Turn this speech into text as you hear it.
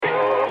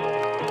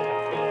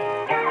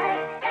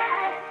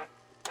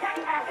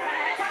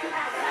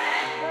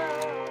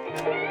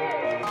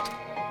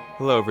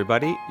Hello,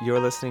 everybody. You're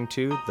listening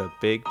to the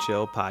Big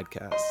Chill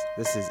Podcast.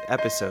 This is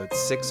episode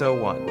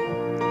 601,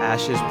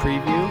 Ashes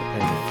Preview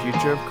and the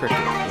Future of Cricket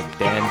with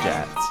Dan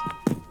Jadz.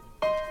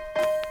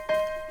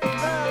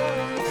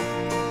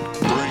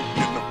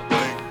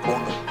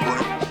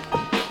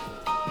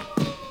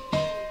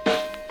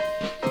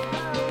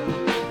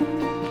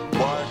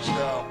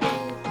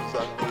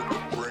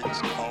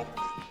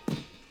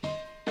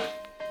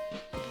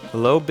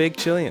 Hello, Big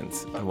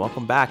Chillians, and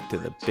welcome back to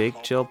the Big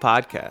Chill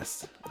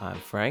Podcast. I'm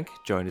Frank,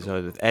 joined as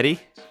always with Eddie.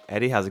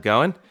 Eddie, how's it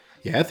going?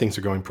 Yeah, things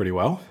are going pretty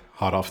well.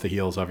 Hot off the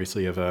heels,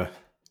 obviously, of an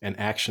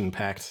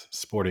action-packed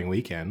sporting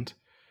weekend.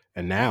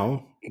 And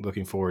now,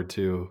 looking forward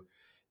to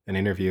an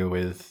interview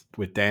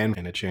with Dan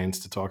and a chance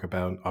to talk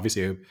about,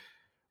 obviously,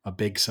 a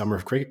big summer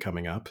of cricket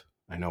coming up.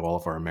 I know all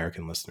of our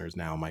American listeners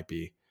now might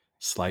be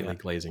slightly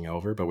glazing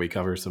over, but we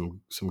cover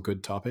some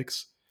good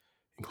topics,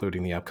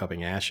 including the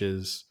upcoming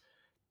Ashes,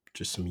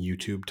 just some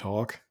YouTube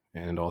talk,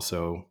 and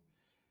also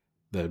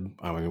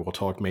we'll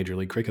talk Major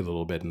League Cricket a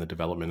little bit and the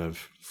development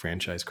of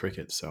franchise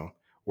cricket. So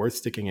worth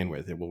sticking in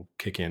with. It will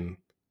kick in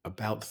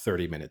about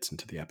 30 minutes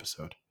into the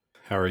episode.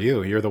 How are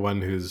you? You're the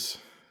one who's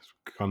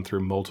gone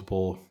through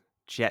multiple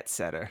jet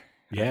setter.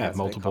 Yeah,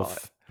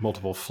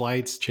 multiple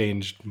flights,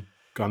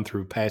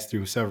 passed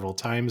through several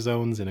time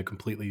zones in a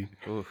completely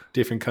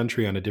different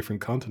country on a different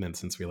continent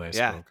since we last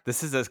spoke.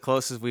 This is as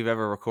close as we've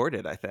ever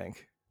recorded, I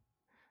think.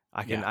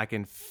 I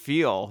can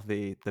feel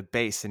the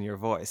bass in your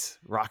voice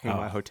rocking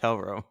my hotel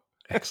room.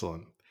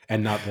 Excellent.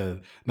 And not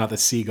the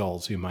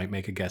seagulls who might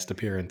make a guest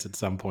appearance at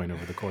some point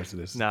over the course of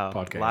this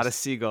podcast. A lot of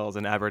seagulls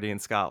in Aberdeen,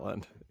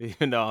 Scotland,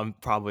 even though I'm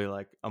probably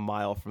like a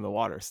mile from the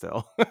water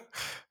still.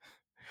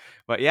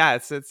 But yeah,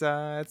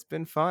 it's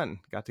been fun.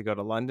 Got to go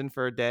to London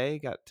for a day.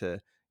 Got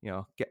to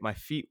get my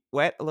feet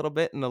wet a little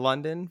bit in the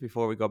London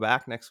before we go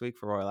back next week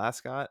for Royal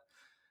Ascot,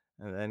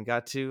 and then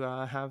got to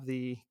have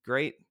the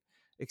great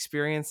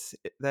experience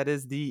that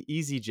is the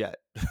EasyJet,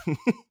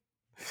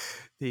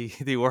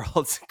 the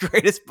world's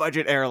greatest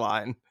budget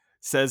airline,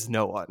 says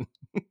no one.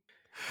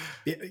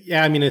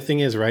 Yeah, I mean, the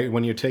thing is, right,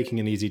 when you're taking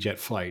an EasyJet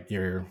flight,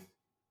 your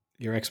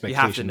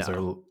expectations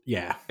are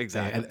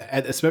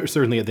exactly.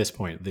 Certainly at this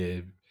point,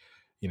 the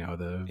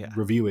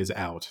review is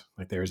out.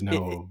 Like there's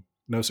no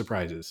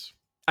surprises.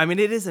 I mean,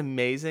 it is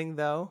amazing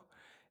though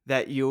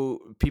that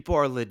people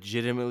are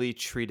legitimately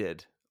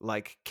treated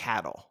like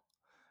cattle.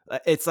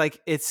 It's like,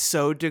 it's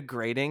so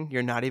degrading.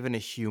 You're not even a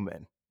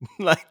human.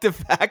 Like the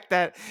fact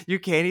that you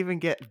can't even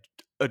get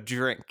a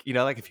drink,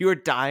 like if you were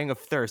dying of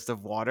thirst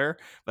of water,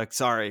 like,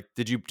 sorry,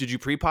 did you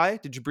prepay?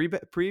 Did you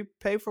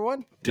prepay for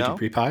one? Did you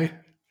prepay?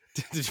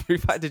 Did you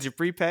prepay? Did you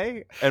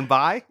prepay and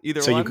buy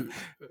either one?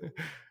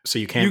 So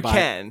you can't buy. You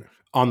can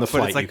on the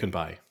flight. You can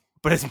buy,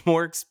 but it's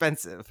more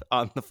expensive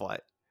on the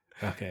flight.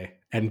 Okay,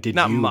 and did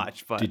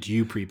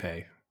you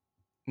prepay?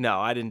 No,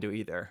 I didn't do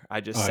either. I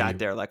just sat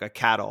there like a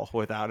cattle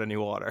without any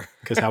water.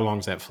 Because how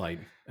long's that flight?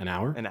 An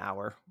hour? An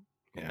hour.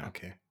 Yeah,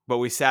 okay. But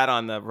we sat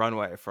on the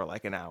runway for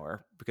like an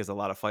hour because a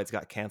lot of flights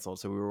got canceled.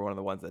 So we were one of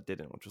the ones that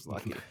didn't, which was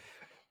lucky.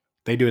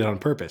 They do it on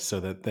purpose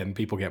so that then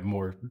people get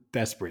more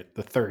desperate.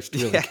 The thirst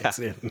really kicks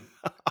in.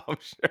 I'm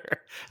sure.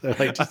 They're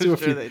like,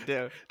 they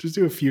do. Just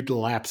do a few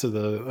laps of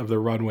the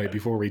runway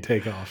before we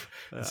take off.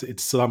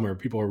 It's summer.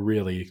 People are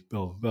really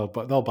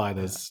they'll buy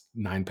those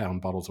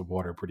 9-pound bottles of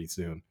water pretty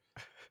soon.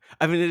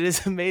 I mean, it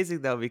is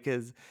amazing though,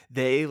 because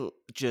they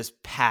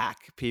just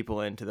pack people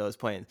into those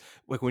planes.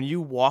 Like when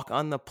you walk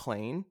on the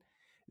plane,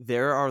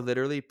 there are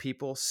literally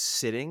people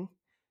sitting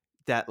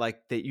that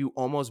you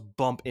almost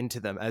bump into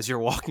them as you're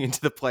walking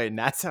into the plane.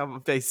 That's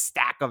how they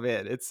stack them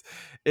in.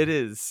 It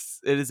is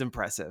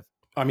impressive.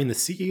 I mean, the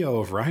CEO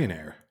of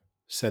Ryanair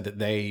said that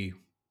they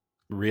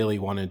really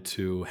wanted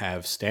to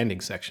have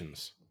standing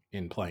sections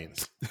in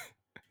planes.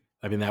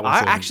 I mean, that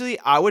was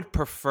I would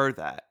prefer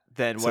that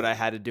than what I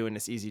had to do in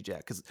this EasyJet,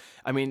 because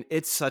I mean,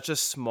 it's such a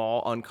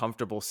small,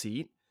 uncomfortable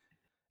seat.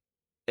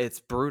 It's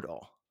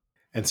brutal.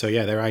 And so,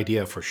 yeah, their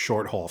idea for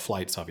short haul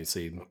flights,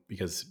 obviously,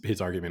 because his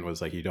argument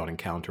was like you don't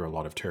encounter a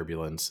lot of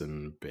turbulence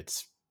and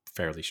it's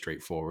fairly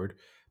straightforward,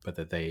 but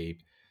that they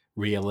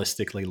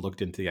realistically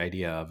looked into the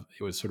idea of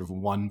it was sort of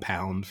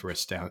 £1 for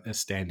a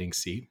standing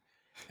seat,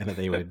 and that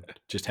they would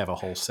just have a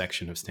whole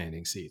section of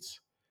standing seats.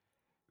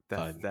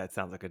 That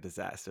sounds like a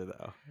disaster,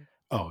 though.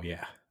 Oh,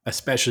 yeah.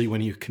 Especially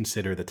when you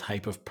consider the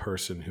type of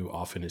person who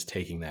often is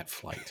taking that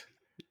flight.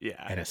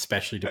 Yeah. And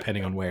especially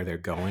depending on where they're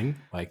going,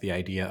 like the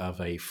idea of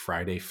a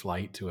Friday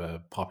flight to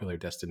a popular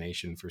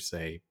destination for,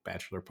 say,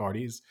 bachelor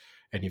parties,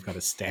 and you've got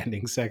a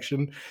standing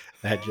section,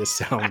 that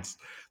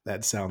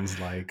sounds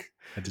like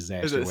a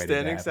disaster. Is it a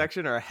standing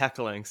section or a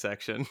heckling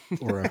section?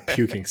 Or a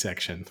puking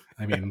section.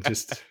 I mean,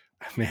 just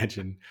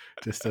imagine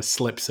just a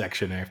slip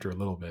section after a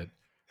little bit.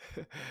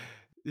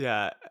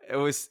 Yeah, it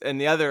was. And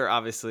the other,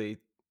 obviously,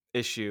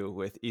 issue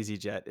with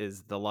EasyJet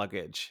is the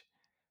luggage.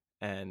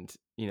 And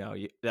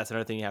that's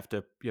another thing you have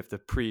to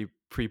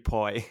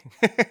prepay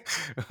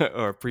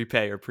or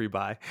prepay or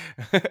pre-buy.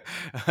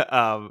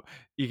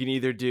 You can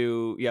either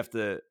you have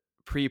to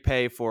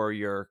prepay for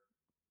your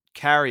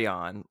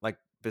carry-on, like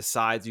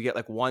besides you get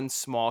like one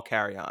small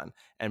carry-on,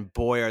 and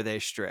boy are they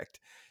strict.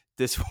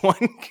 This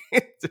one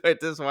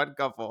this one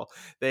couple,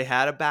 they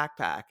had a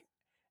backpack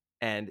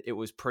and it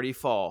was pretty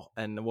full,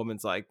 and the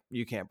woman's like,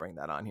 you can't bring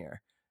that on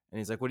here. And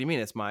he's like, what do you mean?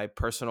 It's my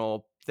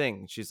personal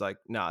thing. She's like,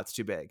 no, it's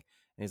too big.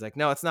 And he's like,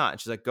 no, it's not. And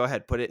she's like, go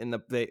ahead, put it in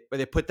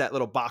they put that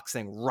little box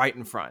thing right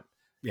in front.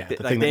 Yeah, the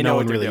Like thing that they no know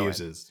one what they're really doing.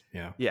 uses.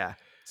 Yeah. Yeah.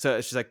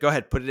 So she's like, go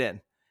ahead, put it in.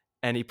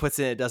 And he puts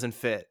it in, it doesn't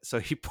fit. So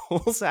he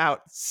pulls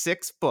out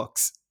 6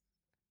 books.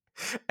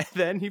 And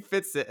then he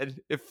fits it, and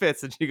it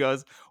fits. And she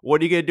goes,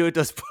 what are you going to do with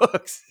those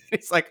books? And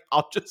he's like,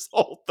 I'll just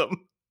hold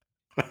them.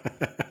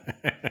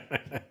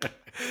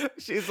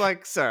 She's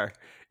like, sir,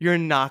 you're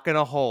not going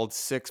to hold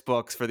 6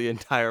 books for the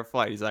entire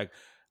flight. He's like,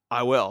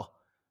 I will.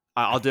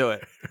 I'll do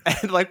it.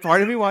 And like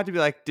part of me wanted to be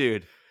like,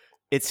 dude,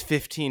 it's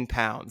 15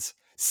 pounds.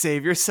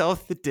 Save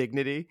yourself the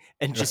dignity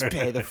and just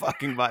pay the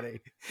fucking money.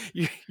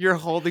 You're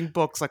holding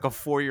books like a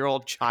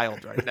 4-year-old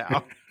child right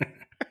now.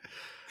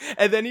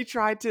 And then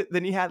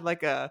he had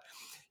like a,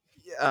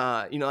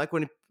 like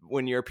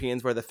when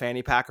Europeans wear the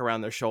fanny pack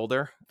around their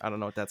shoulder. I don't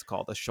know what that's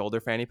called. A shoulder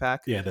fanny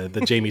pack. Yeah,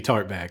 the Jamie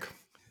Tart bag.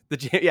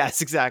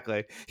 Yes,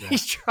 exactly. Yeah. He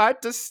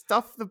tried to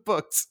stuff the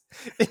books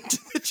into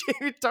the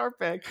Jamie Tart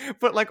bag,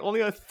 but like only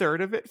a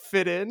third of it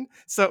fit in.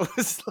 So it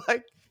was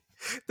like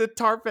the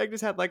Tart bag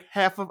just had like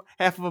half of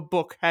a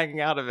book hanging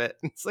out of it.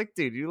 And it's like,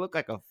 dude, you look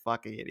like a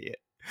fucking idiot.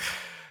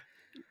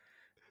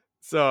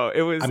 So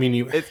it was. I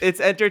mean, it's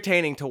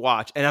entertaining to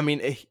watch, and I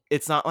mean,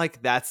 it's not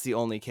like that's the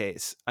only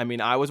case. I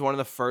mean, I was one of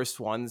the first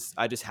ones.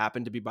 I just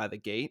happened to be by the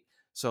gate.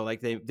 So like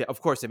they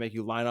of course they make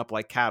you line up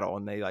like cattle,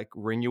 and they like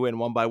ring you in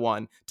one by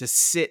one to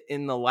sit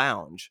in the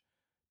lounge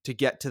to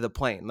get to the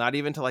plane. Not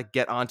even to like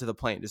get onto the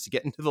plane, just to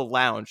get into the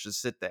lounge to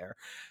sit there.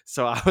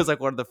 So I was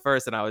like one of the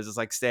first, and I was just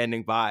like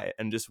standing by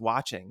and just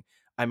watching.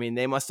 I mean,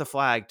 they must have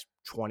flagged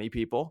 20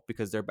 people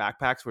because their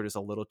backpacks were just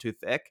a little too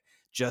thick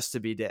just to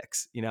be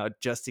dicks,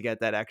 just to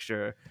get that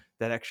extra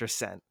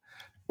cent.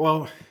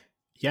 Well,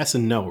 yes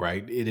and no,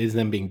 right? It is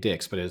them being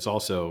dicks, but it's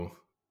also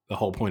the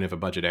whole point of a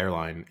budget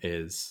airline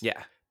is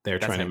they're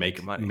trying to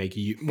make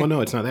you. Well,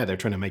 no, it's not that. They're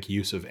trying to make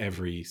use of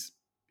every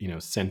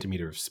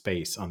centimeter of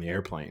space on the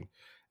airplane,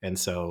 and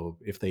so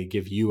if they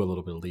give you a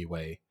little bit of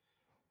leeway,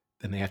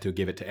 then they have to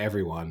give it to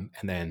everyone,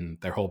 and then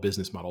their whole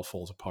business model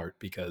falls apart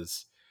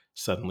because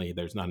suddenly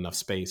there's not enough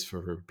space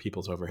for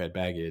people's overhead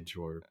baggage,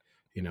 or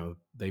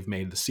they've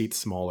made the seats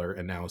smaller,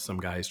 and now some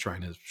guy's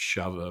trying to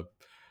shove a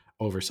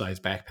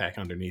oversized backpack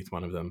underneath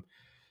one of them.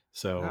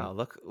 So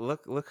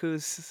look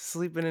who's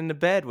sleeping in the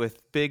bed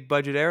with big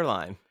budget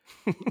airline.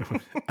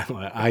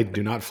 I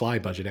do not fly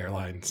budget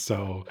airlines,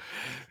 so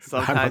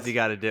sometimes you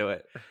got to do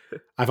it.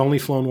 I've only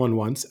flown one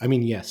once. I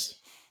mean, yes,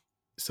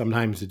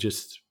 sometimes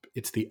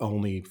it's the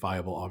only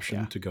viable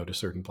option to go to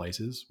certain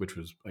places, which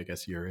was, I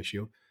guess, your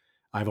issue.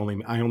 I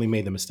only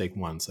made the mistake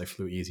once. I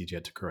flew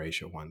EasyJet to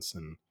Croatia once,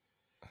 and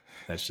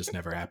that's just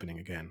never happening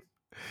again.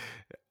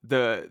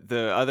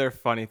 The other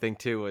funny thing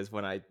too was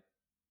when I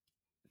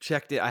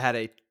checked it, I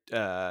had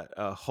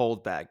a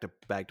hold bag to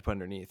put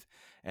underneath,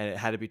 and it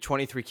had to be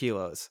 23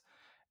 kilos.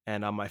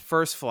 And on my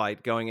first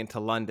flight going into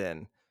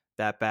London,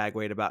 that bag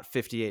weighed about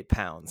 58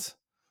 pounds.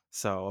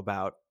 So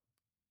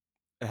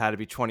it had to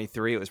be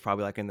 23. It was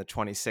probably like in the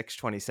 26,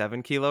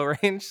 27 kilo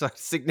range. So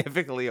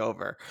significantly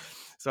over.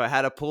 So I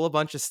had to pull a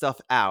bunch of stuff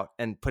out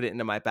and put it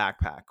into my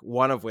backpack.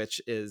 One of which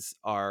is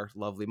our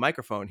lovely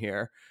microphone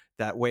here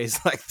that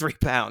weighs like 3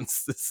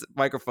 pounds. This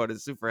microphone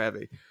is super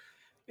heavy.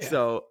 Yeah.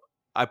 So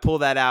I pull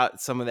that out,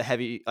 some of the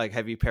heavy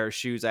pair of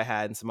shoes I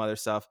had and some other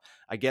stuff.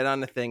 I get on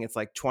the thing. It's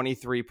like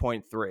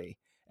 23.3.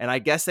 And I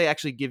guess they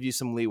actually give you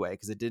some leeway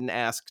because it didn't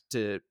ask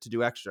to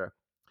do extra.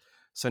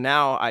 So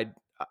now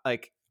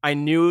I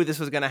knew this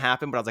was going to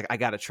happen, but I was like, I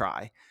got to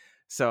try.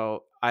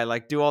 So I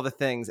like do all the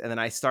things, and then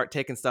I start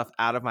taking stuff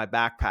out of my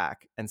backpack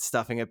and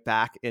stuffing it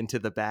back into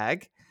the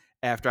bag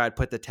after I'd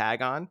put the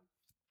tag on.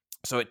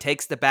 So it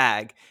takes the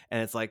bag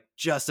and it's like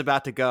just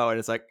about to go, and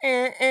it's like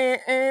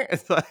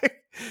it's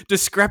like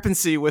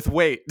discrepancy with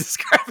weight.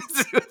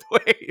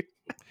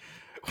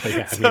 Well,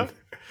 yeah, I mean,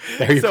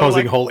 there you're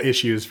causing whole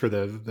issues for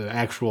the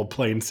actual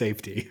plane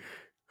safety.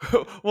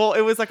 Well,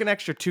 it was like an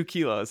extra 2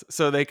 kilos.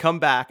 So they come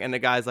back and the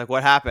guy's like,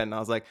 what happened? And I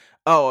was like,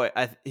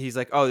 he's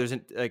like, oh,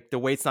 the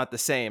weight's not the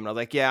same. And I was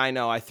like, yeah, I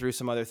know. I threw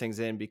some other things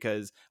in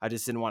because I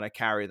just didn't want to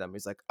carry them.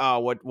 He's like, oh,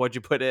 what'd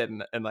you put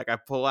in? And like, I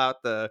pull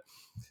out the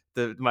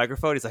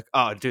microphone. He's like,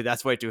 oh, dude,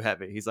 that's way too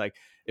heavy. He's like,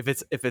 if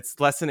it's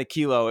less than a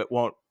kilo, it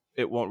won't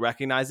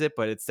recognize it,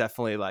 but it's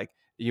definitely like,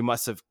 you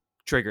must have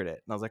triggered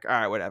it. And I was like, all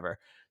right, whatever.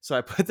 So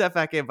I put that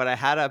back in, but I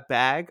had a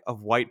bag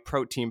of white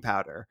protein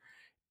powder,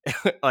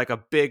 like a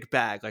big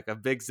bag, like a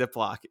big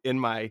Ziploc in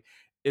my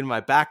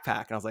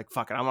backpack. And I was like,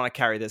 fuck it, I'm gonna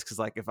carry this because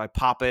like if I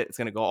pop it, it's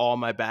gonna go all in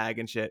my bag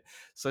and shit.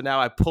 So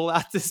now I pull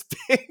out this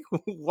big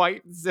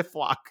white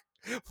Ziploc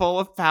full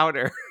of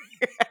powder.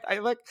 I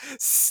like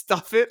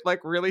stuff it like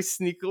really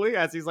sneakily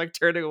as he's like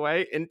turning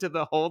away into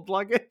the hold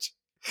luggage.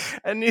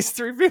 And these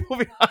 3 people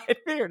behind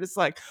me are just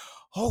like,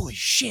 holy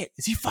shit,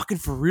 is he fucking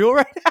for real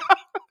right now?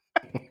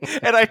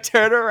 And I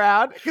turn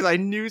around because I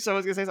knew someone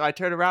was gonna say something. I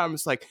turn around. I'm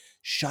just like,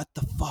 shut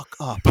the fuck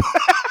up.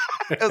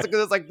 It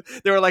was like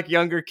they were like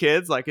younger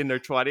kids, like in their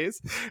 20s,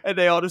 and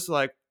they all just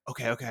like,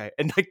 okay, okay,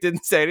 and like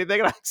didn't say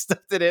anything. And I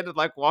stuffed it in and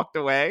like walked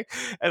away,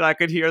 and I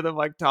could hear them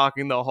like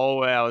talking the whole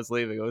way I was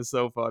leaving. It was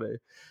so funny.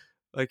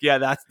 Like,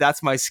 yeah,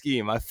 that's my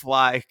scheme. I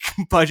fly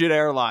budget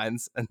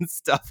airlines and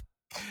stuff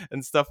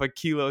a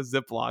kilo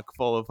Ziploc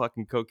full of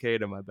fucking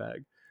cocaine in my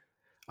bag.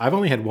 I've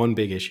only had one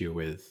big issue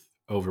with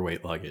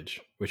overweight luggage,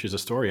 which is a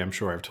story I'm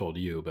sure I've told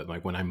you. But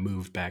like when I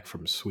moved back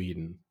from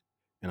Sweden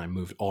and I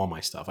moved all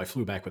my stuff, I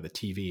flew back with a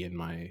TV in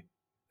my. It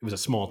was a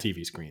small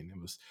TV screen.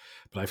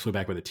 But I flew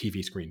back with a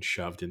TV screen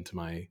shoved into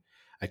my.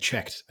 I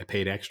checked. I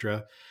paid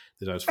extra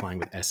that I was flying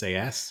with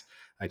SAS.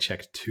 I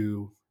checked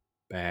 2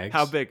 How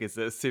bags. big is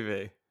this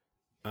TV?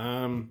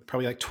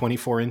 Probably like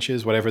 24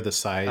 inches, whatever the Oh,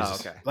 size,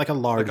 okay. like a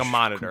Like a large,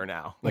 monitor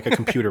now. like a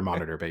computer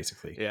monitor,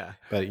 basically. Yeah.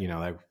 But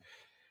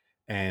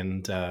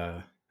and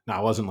no,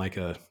 it wasn't like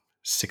a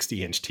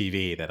 60-inch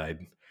TV that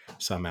I'd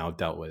somehow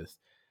dealt with.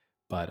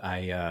 But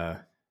I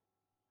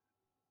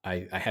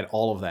had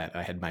all of that.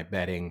 I had my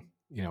bedding.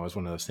 You know, it was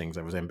one of those things.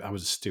 I was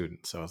a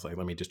student, so I was like,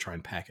 let me just try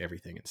and pack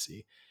everything and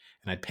see.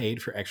 And I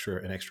paid for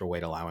an extra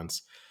weight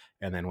allowance.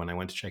 And then when I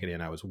went to check it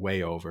in, I was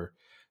way over.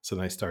 So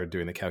then I started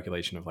doing the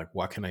calculation of like,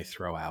 what can I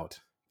throw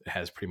out? It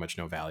has pretty much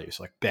no value.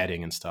 So like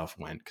bedding and stuff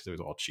went because it was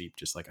all cheap,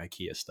 just like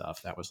IKEA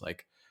stuff. That was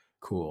like,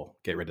 cool,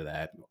 get rid of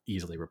that,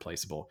 easily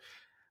replaceable.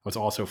 I was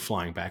also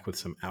flying back with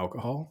some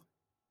alcohol.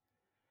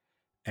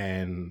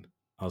 And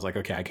I was like,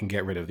 okay, I can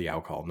get rid of the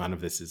alcohol. None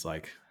of this is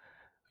like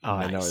Oh,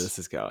 I know where nice. this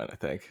is going, I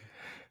think.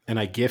 And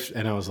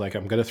I was like,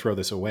 I'm going to throw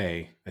this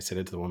away. I said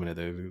it to the woman at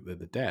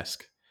the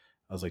desk.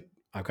 I was like,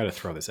 I've got to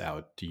throw this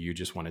out. Do you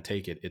just want to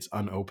take it? It's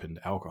unopened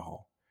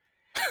alcohol.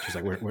 She's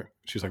like,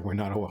 we're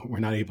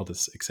not able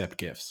to accept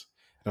gifts.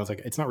 And I was like,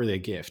 it's not really a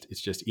gift. It's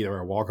just either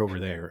I walk over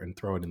there and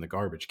throw it in the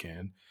garbage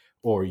can,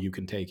 or you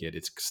can take it.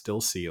 It's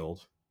still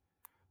sealed.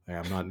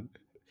 Like, I'm not.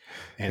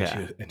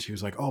 Yeah. She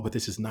was like, oh, but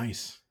this is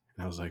nice.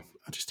 And I was like,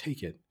 I'll just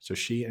take it. So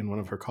she and one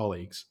of her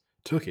colleagues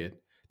took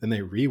it. Then they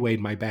reweighed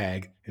my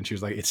bag, and she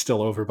was like, it's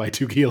still over by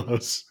 2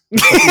 kilos.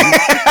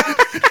 I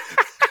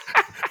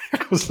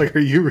was like, are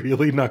you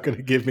really not going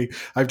to give me?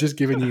 I've just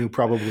given you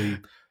probably,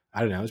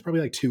 I don't know, it's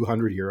probably like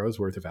 200 euros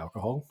worth of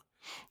alcohol.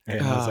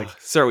 And I was like,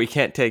 Sir, we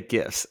can't take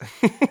gifts.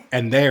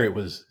 and that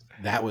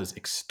was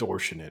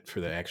extortionate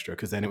for the extra.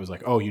 Cause then it was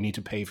like, oh, you need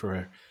to pay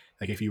for,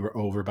 like, if you were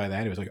over by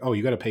that, it was like, oh,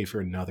 you got to pay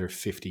for another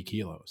 50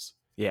 kilos.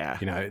 Yeah.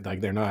 You know,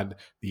 like they're not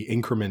the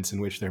increments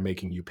in which they're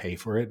making you pay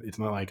for it. It's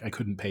not like I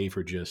couldn't pay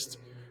for just,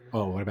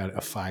 oh, what about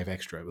a 5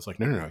 extra? It was like,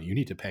 no, you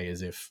need to pay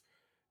as if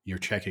you're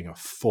checking a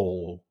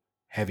full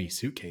heavy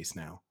suitcase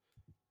now.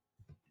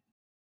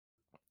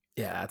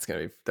 Yeah,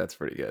 that's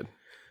pretty good.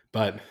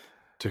 But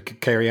to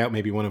carry out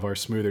maybe one of our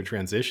smoother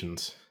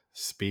transitions,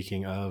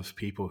 speaking of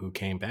people who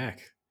came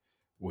back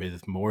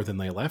with more than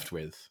they left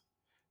with,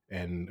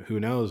 and who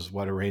knows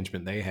what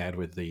arrangement they had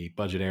with the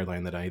budget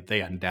airline that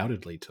they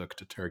undoubtedly took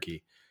to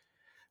Turkey.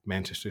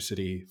 Manchester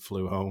City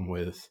flew home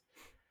with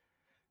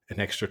an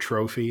extra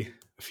trophy,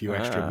 a few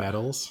extra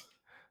medals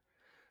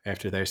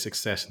after their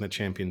success in the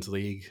Champions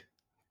League.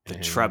 The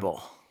And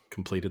treble.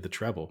 completed the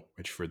treble,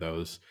 which for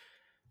those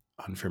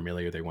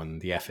unfamiliar, they won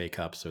the FA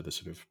Cup, so the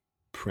sort of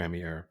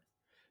premier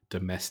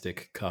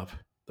domestic cup,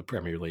 the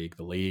Premier League,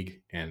 the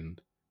league,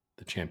 and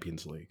the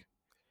Champions League,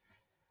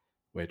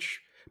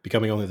 which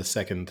becoming only the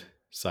second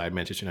side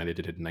Manchester United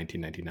did it in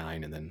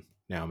 1999, and then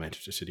now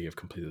Manchester City have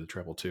completed the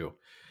treble too.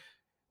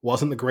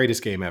 Wasn't the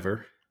greatest game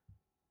ever.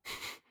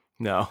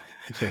 No.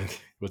 I think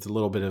it was a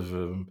little bit of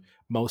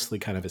mostly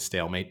kind of a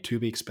stalemate, to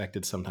be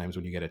expected sometimes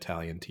when you get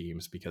Italian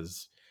teams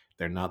because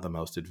they're not the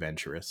most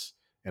adventurous.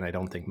 And I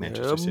don't think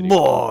Manchester City.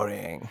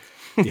 Boring.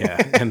 Yeah,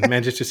 and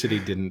Manchester City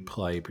didn't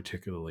play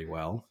particularly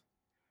well,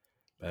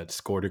 but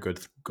scored a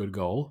good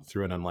goal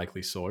through an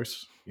unlikely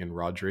source in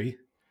Rodri,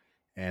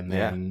 and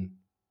then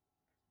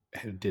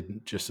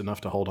did just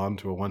enough to hold on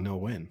to a 1-0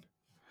 win.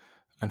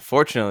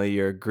 Unfortunately,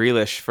 your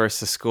Grealish first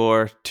to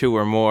score 2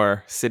 or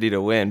more City to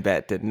win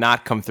bet did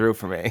not come through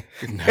for me.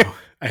 No,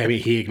 I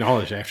mean, he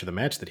acknowledged after the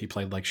match that he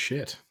played like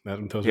shit.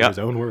 Those were his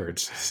own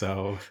words.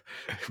 So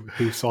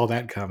who saw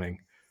that coming?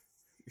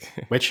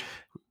 Which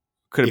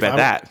could have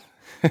bet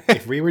that.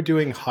 If we were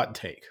doing hot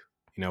take,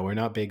 you know, we're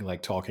not big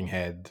like talking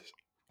head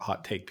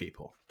hot take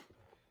people.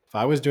 If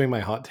I was doing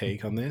my hot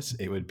take on this,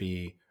 it would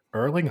be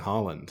Erling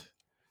Haaland.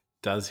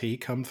 Does he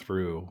come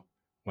through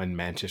when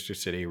Manchester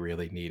City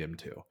really need him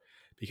to?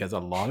 Because a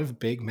lot of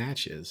big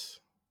matches,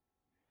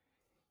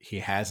 he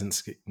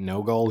hasn't,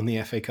 no goal in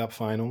the FA Cup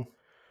final,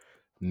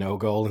 no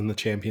goal in the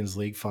Champions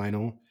League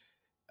final.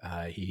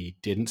 He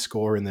didn't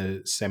score in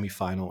the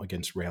semi-final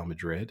against Real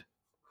Madrid.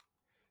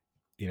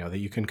 You know, that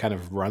you can kind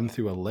of run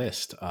through a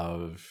list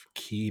of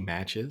key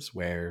matches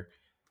where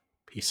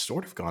he's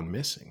sort of gone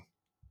missing.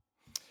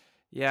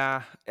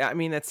 Yeah. I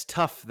mean, it's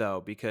tough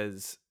though,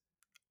 because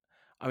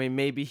I mean,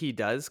 maybe he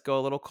does go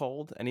a little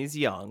cold and he's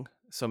young.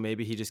 So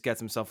maybe he just gets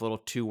himself a little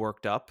too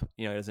worked up.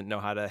 You know, he doesn't know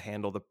how to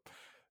handle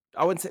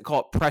I wouldn't say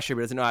call it pressure,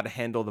 but doesn't know how to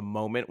handle the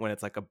moment when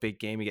it's like a big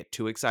game. You get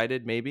too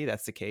excited. Maybe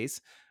that's the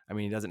case. I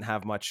mean, he doesn't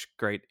have much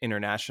great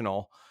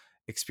international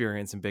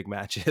experience in big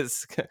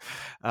matches.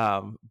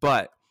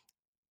 But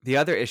the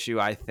other issue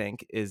I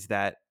think is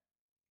that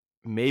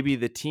maybe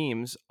the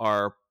teams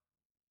are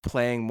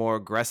playing more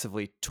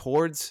aggressively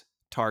towards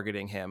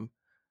targeting him.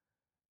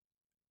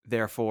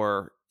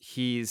 Therefore,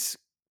 he's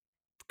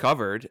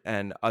covered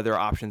and other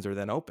options are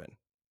then open.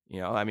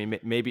 I mean,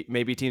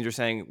 maybe teams are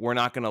saying we're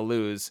not going to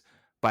lose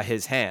by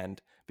his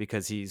hand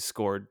because he's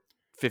scored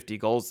 50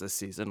 goals this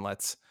season.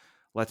 Let's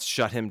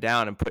shut him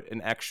down and put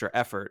an extra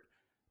effort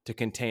to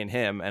contain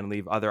him and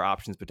leave other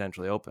options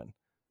potentially open.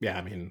 Yeah,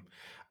 I mean,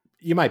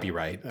 you might be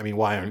right. I mean,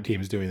 why aren't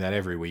teams doing that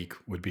every week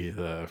would be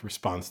the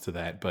response to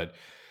that, but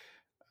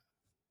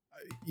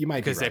you might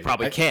be Because they right.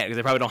 probably can't, because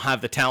they probably don't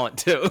have the talent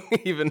to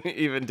even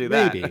do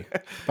Maybe,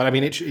 that. but I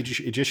mean, it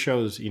just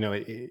shows,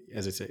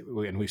 as I say,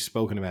 and we've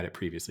spoken about it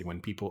previously.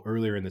 When people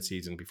earlier in the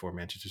season, before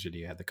Manchester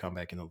City had the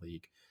comeback in the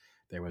league,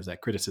 there was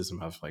that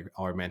criticism of like,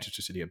 are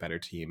Manchester City a better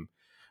team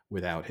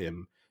without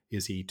him?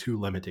 Is he too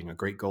limiting? A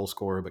great goal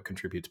scorer, but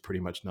contributes pretty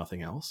much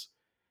nothing else.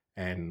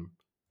 And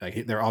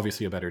like, they're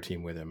obviously a better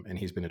team with him, and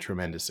he's been a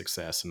tremendous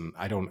success. And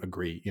I don't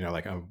agree.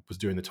 Like I was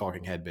doing the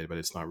talking head bit, but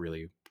it's not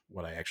really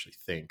what I actually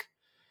think.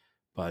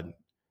 But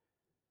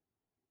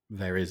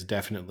there is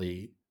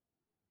definitely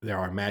there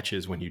are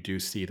matches when you do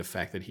see the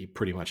fact that he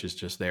pretty much is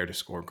just there to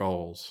score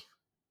goals,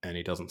 and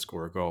he doesn't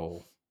score a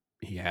goal.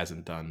 He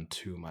hasn't done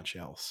too much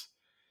else.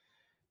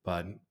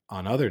 But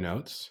on other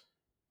notes,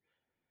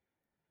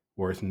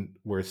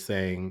 worth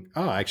saying,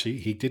 oh, actually,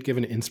 he did give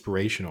an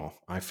inspirational.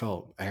 I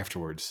felt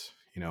afterwards,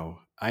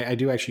 I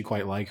do actually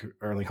quite like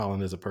Erling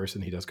Haaland as a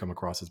person. He does come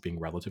across as being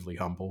relatively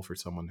humble for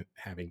someone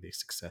having the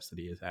success that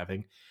he is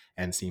having,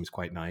 and seems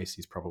quite nice.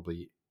 He's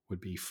probably would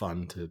be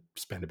fun to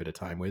spend a bit of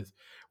time with,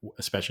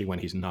 especially when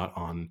he's not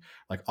on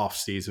like off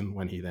season,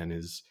 when he then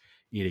is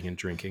eating and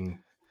drinking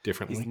He's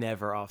differently.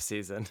 never off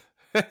season.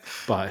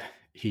 But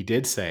he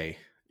did say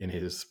in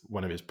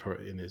one of his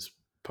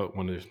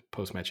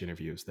post match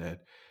interviews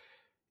that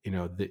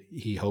that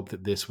he hoped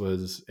that this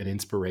was an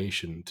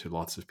inspiration to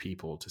lots of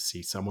people to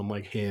see someone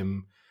like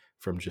him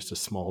from just a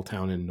small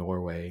town in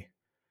Norway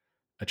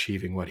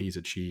achieving what he's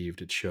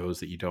achieved. It shows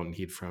that you don't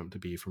need to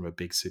be from a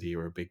big city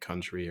or a big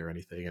country or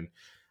anything. And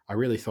I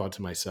really thought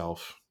to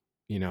myself,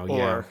 yeah,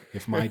 Or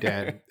if my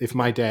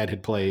dad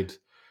had played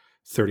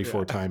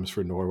 34 yeah. times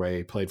for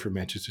Norway, played for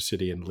Manchester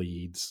City and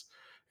Leeds,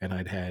 and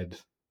I'd had,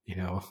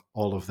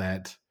 all of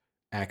that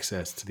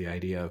access to the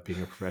idea of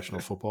being a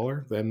professional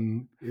footballer,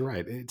 then you're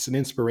right. It's an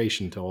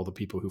inspiration to all the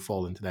people who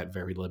fall into that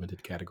very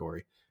limited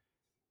category.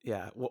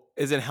 Yeah, well,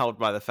 isn't helped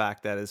by the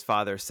fact that his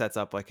father sets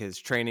up like his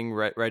training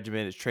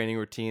regimen, his training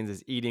routines,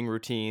 his eating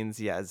routines.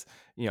 He has,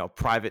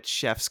 private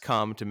chefs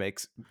come to make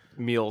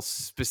meals Well,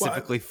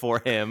 specifically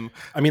for him.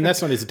 I mean,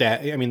 that's not his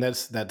dad. I mean,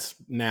 that's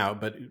now,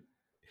 but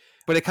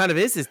But it kind of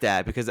is his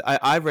dad, because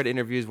I've read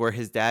interviews where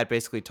his dad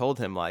basically told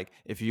him, like,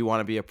 if you want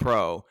to be a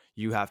pro,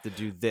 you have to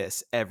do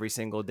this every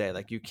single day.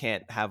 Like, you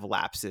can't have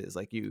lapses.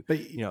 Like, but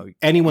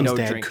anyone's no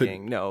dad could,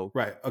 drinking, no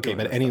right? Okay, doing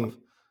but this stuff.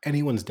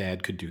 anyone's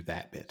dad could do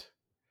that bit.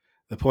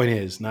 The point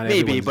is, not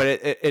Maybe, everyone's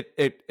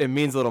but it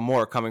means a little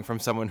more coming from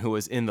someone who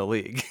was in the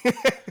league.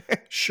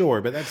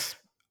 sure, but that's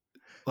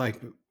like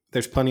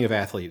there's plenty of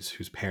athletes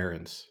whose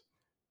parents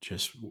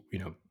just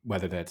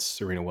whether that's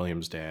Serena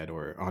Williams' dad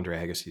or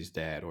Andre Agassi's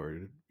dad,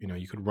 or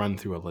you could run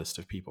through a list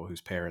of people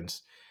whose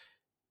parents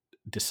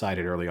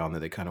decided early on that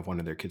they kind of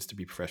wanted their kids to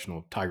be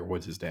professional. Tiger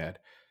Woods' dad.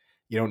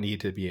 You don't need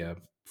to be a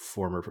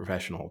former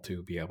professional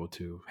to be able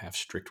to have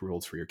strict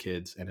rules for your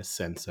kids and a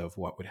sense of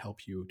what would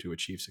help you to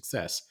achieve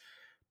success.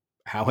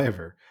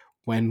 However,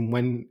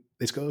 when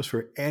this goes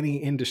for any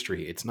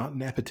industry, it's not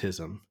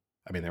nepotism.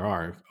 I mean, there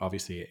are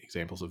obviously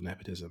examples of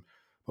nepotism,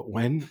 but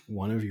when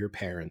one of your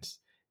parents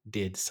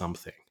did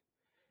something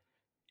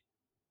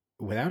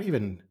without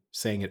even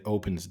saying it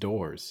opens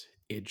doors,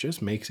 it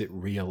just makes it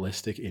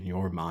realistic in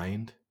your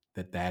mind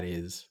that that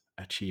is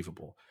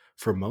achievable.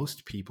 For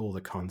most people,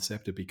 the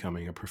concept of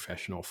becoming a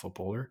professional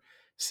footballer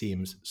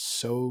seems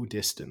so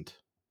distant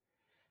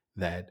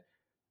that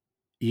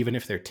even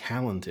if they're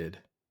talented,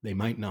 they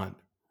might not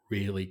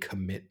really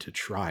commit to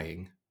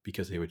trying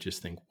because they would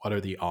just think, what are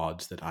the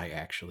odds that I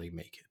actually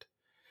make it?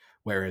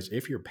 Whereas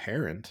if your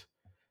parent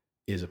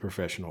is a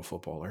professional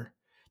footballer,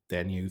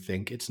 then you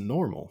think it's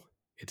normal.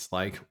 It's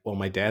like, well,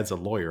 my dad's a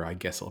lawyer. I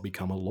guess I'll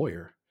become a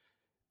lawyer.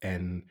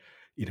 And,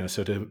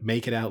 so to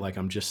make it out like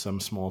I'm just some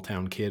small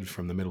town kid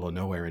from the middle of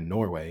nowhere in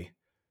Norway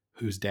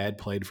whose dad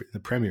played for the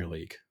Premier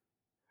League,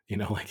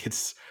 like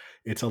it's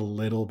a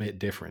little bit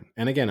different.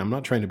 And again, I'm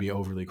not trying to be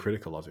overly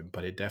critical of him,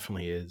 but it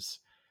definitely is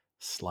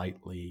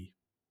slightly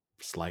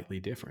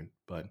different.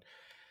 But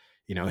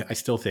I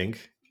still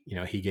think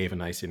he gave a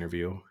nice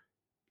interview.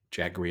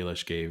 Jack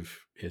Grealish gave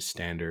his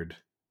standard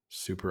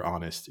super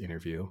honest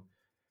interview,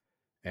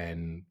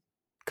 and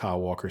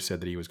Kyle Walker said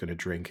that he was going to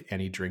drink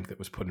any drink that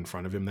was put in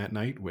front of him that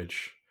night,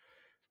 which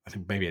I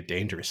think maybe a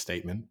dangerous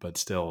statement, but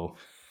still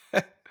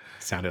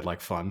sounded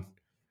like fun.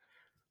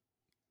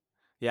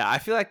 Yeah, I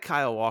feel like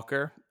Kyle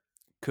Walker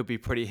could be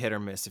pretty hit or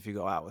miss if you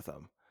go out with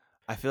him.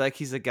 I feel like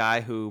he's a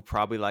guy who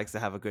probably likes to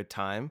have a good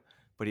time,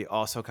 but he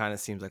also kind of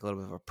seems like a little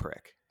bit of a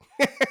prick.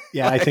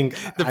 Yeah, Like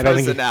the I don't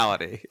think.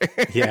 personality.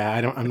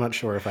 Yeah, I'm not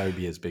sure if I would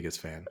be his biggest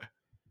fan.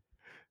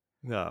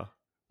 No.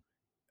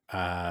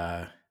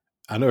 Uh,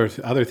 Another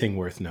other thing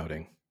worth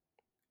noting: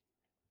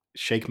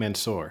 Sheikh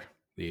Mansour,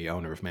 the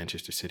owner of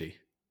Manchester City,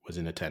 was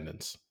in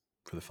attendance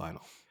for the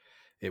final.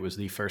 It was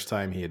the first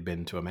time he had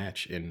been to a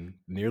match in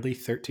nearly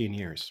 13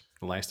 years.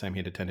 The last time he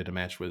had attended a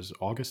match was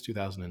August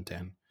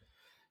 2010.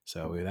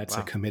 So that's a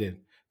Wow.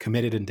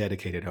 committed and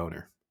dedicated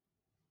owner.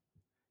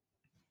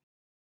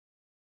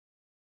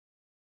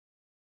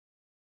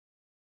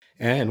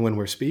 And when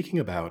we're speaking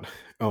about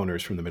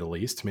owners from the Middle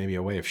East, maybe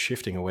a way of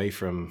shifting away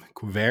from,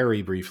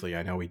 very briefly,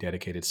 I know we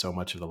dedicated so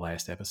much of the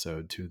last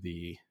episode to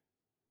the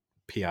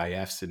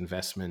PIF's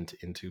investment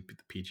into the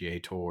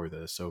PGA Tour,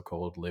 the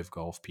so-called Live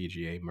Golf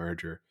PGA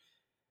merger.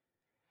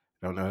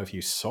 I don't know if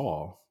you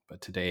saw,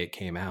 but today it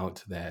came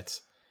out that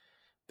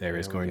there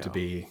is Here we going to go.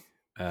 be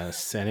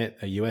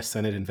a U.S.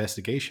 Senate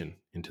investigation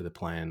into the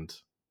planned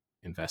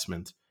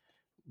investment,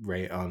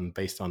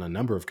 based on a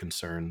number of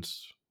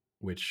concerns,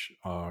 which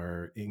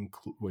are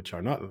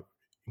not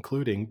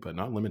including but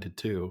not limited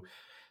to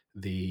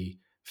the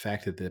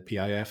fact that the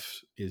PIF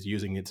is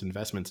using its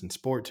investments in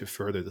sport to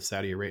further the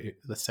Saudi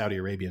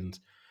Arabian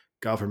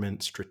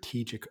government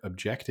strategic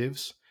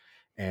objectives,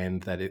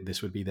 and that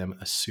this would be them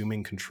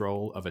assuming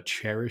control of a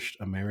cherished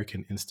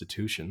American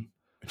institution,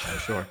 which I'm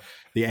sure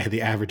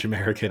the average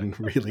American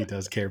really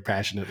does care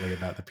passionately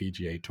about the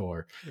PGA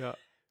Tour, Yeah.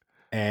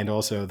 and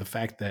also the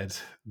fact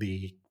that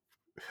the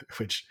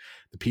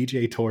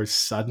PGA Tour's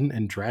sudden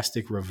and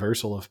drastic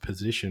reversal of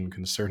position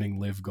concerning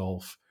Live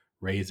Golf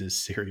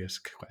raises serious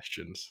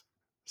questions.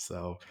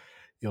 So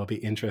it'll be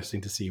interesting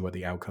to see what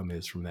the outcome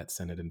is from that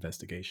Senate I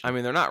investigation.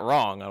 mean, they're not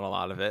wrong on a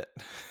lot of it.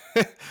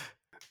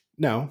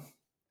 No,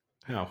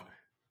 no.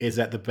 Is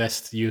that the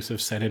best use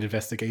of Senate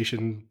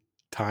investigation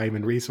time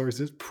and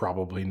resources?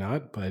 Probably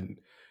not, but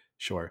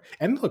sure.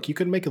 And look, you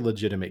could make a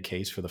legitimate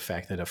case for the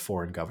fact that a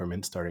foreign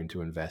government starting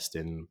to invest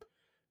in,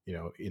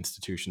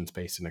 institutions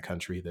based in a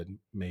country that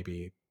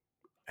maybe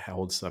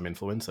held some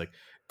influence, like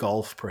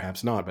golf,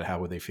 perhaps not, but how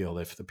would they feel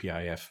if the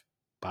PIF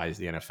buys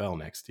the NFL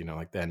next?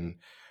 Like then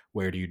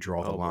where do you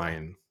draw the Oh boy.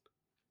 line?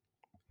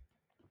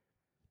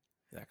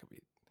 That could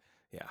be,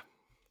 yeah.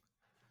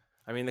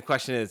 I mean, the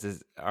question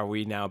is are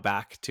we now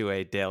back to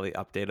a daily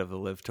update of the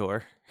Live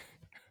Tour?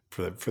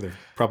 For the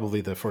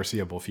probably the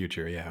foreseeable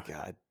future, yeah.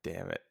 God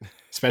damn it.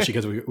 Especially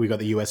because we got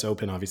the US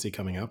Open obviously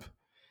coming up.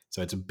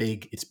 So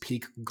it's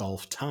peak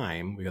golf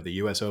time. We got the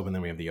US Open,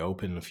 then we have the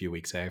Open a few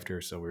weeks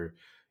after. So we're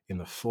in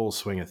the full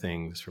swing of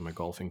things from a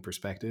golfing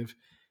perspective.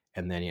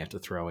 And then you have to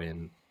throw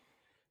in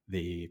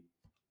the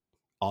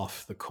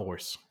off the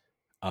course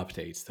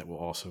updates that will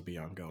also be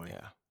ongoing.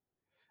 Yeah.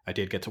 I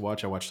did get to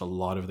watch. I watched a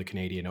lot of the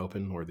Canadian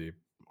Open, or the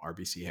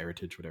RBC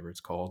Heritage, whatever it's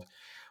called,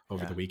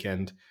 over the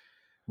weekend.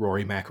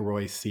 Rory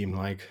McIlroy seemed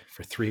like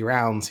for 3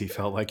 rounds he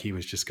felt like he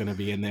was just going to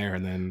be in there,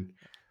 and then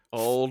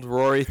Old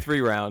Rory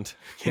 3-round.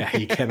 yeah,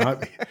 he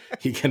cannot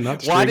Why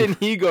string. didn't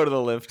he go to the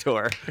Live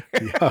Tour?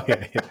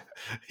 Yeah.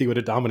 He would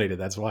have dominated.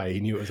 That's why he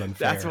knew it was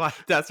unfair.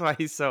 That's why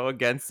he's so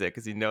against it,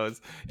 because he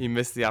knows he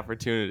missed the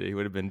opportunity. He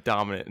would have been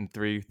dominant in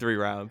three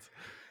rounds.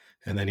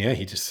 And then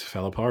he just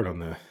fell apart on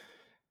the.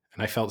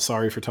 And I felt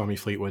sorry for Tommy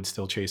Fleetwood,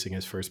 still chasing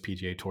his first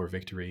PGA Tour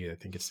victory. I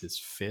think it's his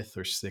 5th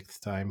or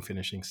 6th time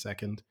finishing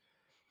second.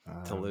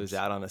 To lose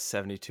out on a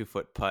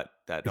 72-foot putt,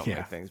 that don't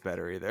make things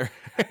better either.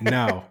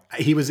 No,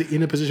 he was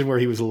in a position where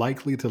he was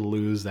likely to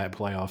lose that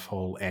playoff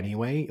hole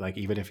anyway, like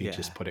even if he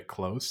just put it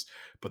close.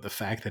 But the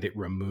fact that it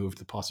removed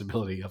the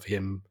possibility of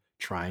him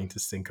trying to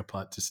sink a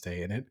putt to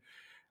stay in it,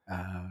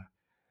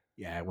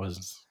 it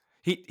was.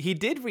 He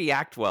did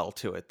react well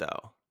to it,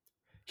 though.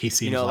 He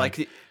seems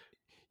like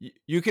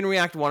you can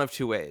react one of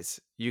two ways.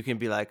 You can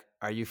be like,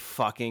 "Are you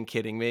fucking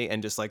kidding me?"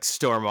 and just like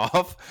storm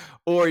off,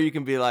 or you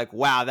can be like,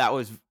 "Wow, that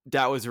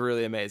was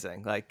really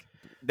amazing. Like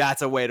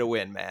that's a way to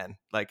win, man.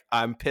 Like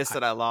I'm pissed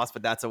that I lost,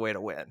 but that's a way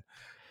to win."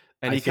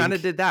 And he kind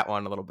of did that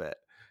one a little bit.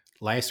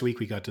 Last week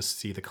we got to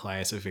see the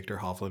class of Victor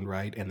Hovland,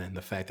 right? And then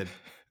the fact that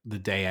the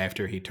day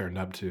after he turned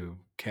up to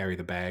carry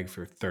the bag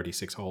for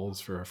 36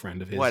 holes for a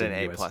friend of his. What an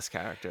A+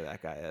 character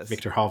that guy is.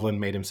 Victor Hovland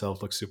made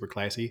himself look super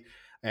classy.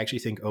 I actually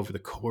think over the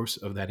course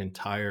of that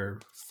entire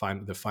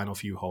the final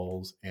few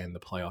holes and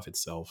the playoff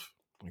itself,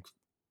 like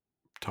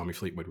Tommy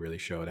Fleetwood really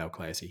showed how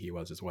classy he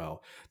was as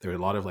well. There were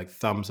a lot of like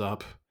thumbs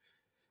up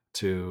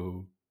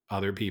to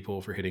other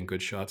people for hitting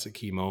good shots at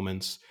key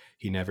moments.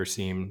 He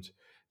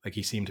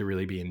seemed to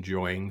really be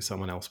enjoying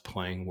someone else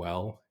playing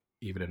well,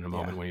 even in a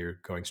moment when you're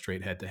going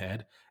straight head to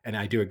head. And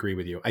I do agree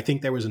with you. I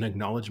think there was an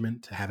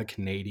acknowledgement to have a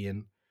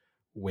Canadian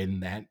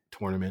win that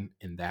tournament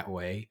in that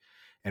way.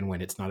 And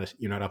when it's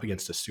you're not up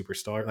against a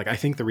superstar, like I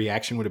think the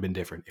reaction would have been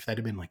different. If that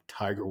had been like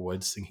Tiger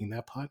Woods sinking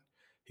that putt,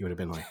 he would have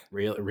been like,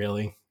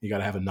 really? You got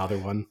to have another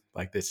one?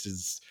 Like this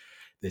is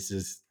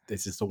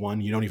the one.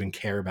 You don't even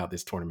care about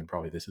this tournament.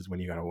 Probably this is when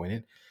you got to win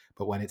it.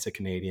 But when it's a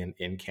Canadian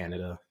in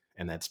Canada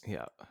And that's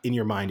Yeah. in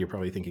your mind, you're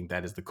probably thinking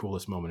that is the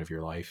coolest moment of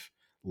your life,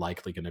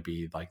 likely going to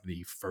be like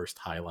the first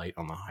highlight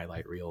on the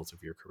highlight reels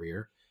of your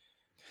career.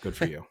 Good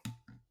for you.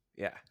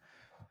 Yeah.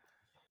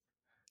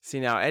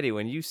 See, now, Eddie,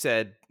 when you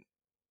said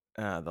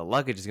the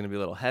luggage is going to be a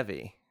little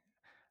heavy,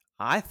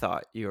 I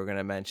thought you were going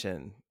to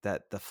mention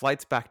that the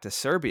flights back to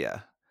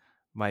Serbia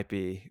might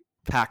be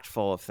packed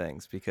full of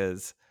things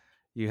because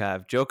you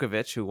have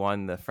Djokovic who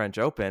won the French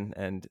Open,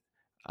 and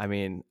I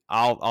mean,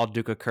 I'll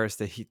Duke a curse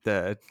to heat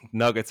the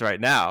Nuggets right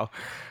now,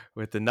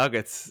 with the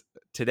Nuggets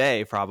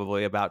today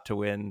probably about to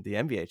win the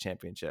NBA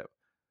championship.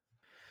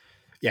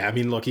 Yeah, I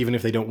mean, look, even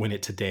if they don't win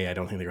it today, I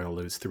don't think they're going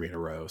to lose 3 in a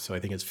row. So I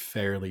think it's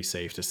fairly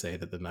safe to say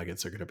that the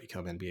Nuggets are going to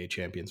become NBA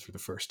champions for the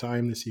first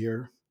time this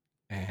year.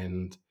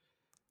 And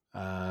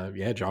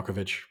yeah,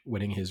 Djokovic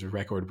winning his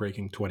record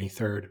breaking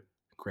 23rd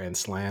Grand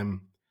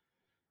Slam.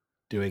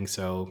 Doing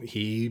so,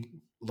 he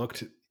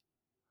looked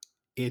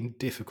in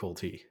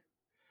difficulty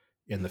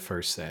in the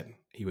first set.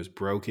 He was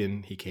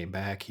broken. He came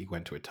back. He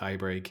went to a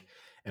tiebreak.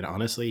 And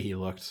honestly, he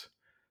looked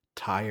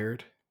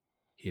tired.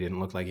 He didn't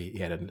look like he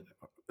had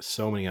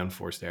so many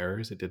unforced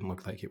errors. It didn't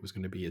look like it was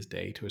going to be his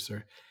day to a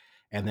certain.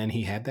 And then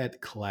he had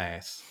that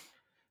class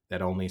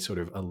that only sort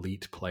of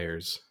elite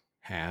players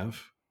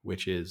have,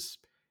 which is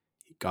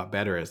he got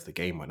better as the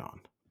game went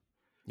on.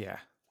 Yeah.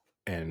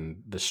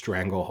 And the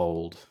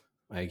stranglehold,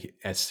 like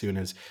as soon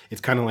as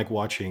it's kind of like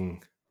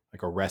watching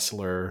like a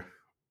wrestler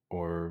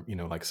or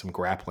like some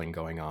grappling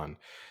going on,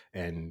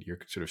 and you're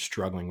sort of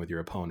struggling with your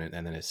opponent,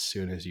 and then as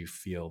soon as you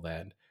feel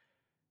that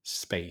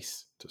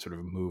space to sort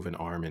of move an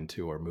arm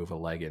into or move a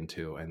leg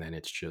into, and then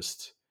it's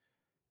just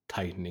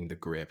tightening the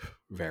grip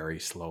very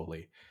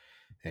slowly.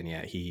 And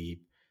yeah,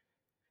 he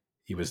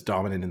was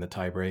dominant in the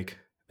tiebreak,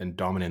 then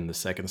dominant in the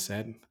second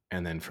set,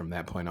 and then from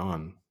that point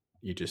on,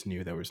 you just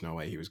knew there was no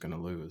way he was going to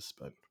lose.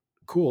 But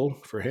cool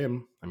for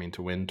him. I mean,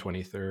 to win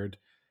 23rd.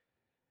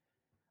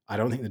 I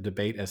don't think the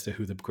debate as to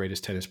who the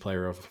greatest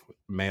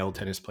male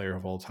tennis player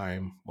of all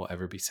time will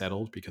ever be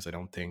settled, because I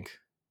don't think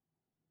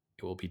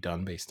it will be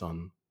done based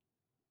on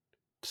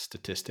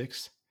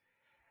statistics.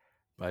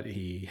 But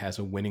he has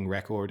a winning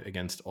record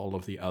against all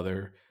of the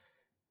other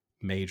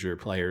major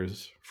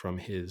players from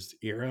his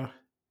era,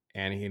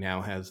 and he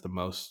now has the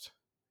most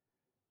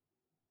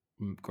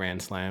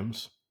Grand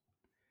Slams.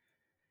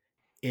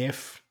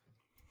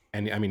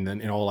 And I mean,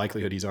 then in all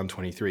likelihood, he's on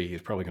 23.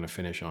 He's probably going to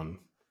finish on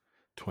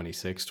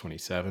 26,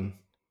 27.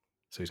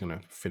 So he's going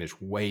to finish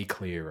way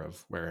clear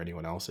of where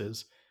anyone else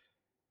is.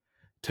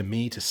 To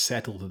me, to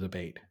settle the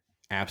debate,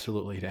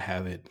 absolutely to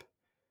have it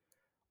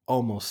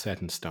almost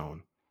set in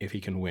stone, if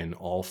he can win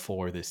all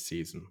 4 this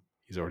season.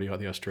 He's already got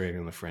the Australian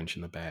and the French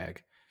in the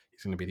bag.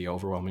 He's going to be the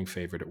overwhelming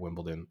favorite at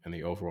Wimbledon and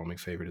the overwhelming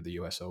favorite at the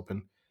US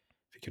Open.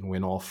 If he can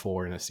win all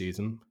 4 in a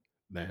season,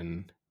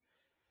 then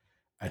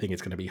I think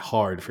it's going to be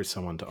hard for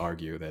someone to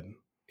argue that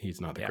he's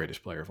not the Yeah.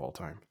 greatest player of all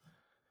time.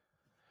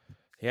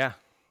 Yeah.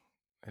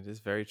 It is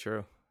very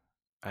true.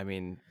 I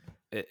mean,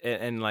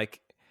 and like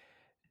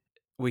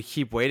we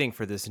keep waiting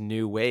for this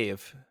new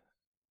wave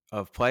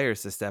of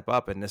players to step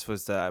up, and this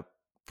was the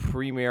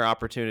premier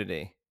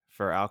opportunity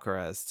for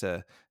Alcaraz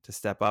to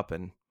step up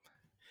and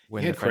He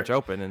win the had French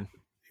Open. And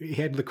he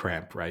had the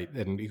cramp, right?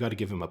 And you got to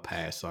give him a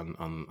pass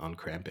on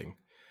cramping.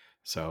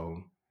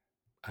 So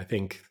I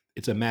think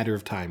it's a matter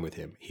of time with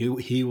him.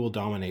 He will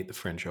dominate the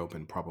French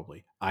Open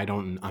probably.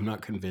 I'm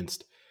not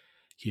convinced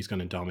he's going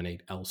to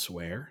dominate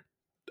elsewhere.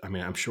 I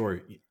mean, I'm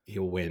sure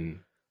he'll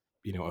win,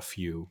 a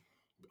few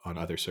on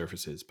other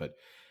surfaces, but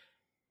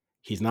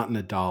he's not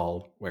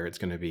Nadal where it's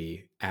going to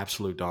be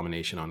absolute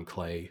domination on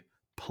clay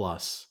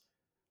plus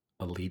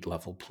elite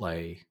level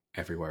play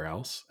everywhere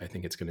else. I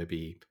think it's going to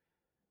be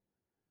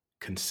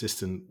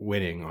consistent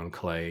winning on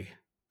clay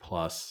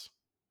plus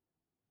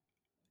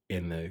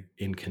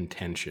in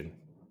contention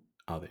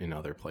in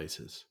other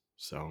places.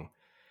 So,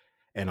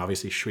 and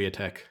obviously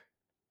Swiatek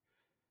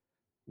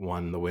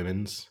won the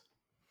women's.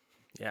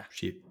 yeah,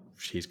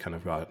 She's kind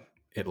of got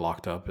it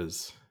locked up.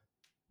 As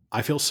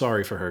I feel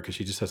sorry for her because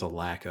she just has a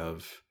lack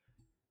of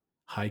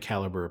high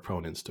caliber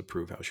opponents to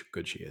prove how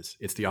good she is.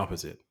 It's the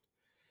opposite.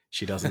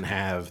 She doesn't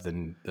have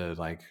the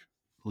like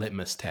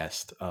litmus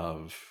test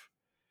of,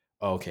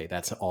 okay,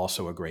 that's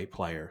also a great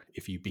player.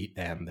 If you beat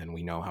them, then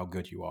we know how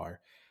good you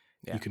are.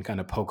 yeah, You can kind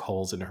of poke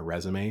holes in her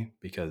resume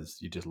because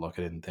you just look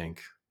at it and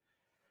think,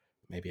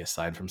 maybe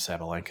aside from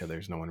Sabalenka,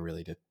 there's no one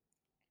really to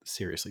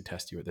seriously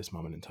test you at this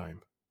moment in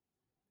time.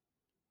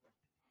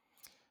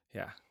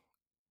 yeah.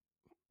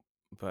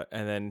 But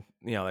and then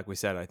like we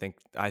said, I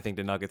think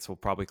the Nuggets will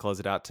probably close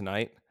it out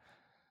tonight,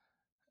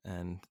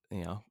 and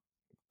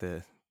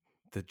the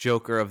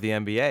Joker of the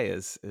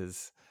NBA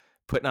is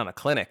putting on a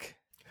clinic.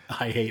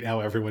 I hate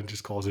how everyone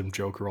just calls him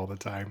Joker all the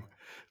time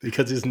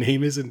because his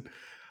name isn't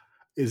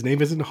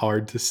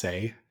hard to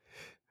say,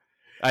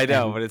 I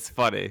know, and but it's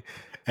funny.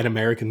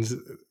 Americans,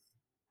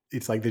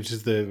 it's like there's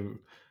just the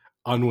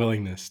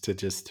unwillingness to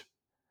just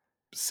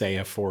say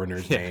a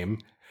foreigner's Yeah, name,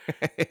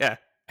 yeah,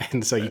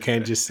 and so you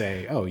can't just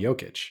say, "Oh,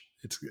 Jokic."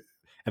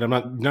 And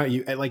I'm not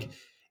you like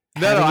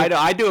No, having I it know.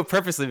 I do it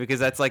purposely because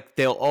that's like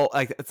they'll all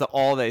like it's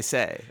all they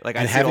say. Like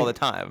I and see it all the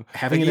time.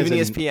 having Like it as even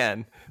an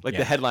ESPN, like the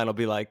yeah, headline will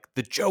be like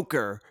the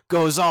Joker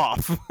goes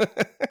off.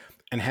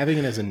 and having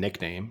it as a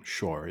nickname,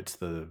 sure, it's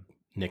the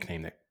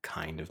nickname that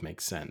kind of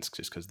makes sense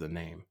just because of the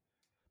name.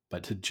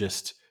 But to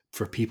just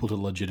for people to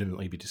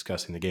legitimately be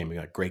discussing the game, be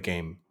like, great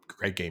game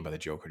by the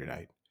Joker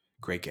tonight,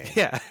 great game.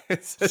 Yeah,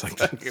 It's it's like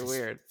fucking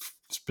weird.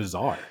 it's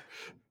bizarre.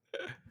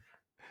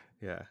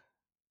 Yeah.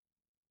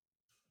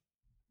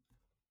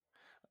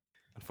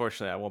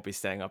 Unfortunately, I won't be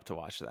staying up to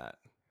watch that.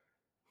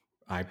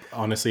 I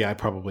honestly, I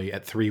probably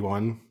at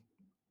 3-1,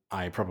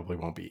 I probably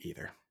won't be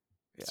either.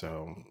 Yeah.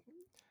 So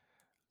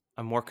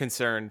I'm more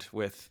concerned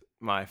with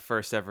my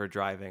first ever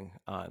driving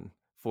on,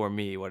 for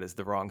me, what is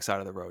the wrong side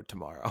of the road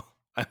tomorrow.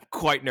 I'm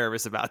quite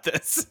nervous about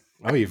this.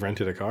 oh, you've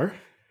rented a car?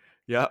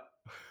 Yep.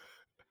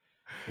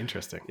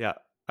 Interesting. Yeah.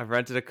 I've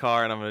rented a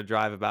car and I'm going to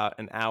drive about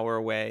an hour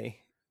away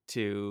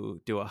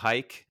to do a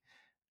hike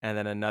and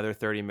then another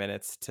 30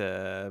 minutes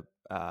to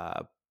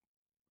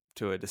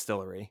a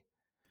distillery.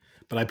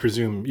 But I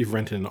presume you've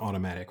rented an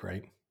automatic,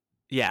 right?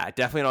 Yeah,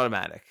 definitely an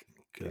automatic.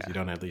 Because Yeah. you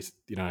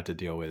don't have to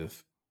deal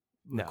with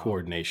the No.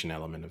 coordination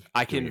element of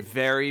I doing can it.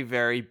 very,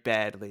 very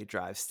badly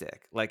drive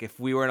stick. Like if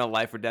we were in a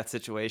life or death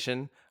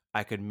situation,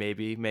 I could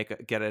maybe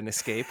get an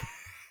escape.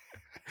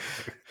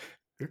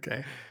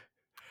 Okay.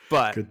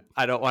 But Good.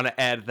 I don't want to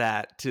add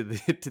that to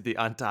the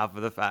on top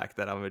of the fact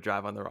that I'm gonna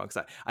drive on the wrong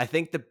side. I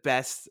think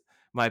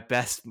my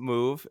best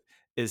move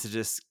is to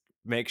just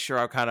make sure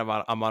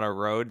I'm on a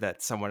road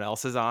that someone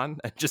else is on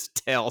and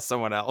just tail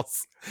someone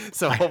else.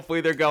 So I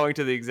hopefully they're going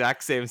to the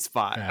exact same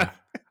spot. yeah.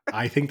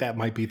 I think that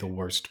might be the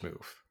worst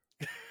move.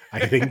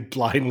 I think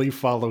blindly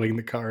following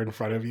the car in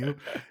front of you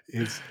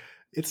is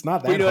it's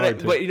not But that hard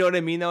to you know what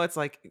I mean though? It's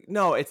like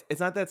no, it's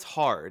not that's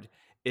hard.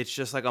 It's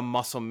just like a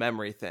muscle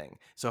memory thing.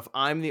 So if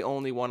I'm the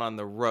only one on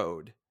the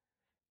road,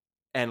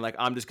 and like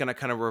I'm just gonna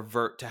kind of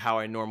revert to how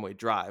I normally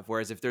drive.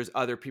 Whereas if there's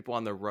other people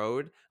on the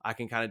road, I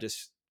can kind of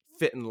just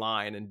fit in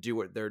line and do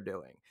what they're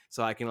doing.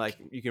 So I can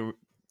you can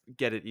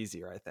get it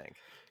easier, I think.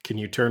 can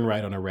you turn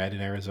right on a red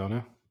in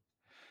Arizona?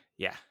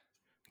 Yeah.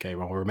 Okay,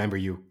 well remember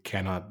you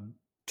cannot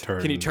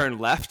Can you turn turn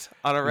left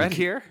on a you red can,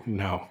 here?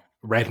 no.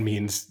 Red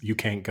means you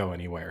can't go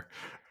anywhere.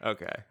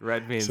 Okay.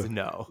 Red means So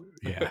no.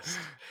 yes.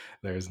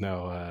 There's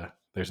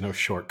no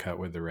shortcut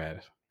with the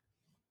red.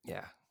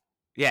 Yeah.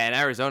 Yeah, in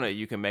Arizona,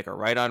 you can make a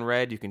right on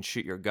red. You can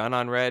shoot your gun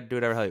on red. Do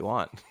whatever the hell you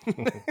want.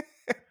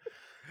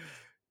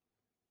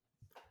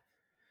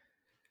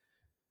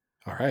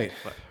 All right.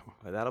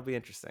 But that'll be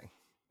interesting.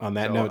 On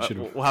that So note, should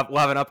we'll have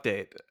an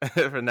update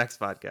for the next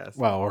podcast,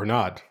 well or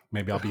not.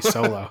 Maybe I'll be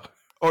solo.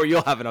 or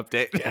you'll have an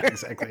update. Yeah,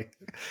 exactly.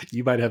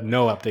 You might have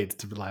no updates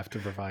to have to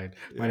provide.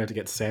 Might Yeah. have to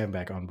get Sam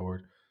back on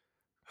board.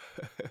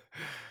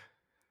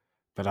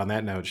 But on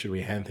that note, should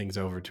we hand things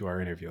over to our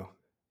interview?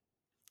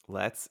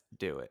 Let's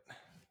do it.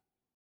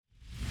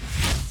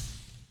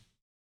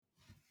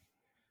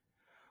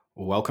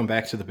 Welcome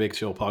back to the Big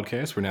Chill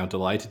podcast. We're now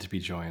delighted to be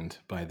joined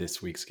by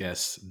this week's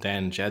guest,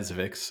 Dan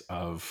Jadzevics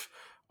of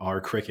Our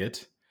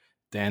Cricket.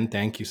 Dan,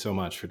 thank you so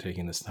much for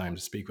taking this time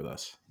to speak with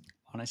us.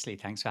 Honestly,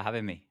 thanks for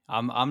having me.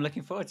 I'm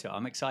looking forward to it.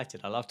 I'm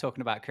excited. I love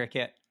talking about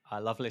cricket. I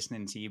love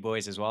listening to you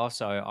boys as well.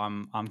 So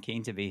I'm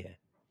keen to be here.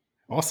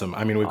 Awesome.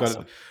 I mean,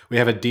 Awesome. we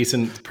have a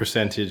decent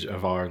percentage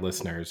of our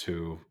listeners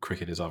who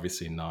cricket is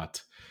obviously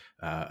not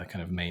a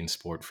kind of main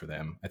sport for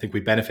them. I think we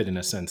benefit in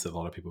a sense that a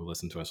lot of people who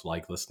listen to us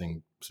like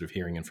listening, sort of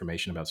hearing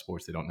information about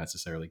sports they don't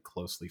necessarily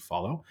closely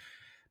follow.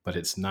 But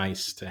it's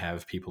nice to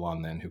have people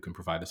on then who can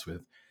provide us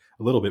with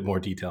a little bit more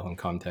detail and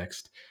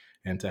context,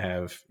 and to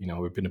have,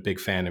 we've been a big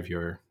fan of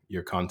your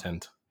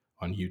content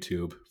on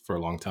YouTube for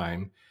a long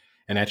time,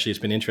 and actually it's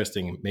been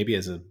interesting. Maybe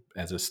as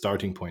a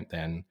starting point,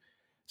 then,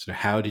 so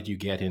how did you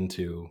get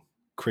into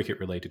cricket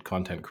related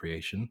content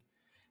creation,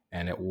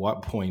 and at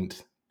what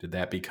point did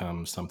that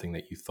become something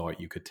that you thought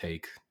you could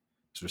take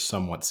sort of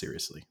somewhat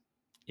seriously?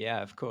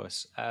 Yeah, of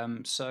course.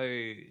 So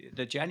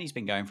the journey's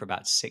been going for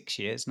about 6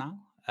 years now.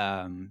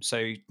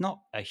 So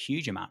not a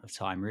huge amount of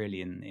time really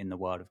in the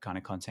world of kind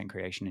of content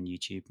creation and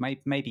YouTube.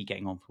 Maybe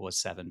getting on towards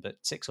 7, but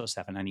 6 or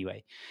 7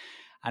 anyway.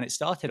 And it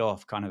started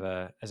off kind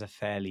of as a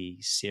fairly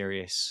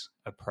serious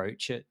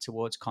approach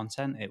towards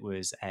content. It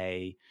was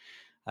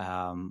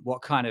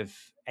what kind of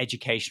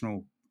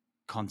educational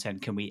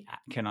content can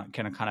I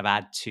kind of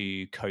add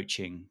to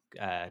coaching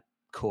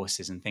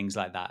courses and things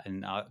like that,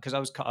 and because I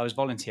was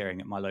volunteering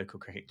at my local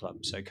cricket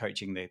club, so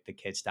coaching the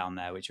kids down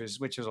there, which was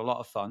a lot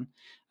of fun,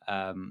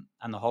 and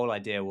the whole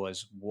idea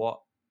was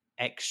what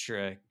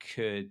extra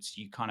could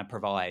you kind of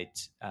provide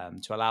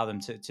to allow them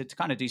to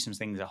kind of do some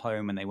things at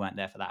home when they weren't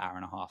there for that hour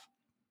and a half,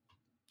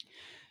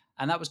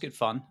 and that was good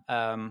fun.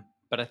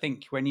 But I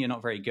think when you're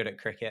not very good at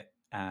cricket,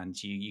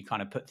 and you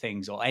kind of put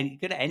things, or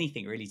good at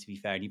anything really, to be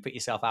fair, and you put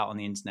yourself out on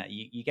the internet,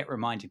 you get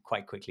reminded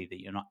quite quickly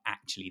that you're not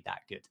actually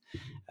that good.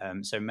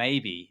 So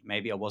maybe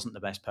I wasn't the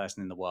best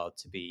person in the world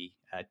to be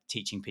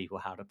teaching people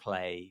how to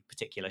play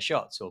particular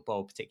shots or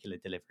bowl particular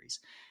deliveries.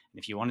 And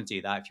if you want to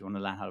do that, if you want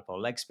to learn how to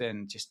bowl leg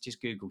spin, just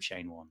Google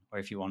Shane Warne. Or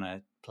if you want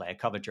to play a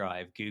cover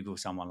drive, Google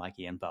someone like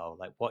Ian Bowl.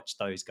 Like, watch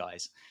those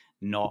guys,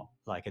 not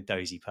like a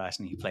dozy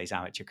person who plays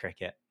amateur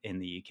cricket in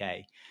the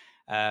UK.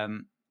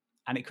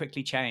 And it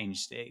quickly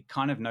changed. It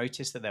kind of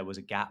noticed that there was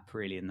a gap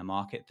really in the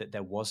market, that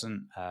there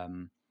wasn't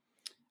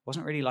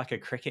really like a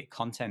cricket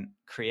content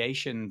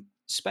creation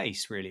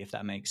space really, if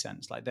that makes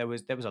sense. Like there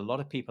was a lot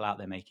of people out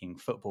there making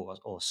football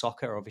or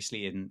soccer,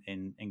 obviously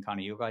in kind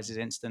of your guys'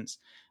 instance,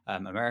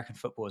 American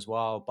football as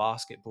well,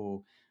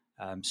 basketball,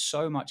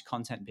 so much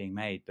content being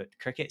made, but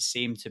cricket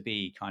seemed to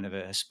be kind of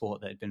a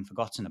sport that had been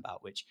forgotten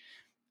about, which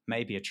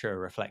may be a truer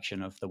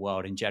reflection of the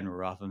world in general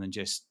rather than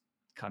just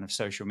kind of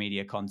social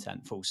media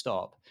content full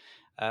stop.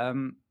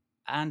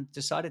 And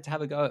decided to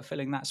have a go at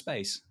filling that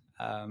space.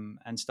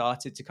 And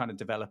started to kind of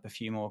develop a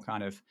few more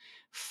kind of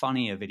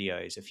funnier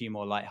videos, a few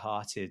more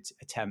lighthearted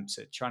attempts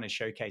at trying to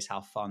showcase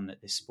how fun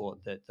that this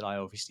sport that I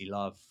obviously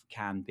love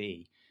can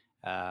be.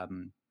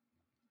 And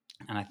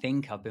I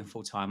think I've been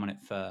full time on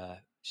it for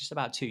just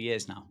about 2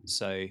 years now.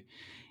 So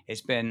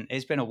it's been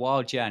a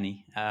wild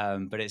journey,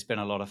 but it's been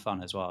a lot of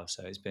fun as well.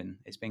 So it's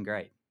been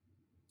great.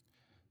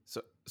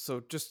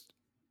 So just,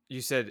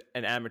 you said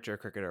an amateur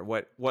cricketer.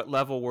 What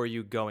level were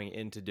you going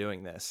into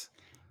doing this?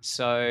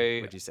 So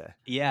What'd you say?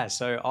 Yeah,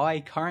 so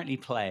I currently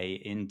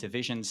play in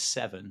Division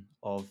 7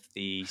 of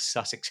the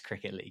Sussex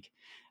Cricket League.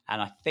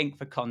 And I think,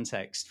 for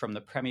context, from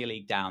the Premier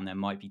League down, there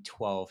might be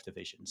 12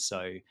 divisions.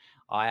 So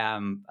I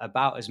am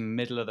about as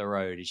middle of the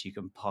road as you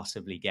can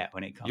possibly get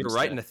when it You're comes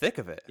right to. in the thick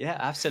of it. Yeah,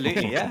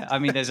 absolutely. Yeah. I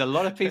mean, there's a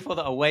lot of people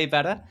that are way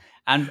better.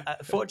 And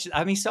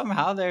fortunately, I mean,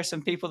 somehow there are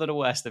some people that are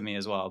worse than me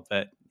as well.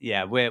 But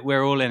yeah,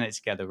 we're all in it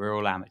together. We're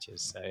all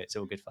amateurs. So it's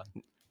all good fun.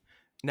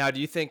 Now,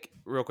 do you think,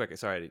 real quick,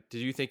 sorry, do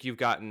you think you've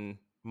gotten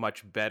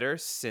much better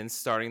since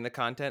starting the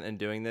content and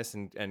doing this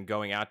and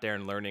going out there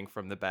and learning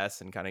from the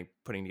best and kind of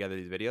putting together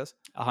these videos?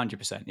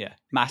 100%, yeah,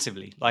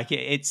 massively. Like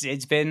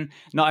it's been,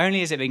 not only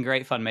has it been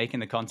great fun making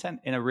the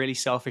content, in a really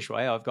selfish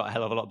way, I've got a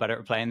hell of a lot better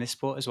at playing this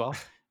sport as well.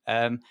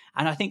 And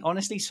I think,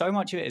 honestly, so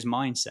much of it is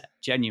mindset,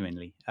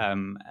 genuinely.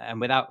 And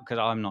without, because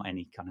I'm not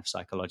any kind of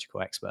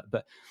psychological expert,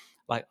 but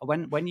like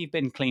when you've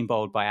been clean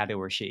bowled by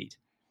Adil Rashid,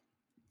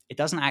 it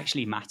doesn't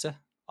actually matter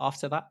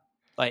after that.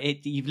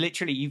 Like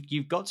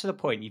you've got to the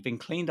point, you've been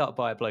cleaned up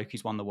by a bloke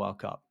who's won the World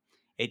Cup.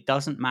 It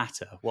doesn't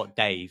matter what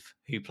Dave,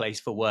 who plays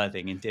for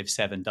Worthing in Div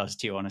 7, does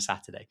to you on a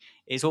Saturday.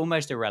 It's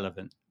almost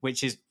irrelevant,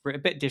 which is a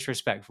bit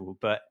disrespectful,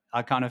 but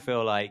I kind of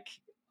feel like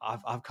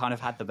I've kind of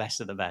had the best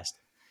of the best.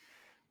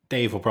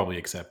 Dave will probably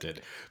accept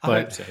it. I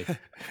But hope so.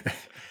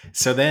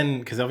 so then,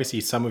 because obviously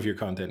some of your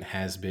content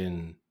has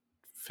been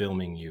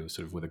filming you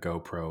sort of with a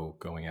GoPro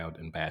going out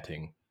and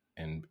batting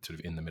and sort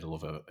of in the middle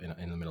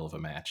of a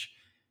match.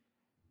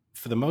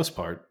 For the most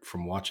part,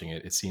 from watching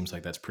it, it seems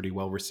like that's pretty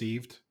well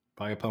received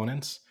by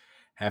opponents.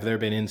 Have there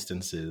been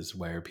instances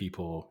where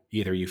people,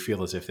 either you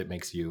feel as if it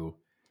makes you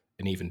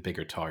an even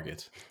bigger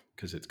target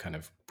because it kind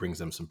of brings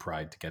them some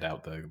pride to get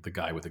out the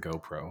guy with the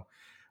GoPro,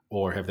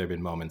 or have there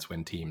been moments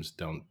when teams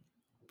don't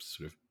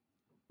sort of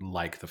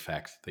like the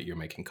fact that you're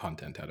making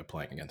content out of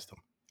playing against them?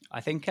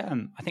 I think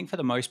for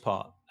the most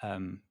part,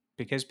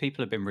 because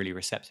people have been really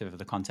receptive of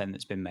the content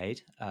that's been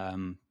made,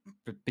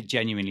 but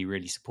genuinely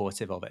really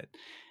supportive of it.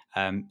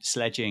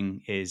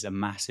 Sledging is a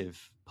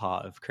massive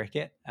part of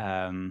cricket.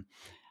 And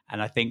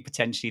I think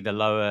potentially the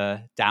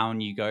lower down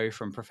you go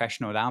from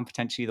professional down,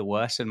 potentially the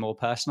worse and more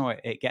personal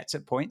it gets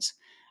at points.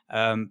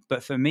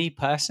 But for me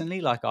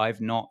personally, like,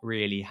 I've not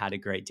really had a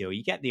great deal.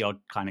 You get the odd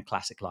kind of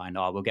classic line,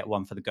 oh, we'll get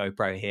one for the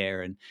GoPro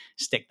here and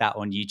stick that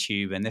on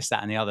YouTube and this,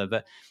 that, and the other.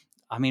 But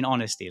I mean,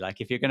 honestly,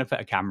 like, if you're going to put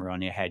a camera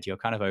on your head, you're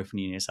kind of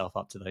opening yourself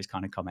up to those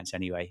kind of comments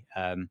anyway.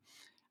 And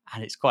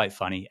it's quite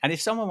funny. And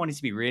if someone wanted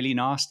to be really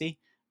nasty,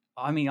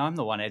 I mean, I'm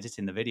the one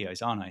editing the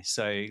videos, aren't I?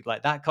 So,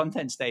 like, that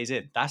content stays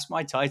in. That's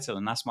my title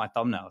and that's my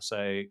thumbnail.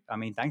 So, I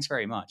mean, thanks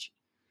very much.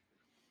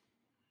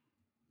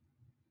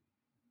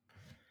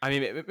 I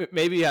mean,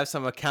 maybe you have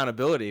some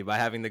accountability by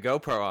having the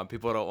GoPro on.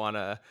 People don't want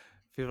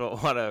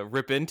to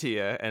rip into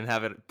you and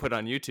have it put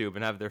on YouTube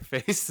and have their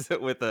face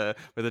with a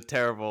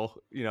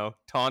terrible,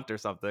 taunt or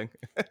something.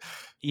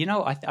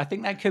 I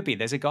think that could be.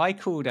 There's a guy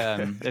called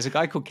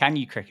Can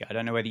You Cricket. I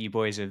don't know whether you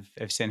boys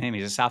have seen him.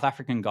 He's a South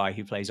African guy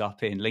who plays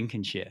up in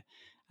Lincolnshire.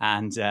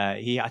 And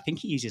I think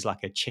he uses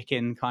like a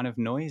chicken kind of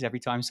noise every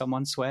time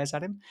someone swears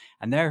at him.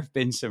 And there have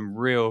been some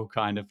real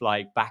kind of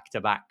like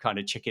back-to-back kind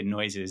of chicken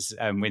noises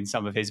in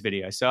some of his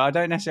videos. So I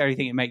don't necessarily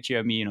think it makes you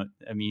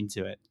immune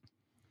to it.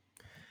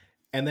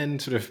 And then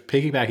sort of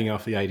piggybacking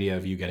off the idea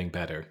of you getting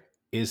better,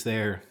 is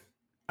there,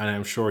 and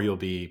I'm sure you'll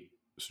be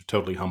sort of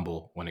totally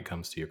humble when it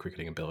comes to your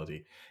cricketing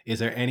ability, is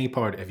there any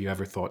part, have you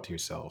ever thought to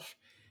yourself,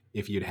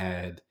 if you'd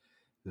had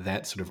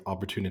that sort of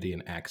opportunity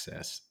and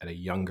access at a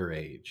younger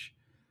age,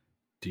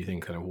 do you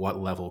think kind of what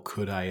level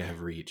could I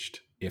have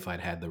reached if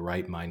I'd had the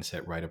right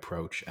mindset, right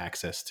approach,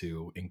 access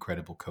to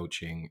incredible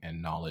coaching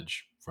and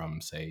knowledge from,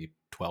 say,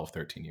 12,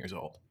 13 years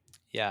old?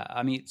 Yeah,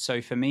 I mean,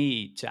 so for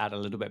me, to add a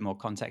little bit more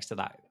context to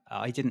that,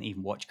 I didn't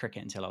even watch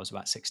cricket until I was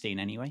about 16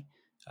 anyway.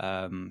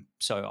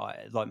 So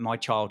like my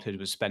childhood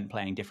was spent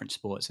playing different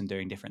sports and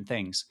doing different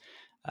things.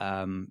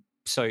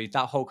 So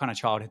that whole kind of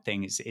childhood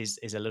thing is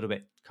a little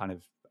bit kind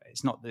of,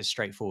 it's not as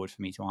straightforward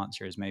for me to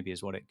answer as maybe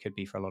as what it could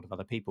be for a lot of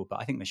other people.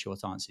 But I think the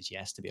short answer is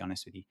yes, to be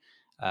honest with you.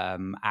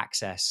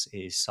 Access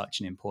is such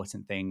an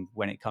important thing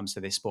when it comes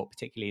to this sport,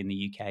 particularly in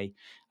the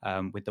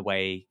UK, with the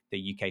way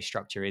the UK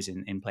structure is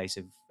in place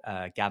of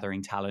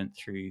gathering talent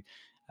through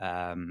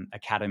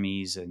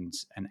academies and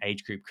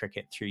age group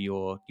cricket through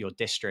your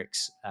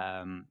districts.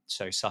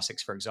 So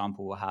Sussex, for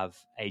example, will have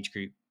age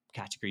group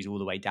categories all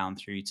the way down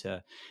through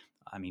to,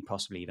 I mean,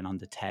 possibly even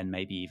under 10,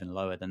 maybe even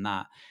lower than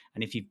that.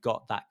 And if you've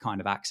got that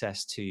kind of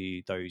access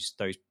to those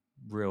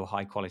real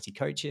high quality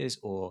coaches,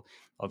 or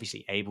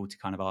obviously able to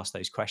kind of ask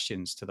those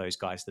questions to those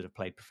guys that have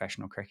played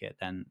professional cricket,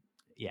 then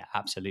yeah,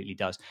 absolutely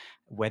does.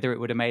 Whether it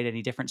would have made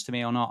any difference to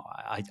me or not,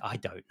 I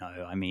don't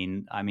know.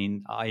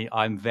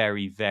 I'm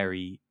very,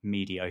 very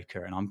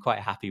mediocre, and I'm quite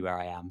happy where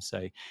I am.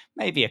 So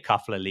maybe a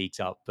couple of leagues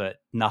up, but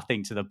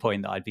nothing to the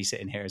point that I'd be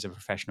sitting here as a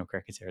professional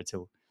cricketer at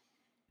all.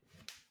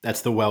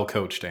 That's the well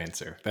coached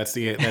answer. That's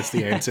the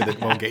answer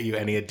that won't get you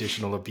any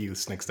additional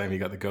abuse next time you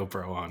got the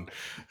GoPro on.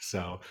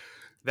 So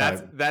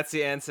That's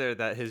the answer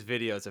that his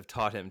videos have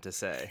taught him to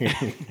say.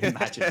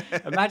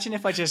 Imagine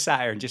if I just sat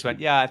here and just went,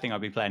 yeah, I think I'll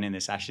be playing in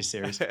this Ashes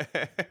series.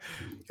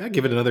 I'd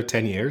give it another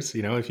 10 years.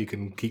 You know, if you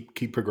can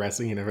keep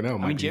progressing, you never know.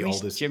 I mean,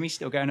 Jimmy's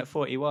still going at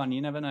 41.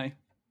 You never know.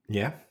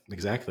 Yeah,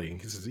 exactly.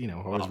 Because, you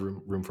know, always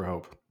room for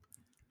hope.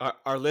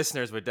 Our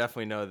listeners would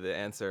definitely know the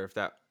answer if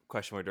that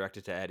question were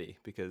directed to Eddie,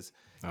 because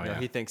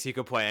he thinks he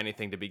could play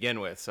anything to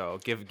begin with. So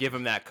give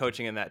him that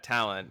coaching and that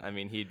talent. I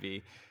mean, he'd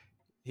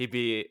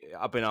be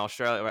up in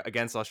Australia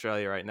against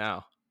Australia right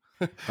now.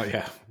 Oh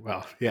yeah,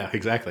 well, yeah,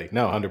 exactly.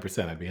 No,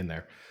 100%, I'd be in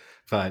there.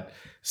 But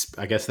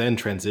I guess then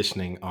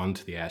transitioning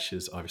onto the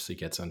Ashes obviously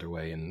gets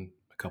underway in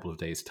a couple of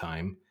days'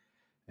 time,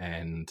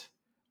 and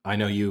I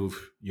know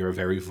you're a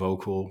very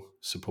vocal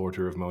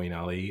supporter of Moeen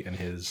Ali and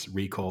his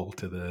recall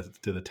to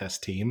the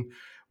Test team,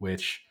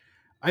 which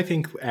I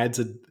think adds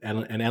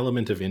an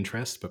element of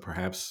interest, but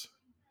perhaps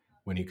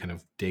when you kind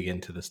of dig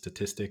into the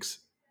statistics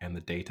and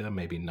the data,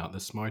 maybe not the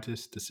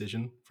smartest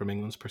decision from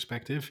England's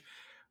perspective.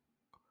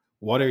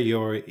 What are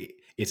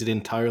is it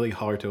entirely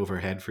heart over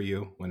head for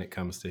you when it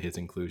comes to his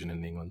inclusion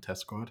in the England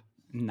Test squad?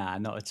 Nah,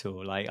 not at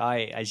all. Like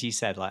as you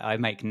said, like I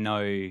make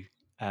no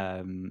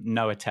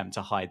attempt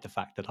to hide the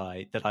fact that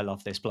I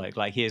love this bloke.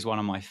 Like he is one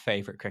of my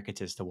favorite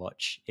cricketers to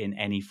watch in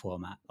any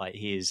format. Like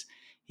he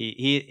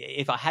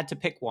if I had to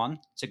pick one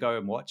to go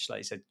and watch, like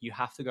I said, you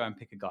have to go and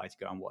pick a guy to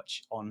go and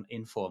watch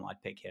in form.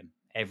 I'd pick him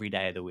every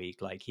day of the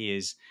week. Like he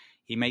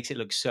makes it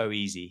look so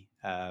easy,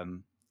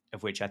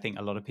 of which I think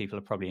a lot of people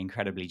are probably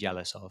incredibly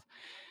jealous of.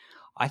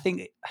 I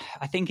think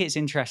it's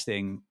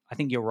interesting. I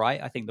think you're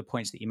right. I think the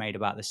points that you made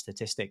about the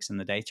statistics and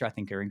the data, I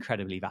think, are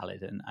incredibly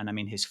valid. And I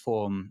mean, his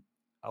form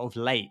of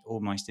late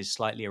almost is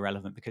slightly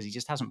irrelevant because he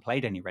just hasn't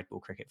played any red ball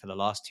cricket for the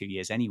last 2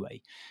 years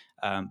anyway.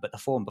 But the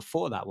form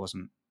before that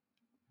wasn't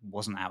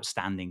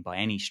outstanding by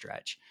any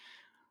stretch.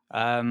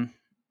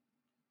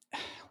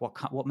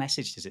 What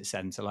message does it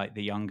send to like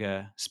the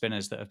younger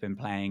spinners that have been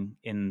playing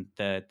in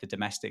the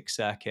domestic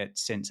circuit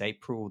since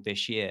April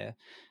this year,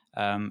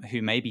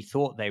 who maybe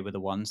thought they were the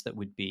ones that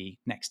would be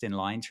next in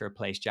line to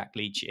replace Jack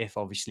Leach if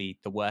obviously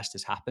the worst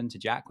has happened to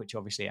Jack, which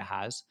obviously it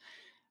has.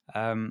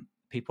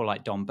 People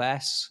like Don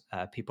Bess,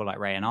 people like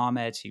Rayan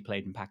Ahmed, who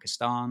played in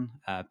Pakistan,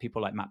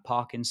 people like Matt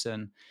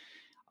Parkinson.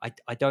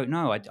 I don't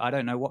know. I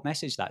don't know what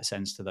message that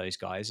sends to those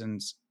guys,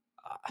 and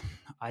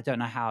I don't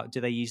know how. Do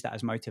they use that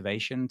as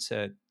motivation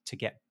to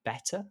get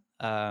better?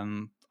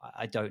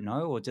 I don't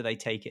know, or do they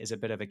take it as a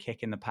bit of a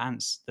kick in the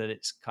pants that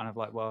it's kind of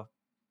like, well,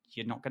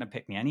 you're not going to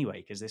pick me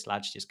anyway because this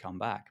lad's just come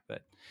back.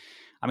 But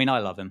I mean, I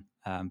love him,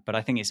 but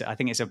I think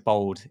it's a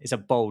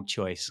bold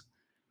choice.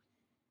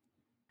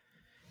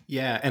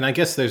 Yeah, and I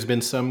guess there's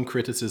been some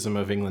criticism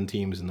of England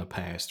teams in the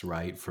past,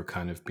 right, for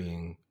kind of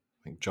being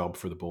like job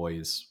for the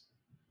boys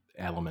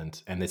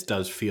element, and this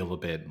does feel a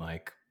bit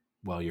like,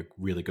 well, you're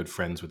really good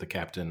friends with the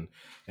captain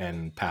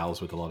and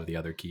pals with a lot of the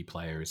other key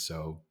players,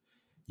 so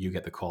you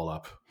get the call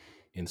up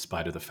in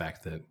spite of the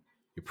fact that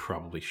you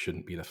probably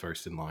shouldn't be the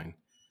first in line.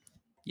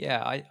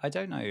 Yeah, I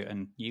don't know,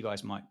 and you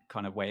guys might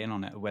kind of weigh in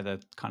on it, whether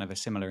kind of a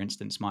similar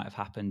instance might have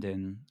happened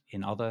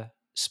in other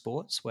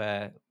sports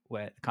where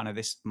kind of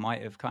this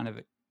might have kind of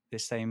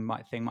this same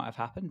thing might have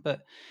happened.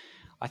 But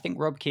I think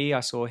Rob Key,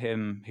 I saw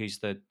him, who's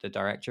the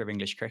director of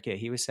English cricket,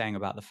 he was saying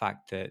about the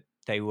fact that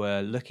they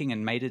were looking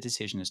and made a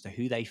decision as to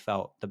who they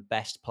felt the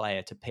best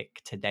player to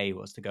pick today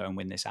was to go and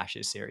win this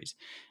Ashes series,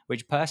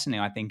 which personally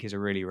I think is a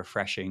really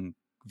refreshing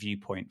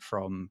viewpoint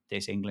from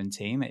this England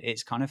team.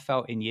 It's kind of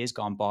felt in years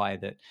gone by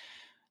that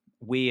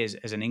we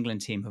as an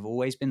England team have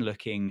always been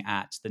looking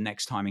at the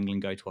next time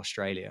England go to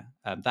Australia.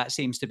 That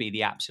seems to be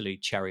the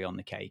absolute cherry on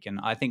the cake. And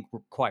I think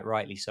quite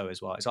rightly so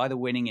as well. It's either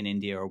winning in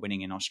India or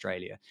winning in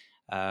Australia.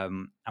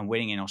 And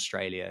winning in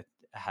Australia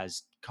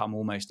has come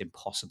almost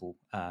impossible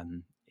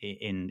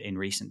in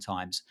recent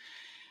times.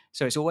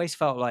 So it's always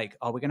felt like,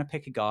 oh, we're going to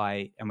pick a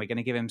guy and we're going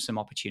to give him some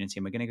opportunity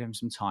and we're going to give him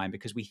some time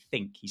because we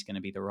think he's going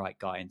to be the right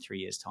guy in 3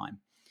 years' time.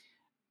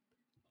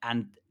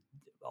 And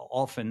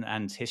often,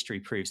 and history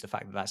proves the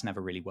fact that that's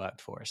never really worked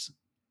for us.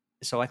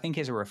 So I think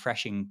it's a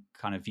refreshing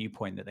kind of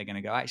viewpoint that they're going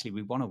to go, actually,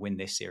 we want to win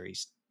this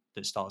series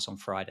that starts on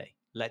Friday.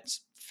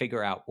 Let's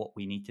figure out what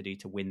we need to do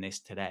to win this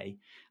today.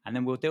 And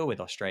then we'll deal with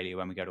Australia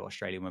when we go to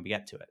Australia when we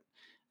get to it.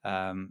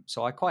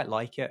 So I quite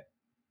like it.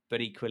 But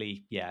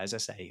equally, yeah, as I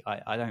say,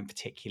 I don't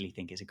particularly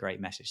think it's a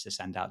great message to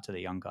send out to the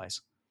young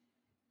guys.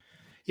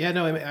 Yeah,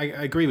 no, I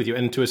agree with you.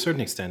 And to a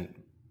certain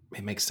extent,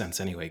 it makes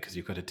sense anyway, because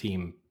you've got a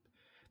team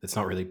that's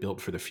not really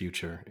built for the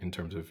future in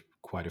terms of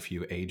quite a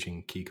few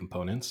aging key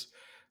components.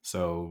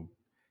 So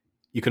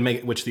you can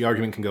make, which the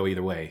argument can go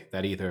either way,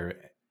 that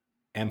either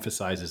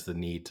emphasizes the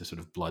need to sort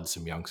of blood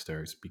some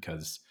youngsters,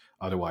 because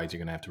otherwise you're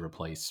going to have to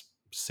replace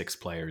 6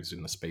 players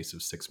in the space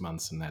of 6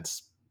 months, and that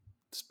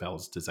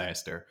spells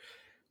disaster.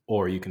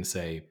 Or you can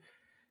say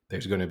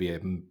there's going to be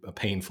a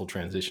painful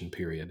transition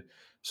period,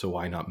 so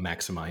why not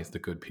maximize the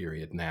good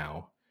period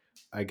now?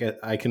 I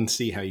can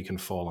see how you can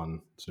fall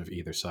on sort of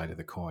either side of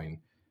the coin.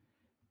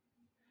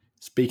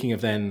 Speaking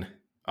of then,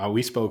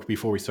 we spoke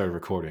before we started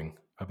recording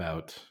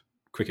about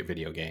cricket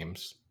video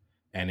games,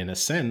 and in a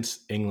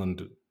sense,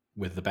 England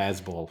with the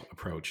baseball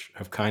approach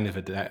have kind of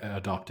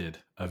adopted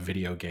a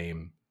video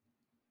game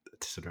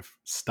sort of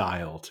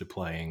style to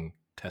playing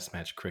test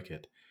match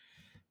cricket.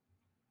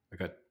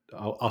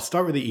 I'll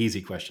start with the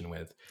easy question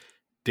with,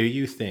 do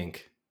you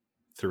think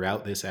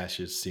throughout this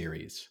Ashes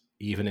series,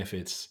 even if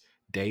it's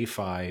day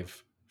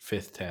 5,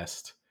 5th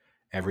test,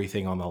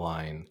 everything on the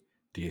line,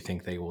 do you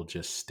think they will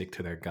just stick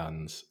to their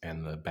guns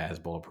and the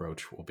baseball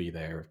approach will be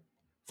there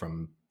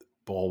from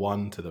ball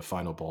 1 to the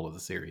final ball of the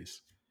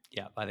series?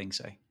 Yeah, I think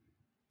so.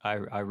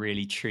 I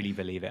really truly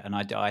believe it, and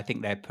I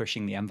think they're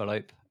pushing the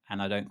envelope,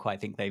 and I don't quite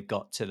think they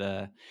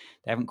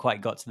haven't quite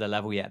got to the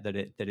level yet that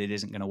it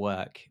isn't going to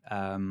work.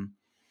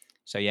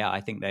 So yeah, I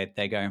think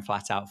they're going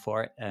flat out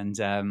for it, and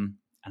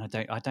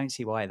I don't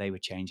see why they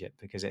would change it,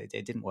 because it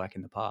didn't work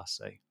in the past.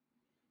 So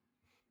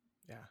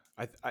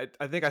Yeah,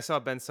 I think I saw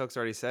Ben Stokes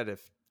already said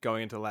if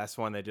going into the last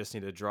one they just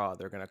need a draw,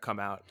 they're going to come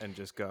out and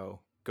just go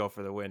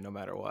for the win no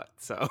matter what.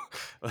 So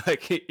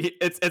like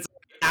it's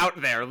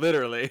out there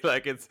literally,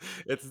 like it's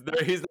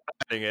there, he's not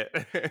hiding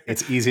it.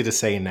 It's easy to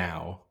say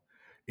now.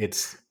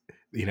 It's,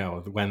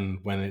 when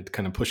it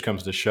kind of push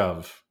comes to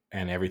shove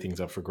and everything's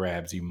up for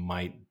grabs, you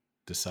might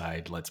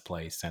decide let's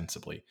play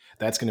sensibly.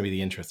 That's going to be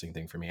the interesting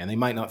thing for me. And they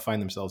might not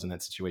find themselves in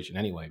that situation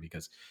anyway,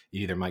 because it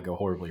either might go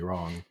horribly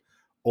wrong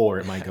or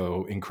it might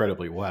go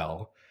incredibly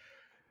well.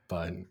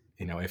 But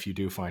if you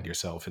do find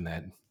yourself in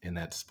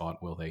that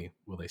spot, will they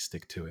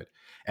stick to it?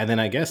 And then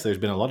I guess there's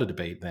been a lot of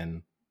debate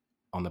then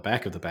on the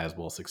back of the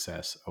baseball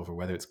success over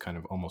whether it's kind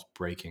of almost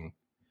breaking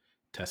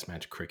test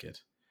match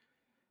cricket.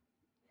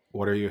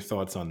 What are your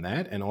thoughts on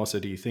that? And also,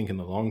 do you think in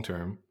the long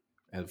term,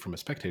 from a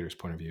spectator's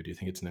point of view, do you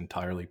think it's an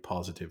entirely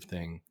positive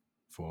thing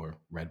for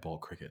red ball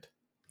cricket?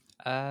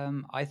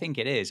 I think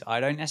it is. I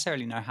don't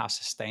necessarily know how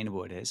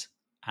sustainable it is,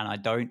 and I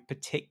don't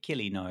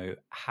particularly know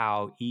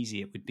how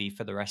easy it would be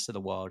for the rest of the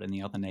world and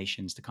the other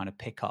nations to kind of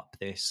pick up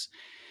this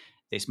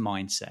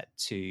mindset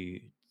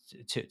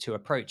to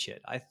approach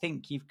it. I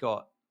think you've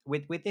got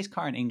with this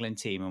current England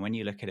team, and when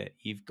you look at it,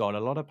 you've got a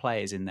lot of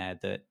players in there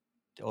that,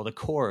 or the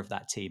core of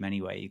that team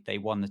anyway, they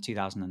won the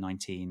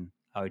 2019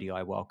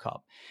 ODI World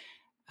Cup,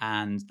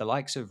 and the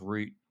likes of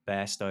Root,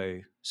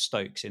 Bairstow,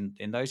 Stokes,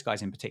 in those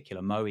guys in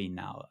particular, Moeen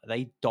now,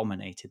 they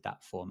dominated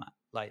that format.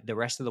 Like the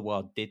rest of the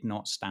world did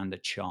not stand a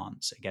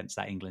chance against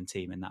that England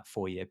team in that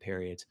 4-year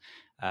period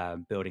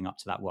building up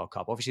to that World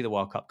Cup. Obviously, the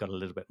World Cup got a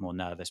little bit more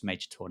nervous.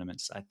 Major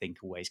tournaments, I think,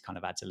 always kind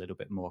of adds a little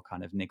bit more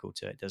kind of niggle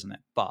to it, doesn't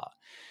it? But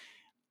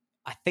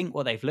I think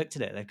what they've looked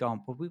at it, they've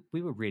gone, well,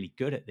 we were really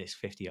good at this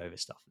 50 over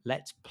stuff.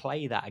 Let's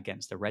play that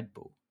against the Red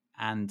Bull.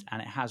 And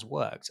it has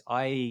worked.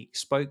 I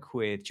spoke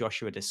with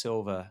Joshua Da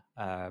Silva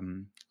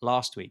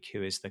last week,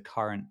 who is the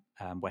current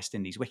West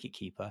Indies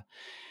wicketkeeper,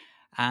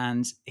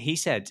 and he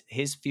said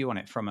his view on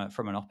it from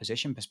an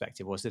opposition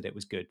perspective was that it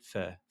was good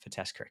for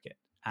Test cricket.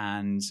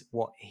 And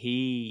what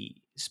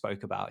he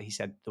spoke about, he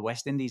said the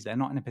West Indies, they're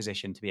not in a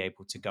position to be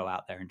able to go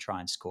out there and try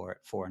and score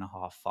at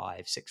 4.5,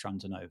 5, 6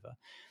 runs and over.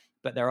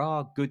 But there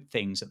are good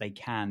things that they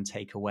can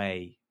take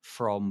away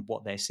from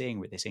what they're seeing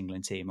with this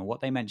England team. And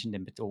what he mentioned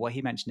in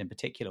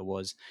particular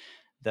was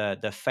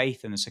the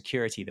faith and the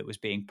security that was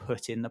being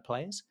put in the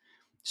players.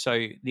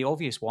 So the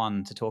obvious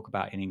one to talk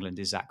about in England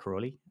is Zach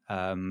Crawley.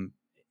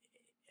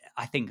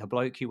 I think a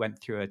bloke who went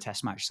through a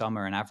test match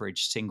summer and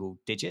averaged single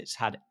digits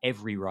had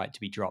every right to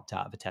be dropped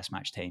out of a test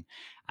match team,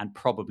 and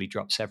probably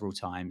dropped several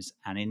times.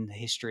 And in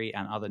history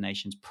and other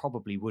nations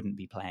probably wouldn't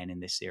be playing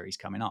in this series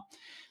coming up.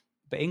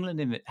 But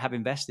England have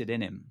invested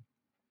in him.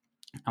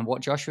 And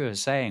what Joshua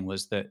was saying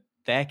was that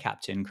their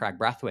captain, Craig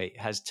Brathwaite,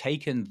 has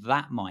taken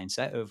that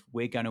mindset of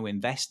we're going to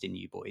invest in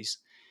you boys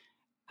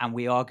and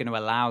we are going to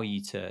allow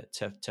you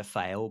to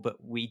fail,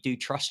 but we do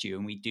trust you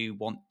and we do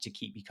want to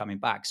keep you coming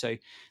back. So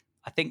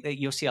I think that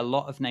you'll see a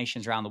lot of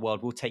nations around the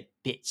world will take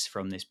bits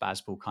from this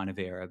Bazball kind of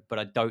era, but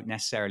I don't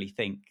necessarily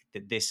think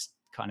that this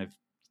kind of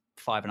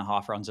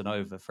 5.5 runs and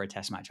over for a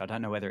test match. I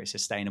don't know whether it's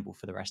sustainable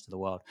for the rest of the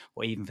world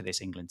or even for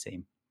this England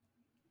team.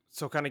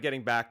 So kind of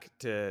getting back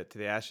to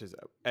the Ashes,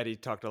 Eddie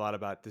talked a lot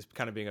about this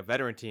kind of being a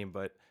veteran team,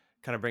 but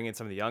kind of bringing in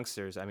some of the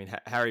youngsters. I mean,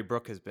 Harry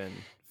Brook has been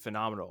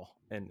phenomenal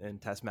in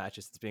test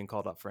matches since being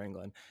called up for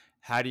England.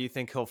 How do you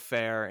think he'll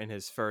fare in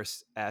his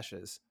first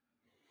Ashes?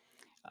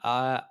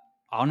 Uh,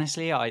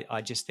 Honestly,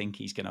 I just think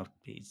he's gonna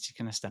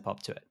step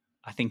up to it.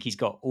 I think he's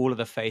got all of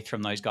the faith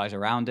from those guys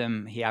around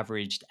him. He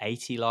averaged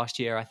 80 last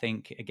year, I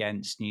think,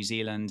 against New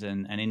Zealand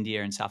and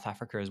India and South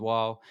Africa as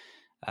well.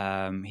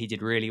 He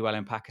did really well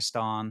in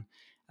Pakistan.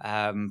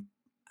 And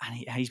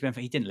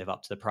he didn't live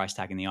up to the price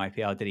tag in the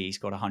IPL, did he? He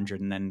scored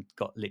 100 and then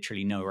got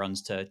literally no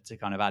runs to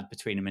kind of add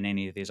between him and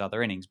any of his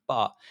other innings.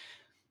 But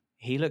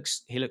he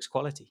looks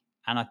quality.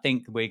 And I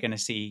think we're going to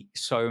see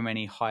so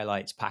many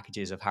highlights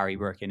packages of Harry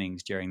Brook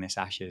innings during this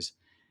Ashes.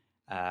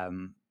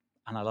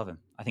 And I love him.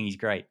 I think he's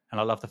great.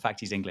 And I love the fact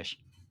he's English.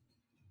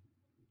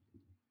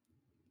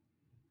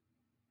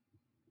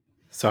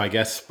 So I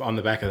guess on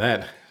the back of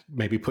that,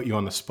 maybe put you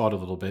on the spot a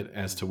little bit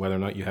as to whether or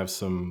not you have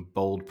some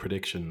bold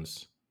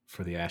predictions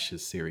for the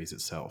Ashes series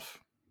itself,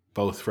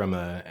 both from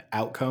a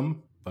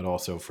outcome but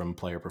also from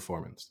player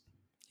performance.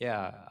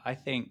 Yeah, I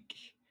think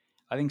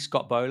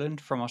Scott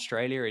Boland from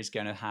Australia is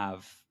going to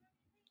have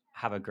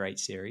a great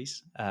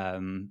series.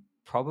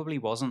 Probably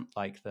wasn't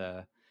like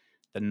the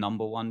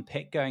number one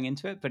pick going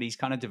into it, but he's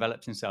kind of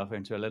developed himself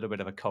into a little bit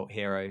of a cult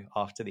hero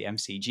after the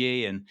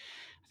MCG, and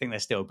I think they're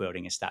still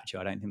building a statue.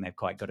 I don't think they've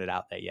quite got it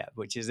out there yet,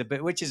 which is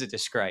a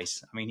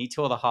disgrace. I mean, he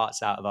tore the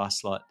hearts out of our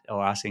slot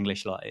or us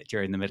English lot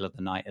during the middle of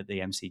the night at the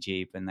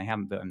MCG, and they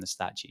haven't built him the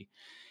statue.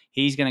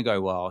 He's going to go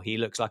well. He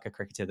looks like a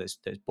cricketer that's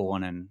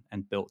born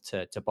and built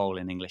to bowl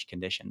in English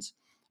conditions.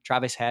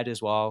 Travis Head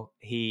as well.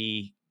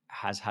 He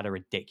has had a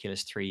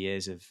ridiculous 3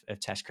 years of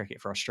Test cricket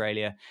for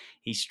Australia.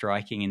 He's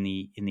striking in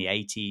the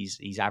 80s.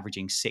 He's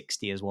averaging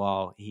 60 as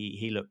well.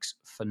 He looks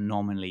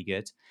phenomenally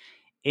good.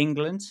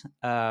 England,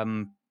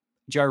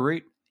 Joe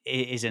Root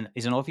is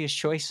an obvious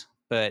choice,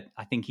 but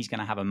I think he's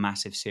going to have a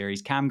massive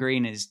series. Cam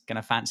Green is going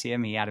to fancy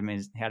him. He had him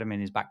in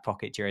his back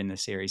pocket during the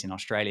series in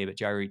Australia, but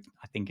Joe Root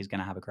I think is going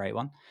to have a great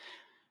one.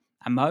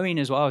 And Moeen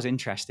as well is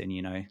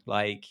interesting.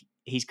 Like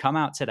he's come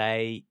out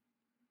today.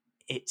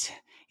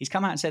 He's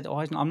come out and said, "Oh,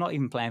 I'm not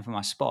even playing for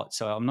my spot,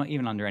 so I'm not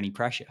even under any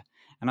pressure."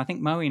 And I think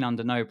Moeen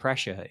under no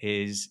pressure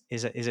is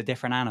a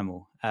different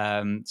animal.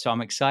 So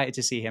I'm excited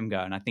to see him go,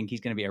 and I think he's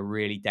going to be a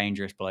really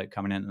dangerous bloke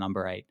coming in at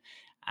number 8,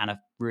 and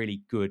a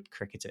really good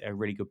cricketer, a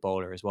really good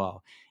bowler as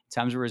well. In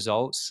terms of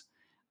results,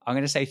 I'm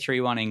going to say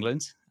 3-1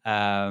 England.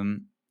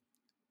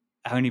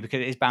 Only because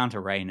it's bound to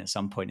rain at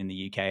some point in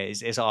the UK.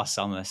 It's our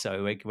summer,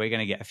 so we're going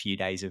to get a few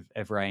days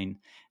of rain.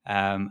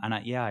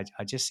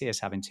 I just see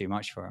us having too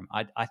much for them.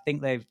 I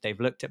think they've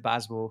looked at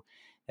Bazball,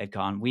 they've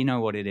gone, we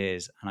know what it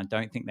is, and I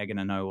don't think they're going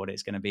to know what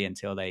it's going to be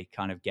until they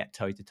kind of get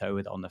toe to toe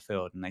with it on the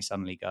field, and they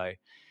suddenly go,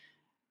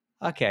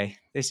 okay,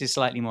 this is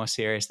slightly more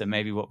serious than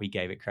maybe what we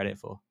gave it credit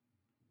for.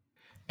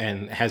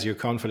 And has your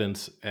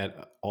confidence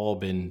at all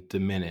been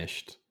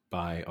diminished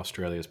by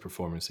Australia's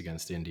performance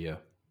against India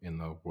in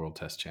the World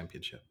Test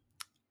Championship?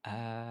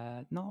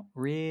 Not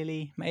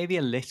really. Maybe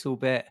a little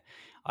bit.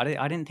 I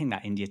didn't think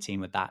that India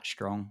team were that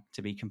strong,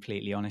 to be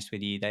completely honest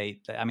with you.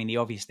 I mean, the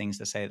obvious things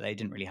to say, they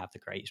didn't really have the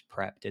greatest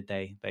prep, did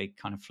they? They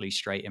kind of flew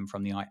straight in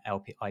from the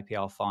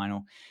IPL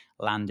final,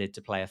 landed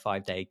to play a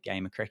 5-day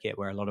game of cricket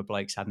where a lot of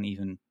blokes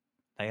hadn't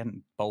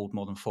bowled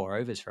more than 4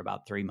 overs for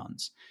about 3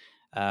 months.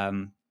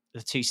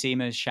 The two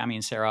seamers, Shami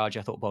and Siraj,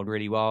 I thought bowled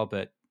really well,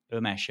 but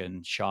Umesh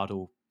and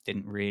Shardul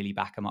didn't really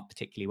back them up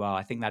particularly well.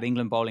 I think that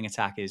England bowling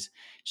attack is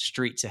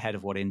streets ahead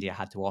of what India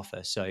had to offer.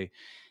 So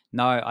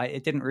no,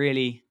 it didn't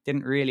really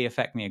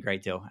affect me a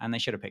great deal. And they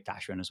should have picked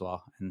Ashwin as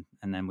well.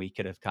 And then we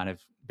could have kind of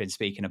been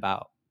speaking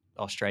about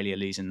Australia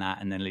losing that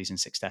and then losing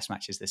 6 test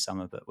matches this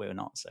summer, but we were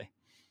not. So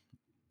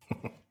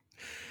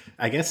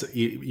I guess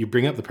you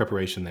bring up the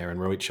preparation there, and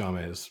Rohit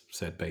Sharma has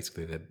said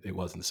basically that it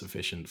wasn't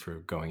sufficient for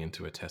going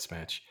into a test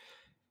match.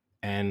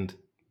 And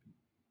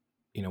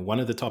one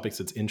of the topics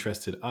that's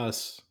interested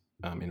us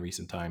in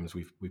recent times,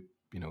 we've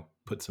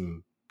put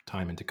some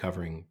time into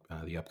covering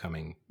the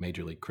upcoming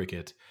Major League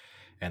Cricket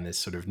and this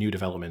sort of new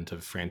development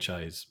of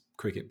franchise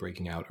cricket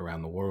breaking out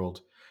around the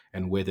world,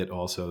 and with it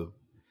also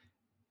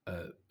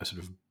a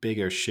sort of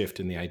bigger shift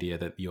in the idea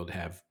that you'll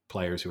have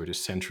players who are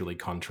just centrally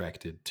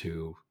contracted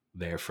to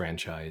their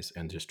franchise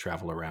and just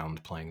travel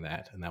around playing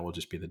that, and that will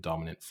just be the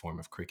dominant form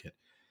of cricket.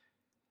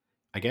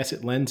 I guess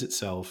it lends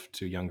itself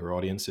to younger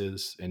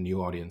audiences and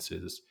new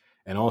audiences,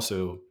 and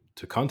also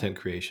to content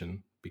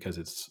creation because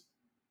it's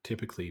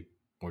typically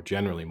or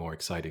generally more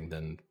exciting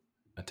than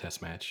a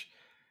test match.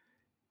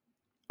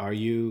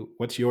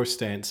 What's your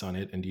stance on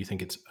it? And do you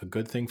think it's a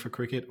good thing for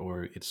cricket,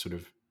 or it's sort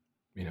of,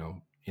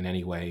 in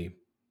any way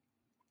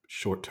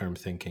short-term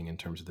thinking in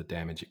terms of the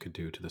damage it could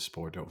do to the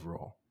sport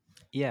overall?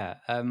 Yeah.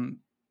 Am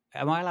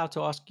I allowed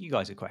to ask you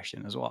guys a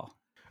question as well?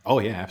 Oh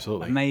yeah,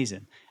 absolutely.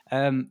 Amazing.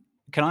 Can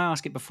I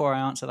ask it before I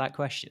answer that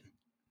question?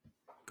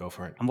 Go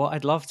for it. And what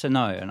I'd love to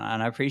know, and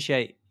I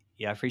appreciate,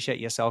 I appreciate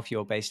yourself,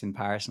 you're based in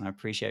Paris, and I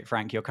appreciate,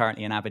 Frank, you're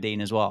currently in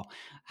Aberdeen as well.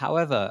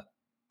 However,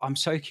 I'm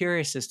so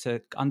curious as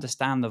to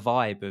understand the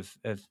vibe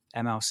of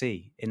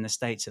MLC in the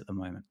States at the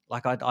moment.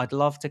 Like, I'd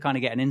love to kind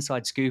of get an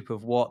inside scoop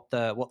of what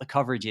the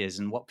coverage is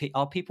and what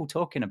are people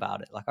talking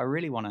about it. Like, I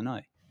really want to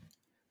know.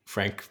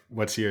 Frank,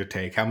 what's your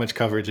take? How much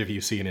coverage have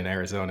you seen in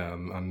Arizona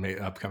on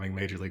upcoming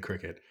Major League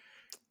Cricket?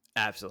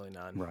 Absolutely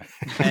none. Right.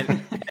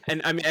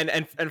 And I mean,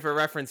 and for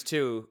reference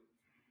too,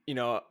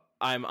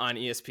 I'm on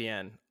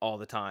ESPN all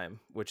the time,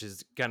 which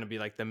is going to be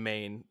like the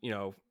main,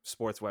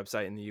 sports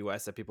website in the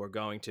US that people are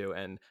going to.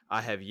 And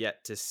I have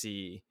yet to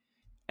see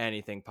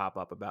anything pop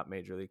up about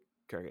Major League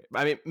Cricket.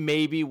 I mean,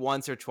 maybe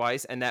once or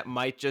twice. And that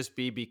might just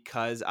be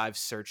because I've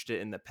searched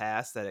it in the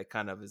past, that it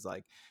kind of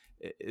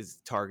is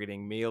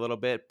targeting me a little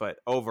bit. But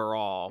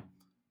overall,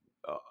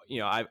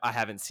 I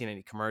haven't seen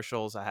any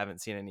commercials. I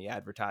haven't seen any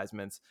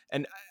advertisements.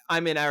 And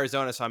I'm in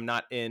Arizona, so I'm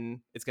not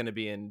it's going to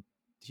be in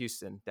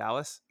Houston,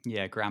 Dallas.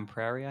 Yeah, Grand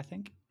Prairie, I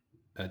think.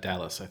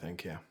 Dallas, I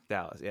think. Yeah.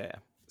 Dallas, yeah.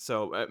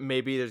 So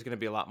maybe there's going to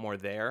be a lot more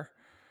there.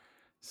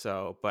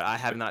 So, but I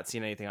have not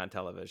seen anything on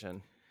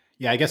television.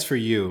 Yeah, I guess for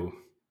you,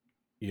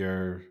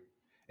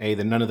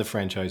 none of the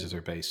franchises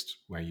are based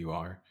where you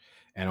are,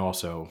 and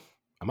also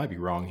I might be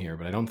wrong here,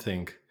 but I don't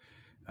think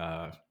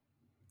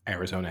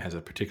Arizona has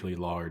a particularly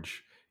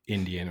large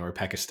Indian or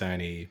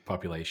Pakistani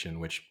population,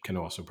 which can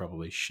also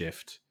probably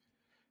shift.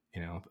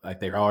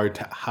 Like they are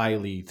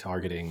highly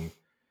targeting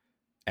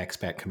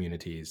expat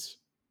communities,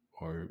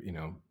 or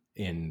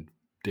in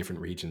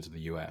different regions of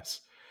the U.S.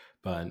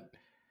 But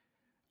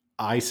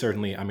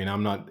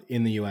I'm not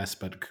in the U.S.,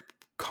 but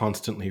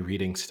constantly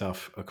reading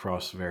stuff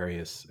across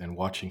and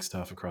watching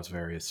stuff across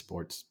various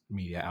sports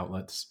media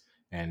outlets.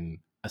 And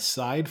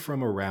aside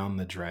from around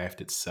the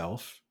draft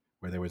itself,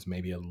 where there was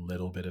maybe a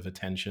little bit of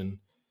attention,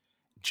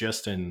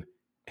 just in,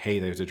 hey,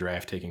 there's a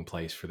draft taking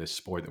place for this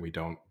sport that we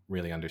don't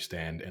really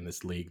understand, and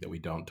this league that we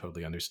don't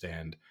totally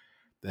understand,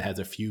 that has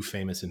a few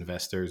famous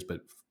investors,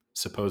 but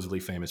supposedly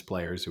famous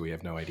players who we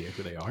have no idea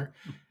who they are.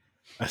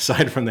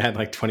 Aside from that,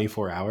 like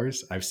 24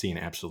 hours, I've seen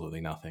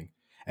absolutely nothing.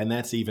 And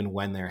that's even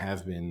when there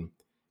have been,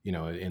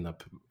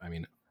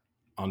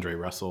 Andre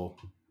Russell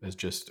has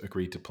just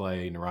agreed to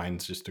play,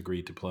 Narayan's just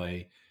agreed to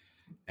play.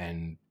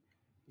 And,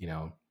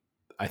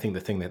 I think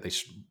the thing that they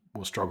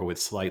will struggle with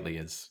slightly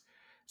is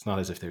it's not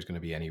as if there's going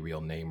to be any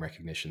real name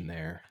recognition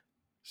there.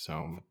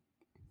 So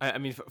I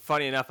mean,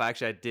 funny enough,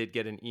 actually, I did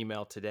get an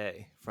email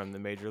today from the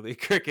Major League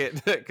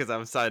Cricket because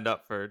I'm signed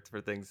up for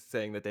things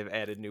saying that they've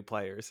added new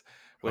players,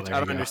 which I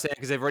don't understand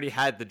because they've already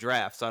had the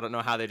draft, so I don't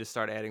know how they just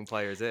start adding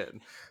players in.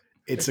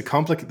 It's a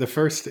complicated. The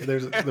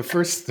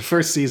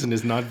first season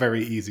is not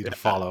very easy to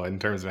follow in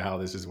terms of how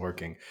this is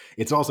working.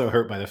 It's also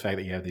hurt by the fact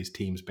that you have these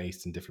teams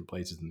based in different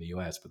places in the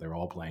U.S., but they're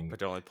all playing. But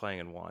they're only playing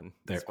in one.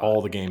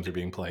 All the games are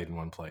being played in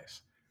one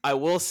place. I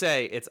will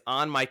say it's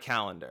on my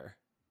calendar,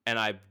 and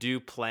I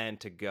do plan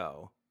to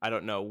go. I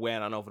don't know when. I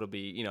don't know if it'll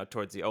be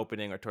towards the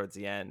opening or towards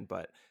the end,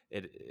 but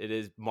it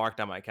is marked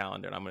on my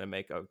calendar, and I'm going to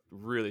make a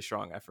really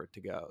strong effort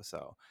to go.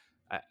 So,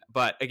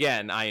 but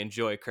again, I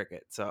enjoy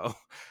cricket, so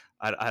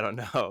I don't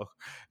know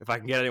if I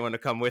can get anyone to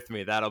come with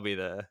me. That'll be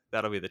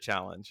the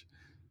challenge.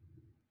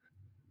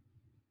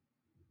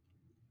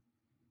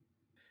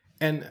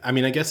 And I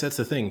mean, I guess that's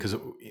the thing, because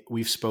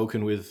we've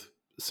spoken with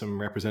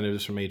some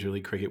representatives from Major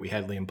League Cricket. We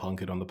had Liam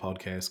Plunkett on the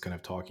podcast kind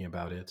of talking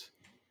about it.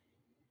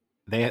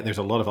 There's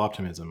a lot of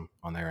optimism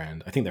on their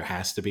end. I think there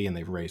has to be, and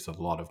they've raised a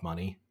lot of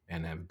money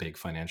and have big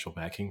financial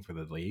backing for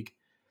the league.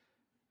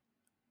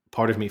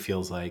 Part of me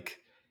feels like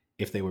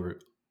if they were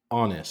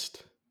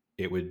honest,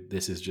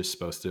 this is just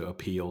supposed to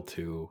appeal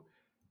to,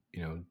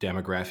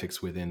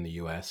 demographics within the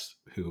US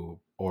who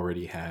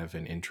already have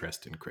an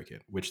interest in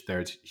cricket, which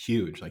there's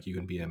huge. Like, you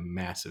can be a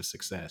massive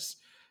success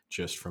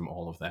just from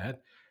all of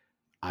that.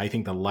 I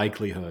think the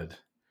likelihood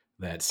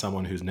that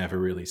someone who's never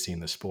really seen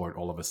the sport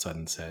all of a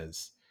sudden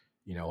says,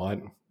 you know what,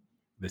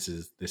 this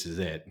is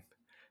it.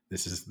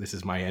 This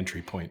is my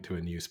entry point to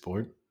a new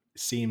sport,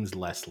 seems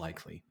less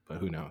likely, but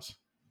who knows?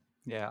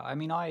 Yeah, I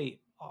mean, I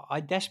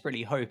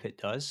desperately hope it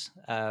does.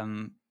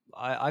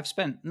 I've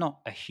spent not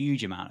a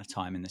huge amount of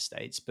time in the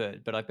States,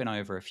 but I've been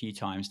over a few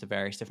times to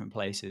various different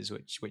places,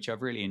 which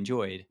I've really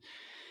enjoyed.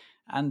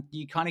 And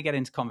you kind of get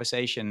into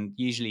conversation,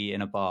 usually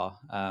in a bar,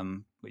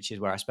 which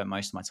is where I spent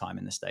most of my time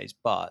in the States.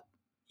 But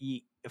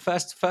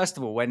first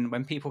of all,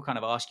 when people kind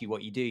of ask you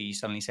what you do, you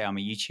suddenly say, I'm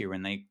a YouTuber,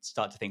 and they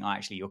start to think, oh,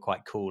 actually, you're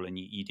quite cool and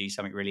you do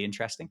something really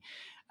interesting.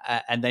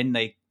 And then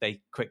they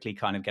quickly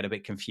kind of get a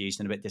bit confused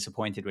and a bit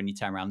disappointed when you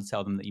turn around and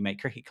tell them that you make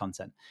cricket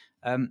content.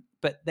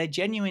 But there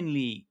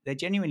genuinely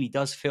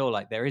does feel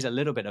like there is a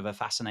little bit of a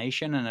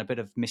fascination and a bit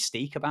of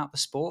mystique about the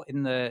sport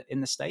in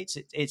the States.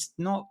 It's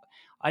not.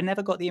 I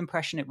never got the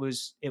impression it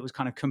was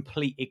kind of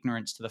complete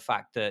ignorance to the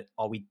fact that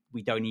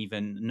we don't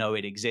even know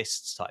it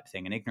exists type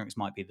thing. And ignorance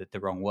might be the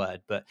wrong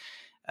word, but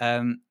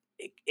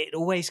it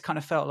always kind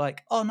of felt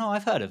like, oh no,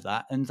 I've heard of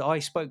that, and I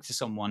spoke to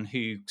someone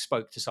who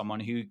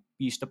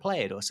used to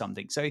play it or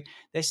something. So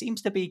there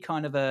seems to be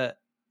kind of a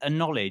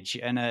knowledge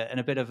and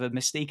a bit of a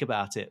mystique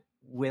about it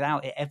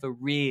without it ever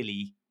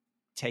really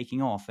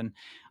taking off. And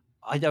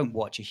I don't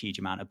watch a huge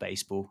amount of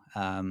baseball,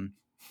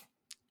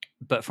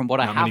 but from what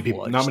I have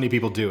Not watched, many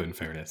people do, in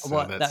fairness. So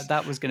well, that's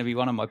that was going to be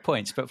one of my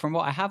points. But from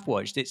what I have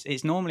watched,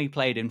 it's normally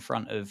played in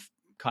front of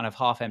kind of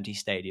half empty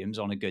stadiums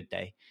on a good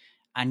day,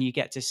 and you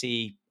get to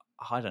see,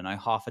 I don't know,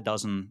 half a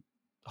dozen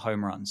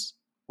home runs.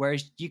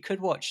 Whereas you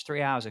could watch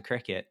 3 hours of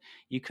cricket,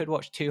 you could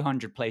watch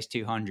 200 plays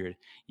 200,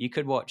 you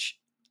could watch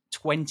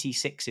 20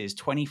 sixes,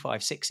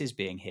 25 sixes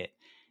being hit.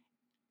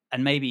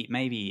 And maybe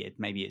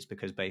it's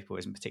because baseball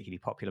isn't particularly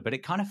popular, but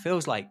it kind of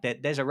feels like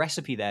there's a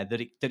recipe there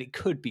that it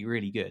could be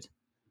really good.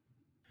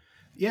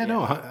 yeah,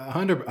 no,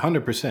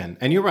 100%.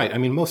 And you're right. I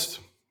mean, most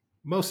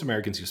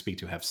Americans you speak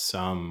to have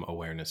some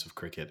awareness of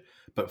cricket,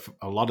 but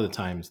a lot of the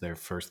times their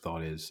first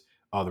thought is,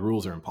 "Oh, the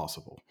rules are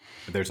impossible.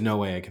 There's no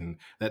way I can.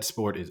 That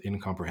sport is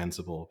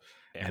incomprehensible,"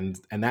 Yeah.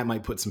 and that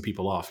might put some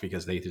people off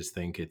because they just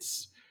think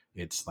it's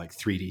like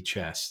 3D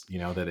chess. You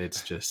know, that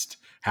it's just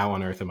how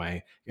on earth am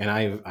I? And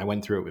I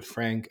went through it with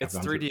Frank. It's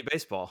 3D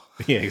baseball.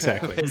 Yeah,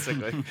 exactly.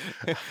 Basically.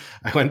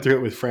 I went through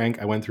it with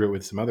Frank. I went through it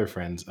with some other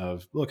friends.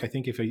 Of look, I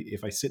think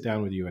if I sit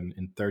down with you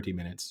in 30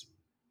 minutes,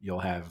 you'll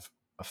have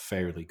a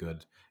fairly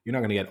good. You're not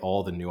going to get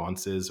all the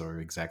nuances or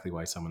exactly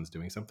why someone's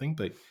doing something,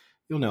 but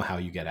you'll know how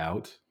you get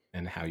out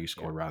and how you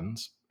score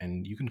runs,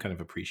 and you can kind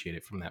of appreciate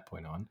it from that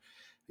point on.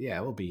 Yeah,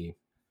 it will be.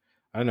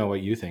 I don't know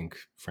what you think,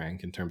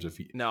 Frank, in terms of.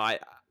 No,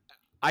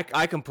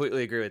 I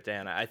completely agree with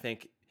Dan. I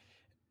think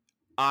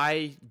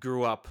I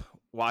grew up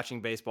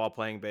watching baseball,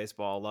 playing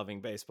baseball, loving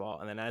baseball.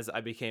 And then as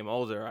I became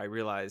older, I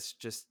realized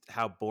just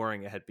how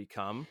boring it had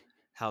become,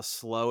 how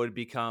slow it had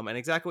become. And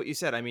exactly what you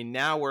said. I mean,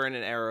 now we're in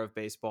an era of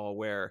baseball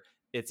where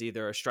it's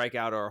either a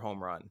strikeout or a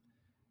home run.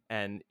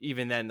 And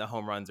even then, the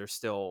home runs are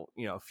still,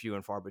 few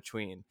and far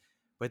between.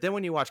 But then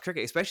when you watch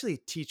cricket, especially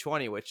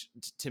T20, which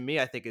to me,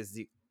 I think is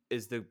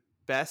the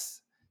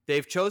best.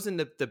 They've chosen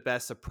the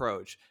best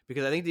approach,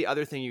 because I think the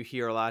other thing you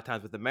hear a lot of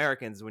times with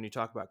Americans when you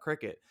talk about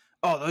cricket,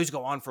 oh, those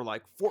go on for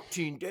like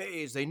 14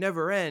 days, they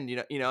never end,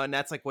 and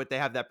that's like what they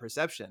have that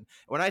perception.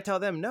 When I tell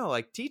them no,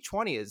 like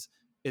T20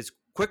 is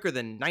quicker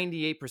than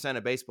 98%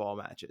 of baseball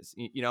matches.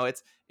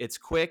 It's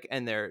quick,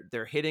 and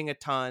they're hitting a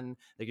ton.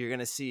 Like, you're going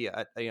to see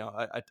a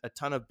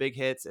ton of big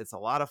hits. It's a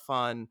lot of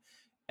fun.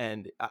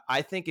 And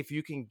I think if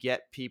you can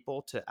get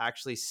people to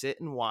actually sit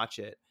and watch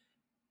it,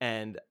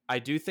 and I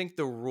do think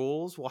the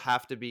rules will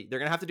have to be, they're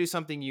going to have to do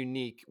something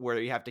unique where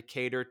you have to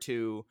cater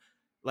to,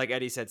 like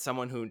Eddie said,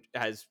 someone who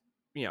has,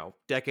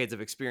 decades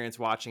of experience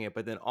watching it,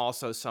 but then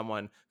also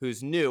someone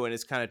who's new and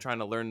is kind of trying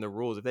to learn the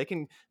rules. If they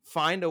can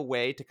find a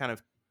way to kind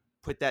of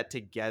put that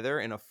together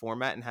in a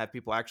format and have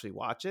people actually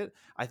watch it,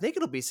 I think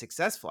it'll be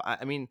successful.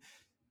 I mean,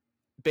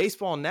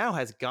 baseball now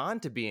has gone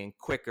to being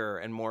quicker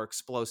and more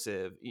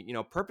explosive,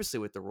 purposely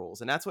with the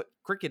rules. And that's what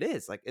cricket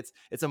is. Like,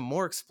 it's a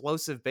more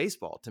explosive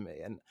baseball to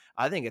me. And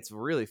I think it's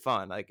really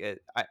fun. Like,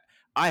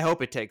 I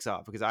hope it takes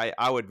off, because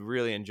I would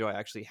really enjoy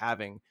actually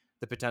having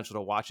the potential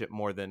to watch it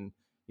more than,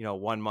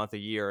 1 month a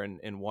year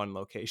in one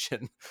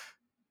location.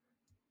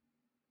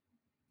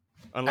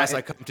 Unless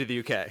I come to the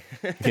UK.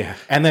 Yeah.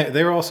 And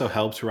there also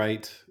helps,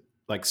 right?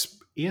 Like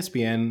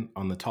ESPN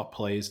on the top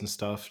plays and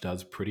stuff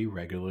does pretty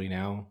regularly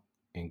now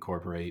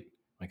incorporate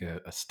like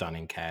a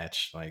stunning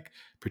catch, like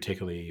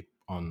particularly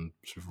on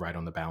sort of right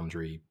on the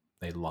boundary.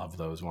 They love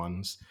those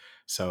ones.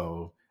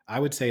 So I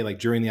would say, like,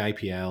 during the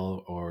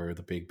IPL or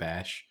the Big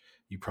Bash,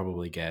 you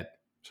probably get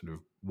sort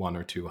of 1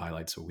 or 2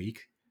 highlights a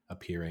week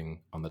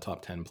appearing on the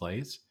top 10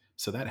 plays.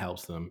 So that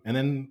helps them. And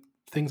then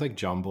things like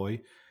John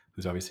Boy,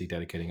 who's obviously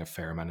dedicating a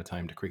fair amount of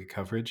time to cricket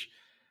coverage,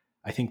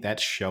 I think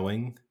that's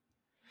showing.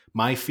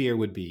 My fear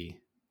would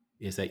be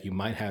is that you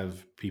might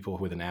have people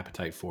with an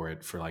appetite for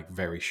it for like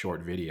very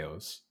short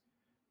videos.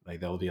 Like,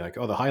 they'll be like,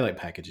 oh, the highlight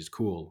package is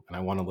cool, and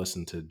I want to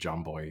listen to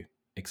John Boy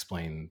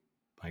explain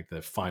like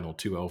the final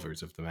 2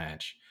 overs of the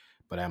match.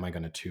 But am I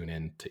going to tune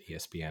in to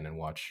ESPN and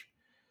watch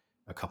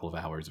a couple of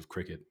hours of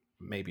cricket?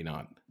 Maybe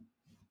not.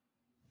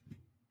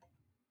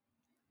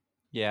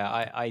 Yeah,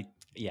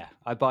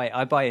 I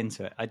buy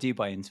into it. I do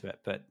buy into it,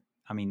 but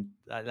I mean,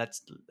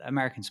 that's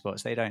American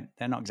sports. They're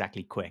not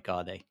exactly quick,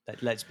 are they?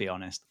 Let's be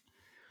honest.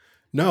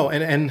 No,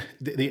 and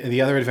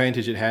the other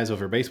advantage it has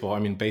over baseball, I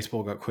mean,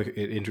 baseball got quick.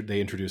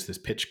 They introduced this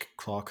pitch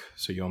clock,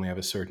 so you only have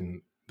a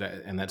certain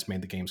and that's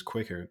made the games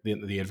quicker.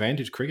 The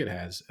advantage cricket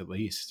has, at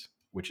least,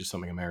 which is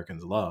something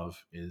Americans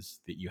love, is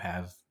that you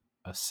have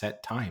a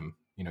set time.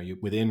 You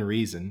within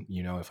reason.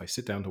 If I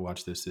sit down to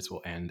watch this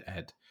will end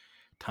at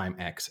time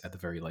X at the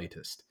very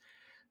latest,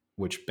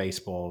 which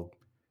baseball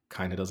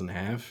kind of doesn't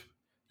have.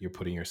 You're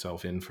putting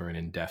yourself in for an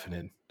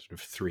indefinite sort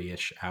of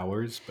 3-ish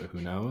hours, but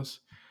who knows?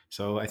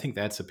 So I think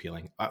that's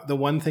appealing. The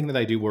one thing that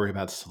I do worry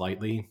about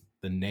slightly,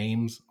 the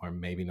names are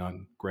maybe not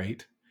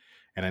great.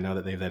 And I know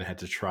that they've then had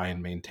to try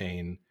and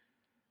maintain,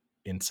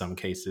 in some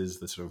cases,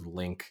 the sort of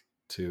link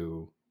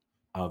to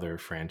other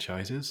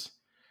franchises.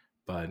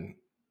 But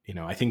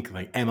I think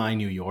like MI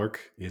New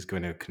York is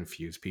going to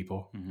confuse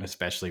people, Mm-hmm.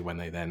 especially when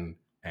they then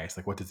ask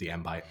like, what does the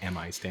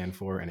MI stand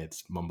for? And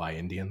it's Mumbai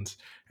Indians,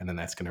 and then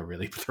that's going to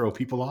really throw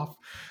people off.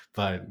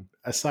 But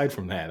aside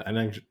from that,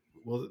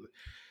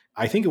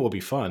 I think it will be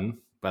fun,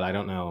 but I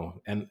don't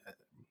know. And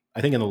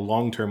I think in the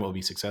long term it will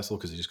be successful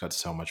because it just got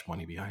so much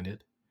money behind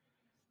it,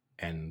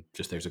 and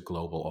just there's a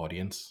global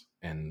audience,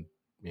 and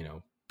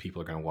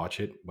people are going to watch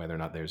it, whether or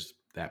not there's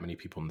that many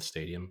people in the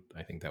stadium.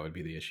 I think that would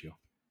be the issue.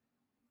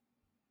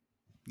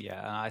 Yeah,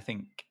 and I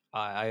think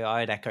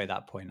I'd echo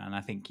that point, and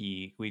I think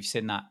we've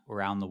seen that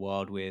around the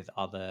world with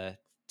other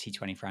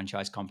T20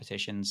 franchise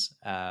competitions.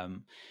 I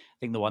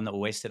think the one that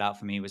always stood out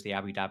for me was the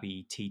Abu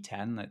Dhabi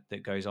T10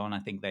 that goes on. I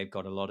think they've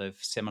got a lot of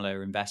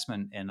similar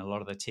investment, and a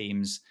lot of the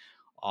teams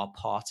are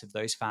part of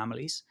those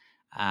families.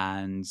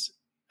 And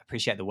I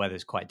appreciate the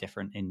weather's quite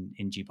different in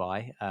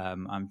Dubai.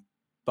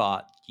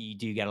 But you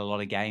do get a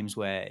lot of games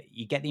where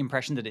you get the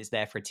impression that it's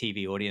there for a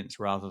TV audience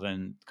rather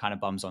than kind of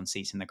bums on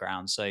seats in the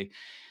ground. So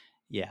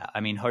yeah,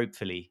 I mean,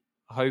 hopefully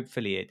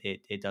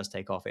it does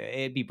take off.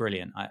 It'd be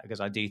brilliant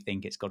because I do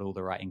think it's got all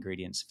the right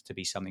ingredients to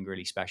be something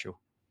really special.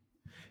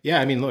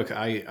 Yeah, I mean, look,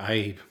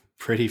 I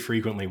pretty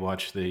frequently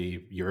watch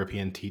the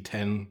European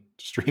T10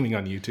 streaming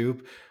on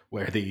YouTube,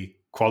 where the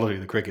quality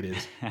of the cricket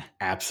is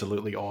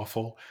absolutely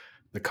awful.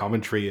 The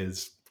commentary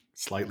is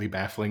slightly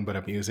baffling but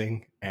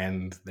amusing,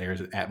 and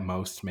there's at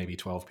most maybe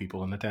 12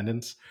 people in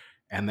attendance.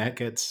 And that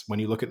gets, when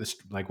you look at this,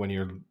 like when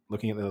you're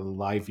looking at the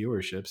live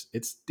viewerships,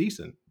 it's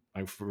decent.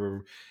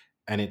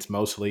 And it's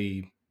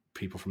mostly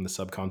people from the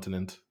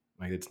subcontinent.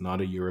 Like it's not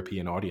a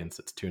European audience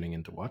that's tuning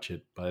in to watch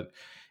it. But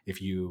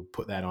if you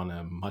put that on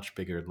a much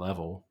bigger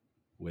level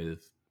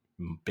with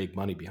big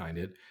money behind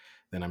it,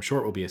 then I'm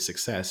sure it will be a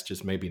success.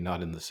 Just maybe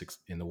not in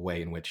the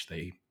way in which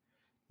they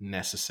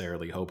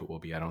necessarily hope it will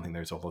be. I don't think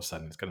there's all of a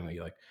sudden it's going to be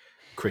like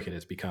cricket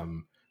has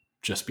become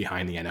just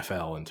behind the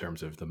NFL in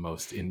terms of the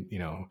most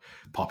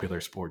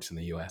popular sports in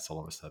the US all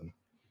of a sudden.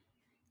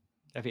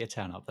 That'd be a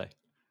turn up though.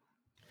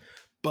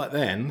 But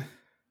then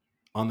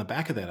on the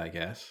back of that, I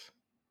guess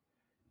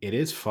it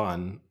is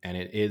fun and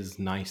it is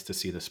nice to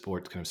see the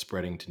sport kind of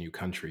spreading to new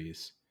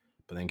countries.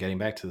 But then getting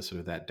back to the sort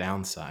of that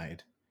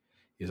downside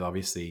is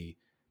obviously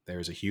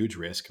there's a huge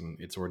risk, and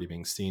it's already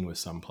being seen with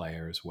some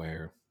players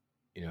where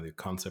the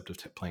concept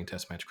of playing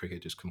test match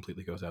cricket just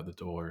completely goes out the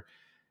door.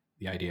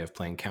 The idea of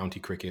playing county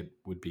cricket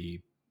would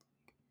be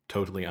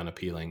totally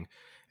unappealing,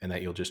 and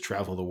that you'll just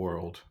travel the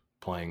world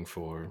playing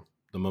for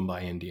the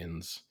Mumbai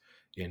Indians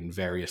in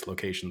various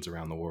locations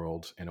around the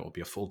world, and it will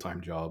be a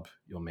full-time job.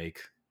 You'll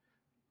make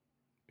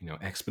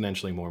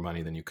exponentially more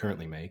money than you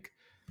currently make.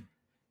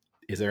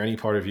 Is there any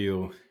part of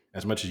you,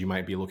 as much as you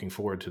might be looking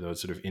forward to those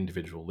sort of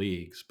individual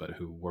leagues, but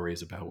who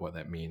worries about what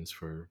that means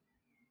for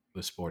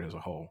the sport as a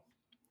whole?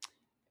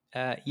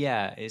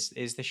 Yeah,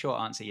 is the short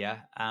answer.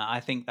 Yeah,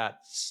 I think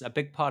that's a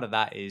big part of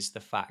that is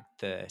the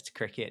fact that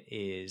cricket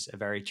is a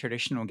very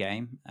traditional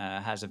game,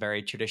 has a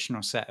very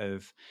traditional set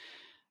of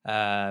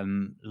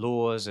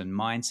laws and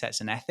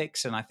mindsets and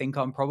ethics, and I think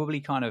I'm probably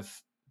kind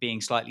of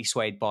being slightly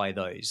swayed by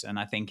those, and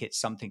I think it's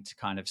something to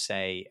kind of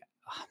say.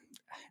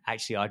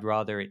 Actually, I'd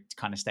rather it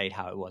kind of stayed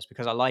how it was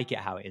because I like it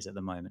how it is at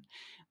the moment.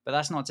 But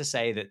that's not to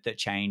say that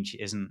change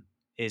isn't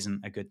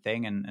a good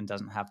thing and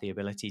doesn't have the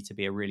ability to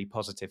be a really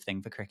positive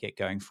thing for cricket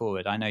going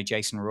forward. I know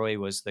Jason Roy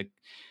was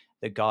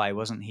the guy,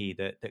 wasn't he,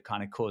 that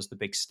kind of caused the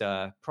big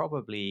stir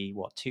probably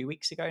 2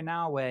 weeks ago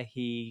now, where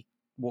he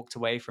walked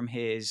away from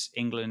his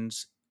England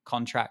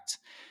contract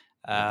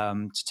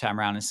to turn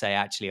around and say,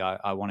 actually,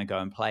 I want to go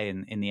and play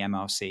in the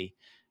MLC.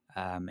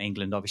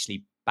 England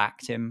obviously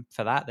backed him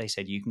for that. They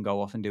said, you can go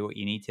off and do what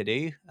you need to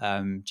do.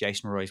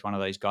 Jason Roy is one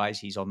of those guys.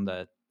 He's on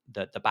the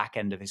back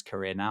end of his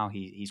career now.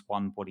 He's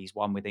won what he's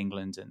won with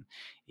England. And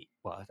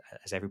well,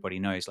 as everybody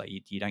knows, like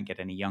you don't get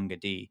any younger,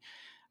 do you?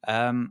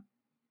 I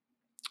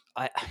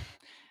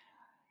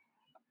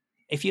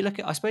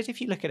suppose if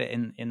you look at it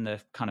in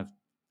the kind of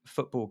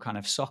football kind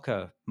of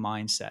soccer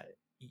mindset,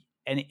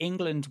 and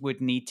England would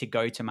need to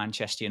go to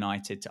Manchester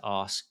United to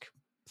ask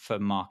for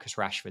Marcus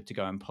Rashford to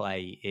go and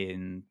play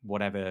in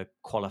whatever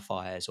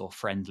qualifiers or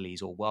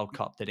friendlies or World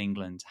Cup that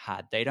England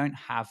had. They don't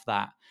have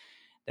that.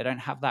 They don't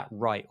have that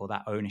right or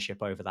that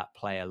ownership over that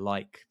player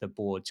like the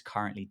boards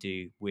currently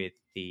do with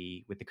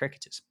the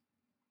cricketers.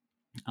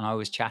 And I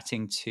was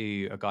chatting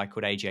to a guy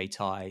called AJ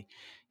Tai,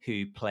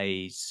 who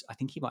plays. I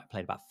think he might have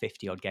played about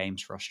 50 odd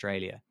games for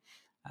Australia.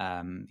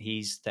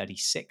 He's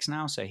 36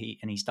 now, so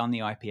he's done the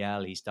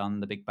IPL, he's done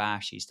the Big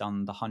Bash, he's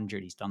done the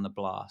 100, he's done the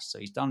Blast, so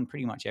he's done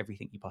pretty much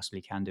everything you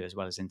possibly can do as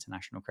well as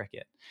international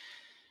cricket.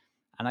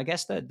 And I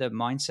guess the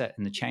mindset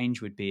and the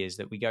change would be is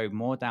that we go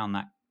more down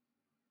that.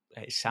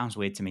 It sounds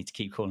weird to me to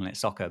keep calling it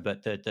soccer,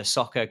 but the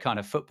soccer kind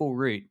of football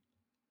route,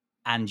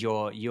 and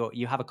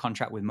you have a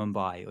contract with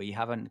Mumbai or you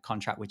have a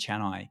contract with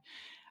Chennai,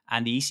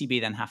 and the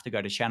ECB then have to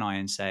go to Chennai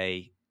and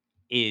say,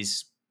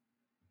 is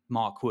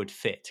Mark Wood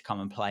fit to come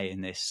and play in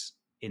this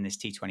in this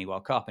T20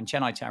 World Cup. And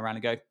Chennai turn around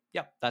and go,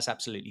 yep, that's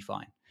absolutely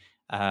fine.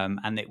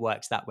 And it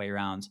works that way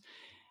around.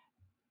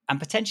 And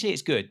potentially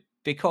it's good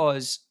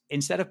because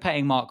instead of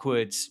paying Mark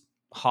Woods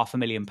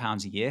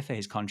 £500,000 a year for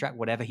his contract,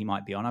 whatever he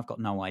might be on, I've got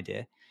no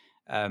idea.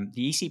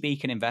 The ECB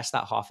can invest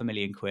that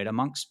 £500,000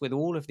 amongst with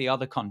all of the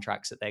other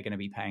contracts that they're going to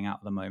be paying out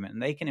at the moment,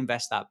 and they can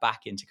invest that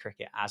back into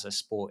cricket as a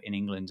sport in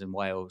England and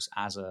Wales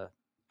as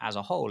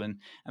a whole, and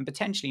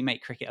potentially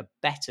make cricket a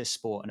better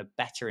sport and a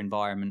better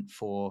environment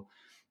for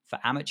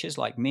amateurs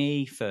like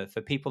me, for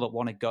people that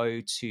want to go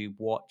to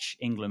watch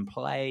England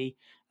play,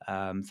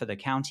 for the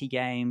county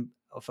game,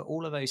 or for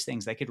all of those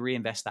things. They could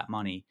reinvest that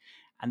money,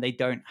 and they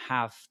don't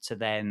have to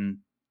then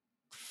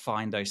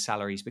find those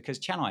salaries because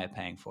Chennai are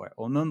paying for it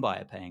or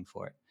Mumbai are paying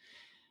for it.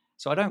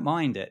 So I don't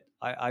mind it.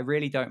 I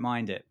really don't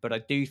mind it. But I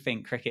do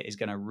think cricket is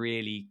going to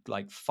really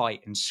like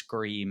fight and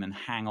scream and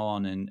hang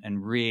on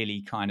and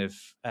really kind of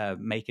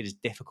make it as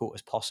difficult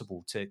as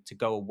possible to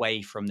go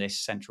away from this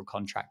central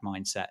contract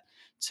mindset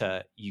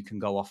to you can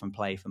go off and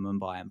play for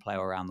Mumbai and play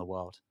around the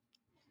world.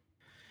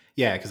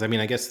 Yeah, because I mean,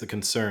 I guess the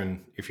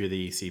concern if you're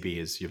the ECB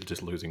is you're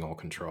just losing all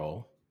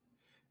control.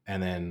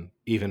 And then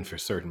even for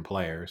certain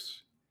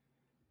players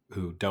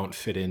who don't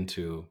fit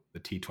into the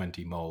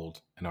T20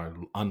 mold and are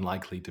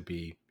unlikely to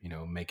be,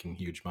 making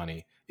huge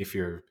money. If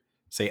you're,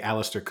 say,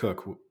 Alistair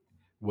Cook,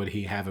 would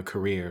he have a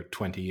career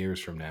 20 years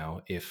from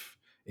now if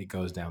it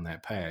goes down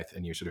that path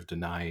and you're sort of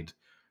denied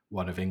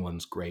one of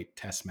England's great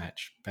test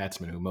match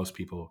batsmen who most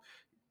people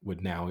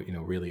would now,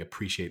 really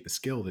appreciate the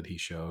skill that he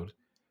showed,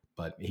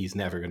 but he's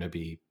never going to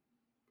be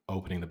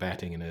opening the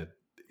batting in an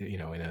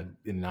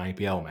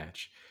IPL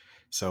match.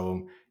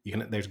 So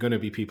there's going to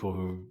be people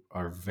who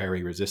are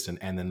very resistant,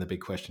 and then the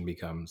big question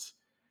becomes,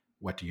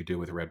 what do you do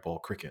with red ball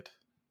cricket?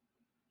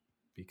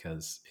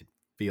 Because it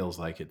feels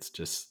like it's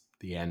just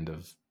the end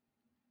of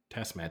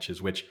test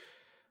matches, which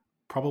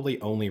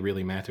probably only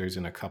really matters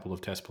in a couple of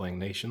test playing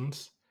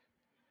nations.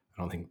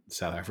 I don't think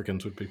South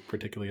Africans would be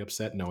particularly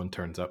upset. No one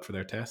turns up for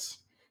their tests,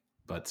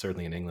 but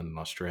certainly in England and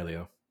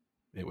Australia,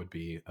 it would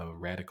be a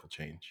radical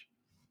change.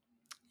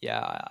 Yeah,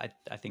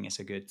 I think it's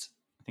a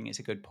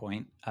good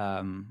point.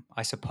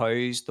 I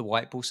suppose the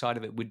white ball side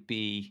of it would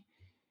be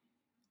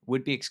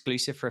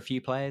exclusive for a few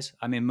players.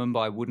 I mean,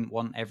 Mumbai wouldn't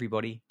want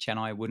everybody,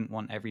 Chennai wouldn't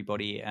want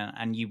everybody,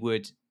 and you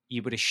would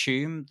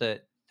assume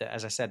that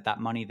as I said, that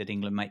money that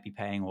England might be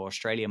paying or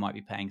Australia might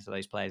be paying to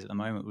those players at the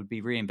moment would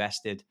be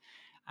reinvested,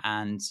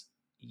 and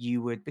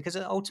you would, because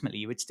ultimately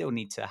you would still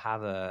need to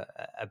have a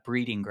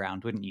breeding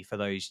ground, wouldn't you, for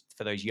those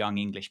young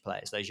English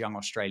players, those young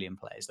Australian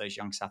players, those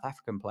young South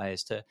African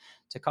players to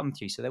come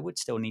through. So there would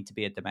still need to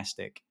be a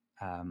domestic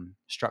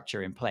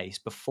structure in place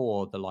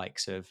before the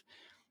likes of,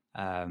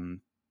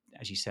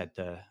 as you said,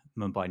 the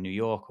Mumbai New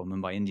York or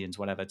Mumbai Indians,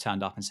 whatever,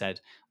 turned up and said,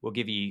 we'll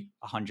give you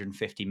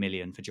 150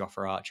 million for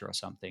Jofra Archer or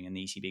something. And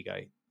the ECB go,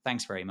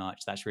 thanks very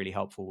much. That's really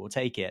helpful. We'll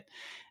take it.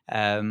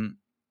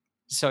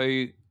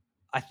 So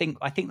I think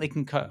they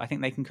can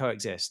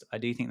coexist. I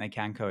do think they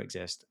can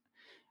coexist.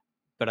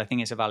 But I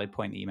think it's a valid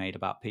point that you made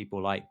about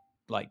people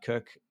like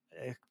Cook.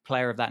 A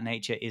player of that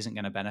nature isn't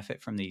going to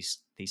benefit from these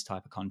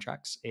type of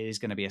contracts. It is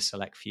going to be a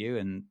select few,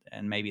 and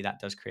maybe that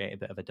does create a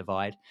bit of a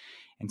divide.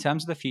 In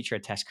terms of the future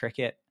of Test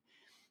cricket,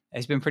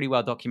 it's been pretty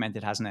well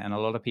documented, hasn't it? And a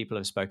lot of people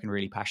have spoken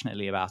really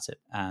passionately about it,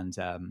 and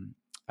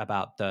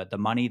about the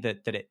money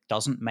that it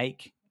doesn't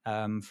make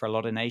for a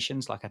lot of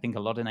nations. Like, I think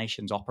a lot of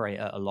nations operate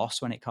at a loss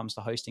when it comes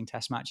to hosting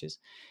test matches,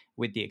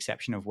 with the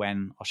exception of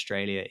when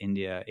Australia,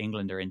 India,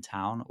 England are in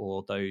town,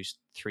 or those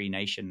three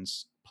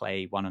nations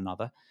play one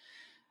another.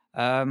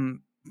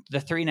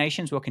 The three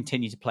nations will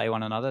continue to play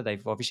one another.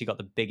 They've obviously got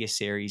the biggest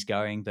series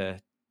going.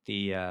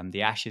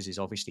 The Ashes is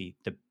obviously,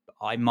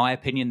 in my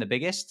opinion, the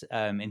biggest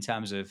in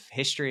terms of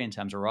history, in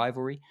terms of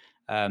rivalry.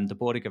 The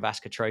Border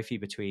Gavaskar Trophy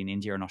between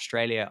India and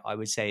Australia, I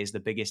would say, is the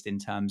biggest in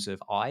terms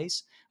of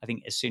eyes. I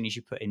think as soon as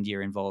you put India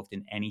involved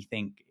in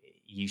anything,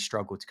 you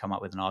struggle to come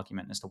up with an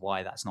argument as to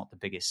why that's not the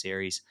biggest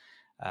series.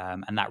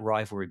 And that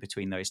rivalry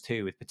between those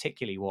two, with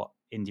particularly what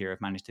India have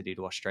managed to do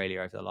to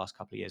Australia over the last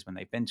couple of years when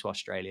they've been to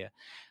Australia,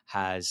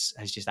 has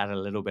just added a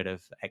little bit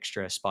of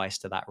extra spice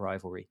to that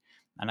rivalry.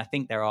 And I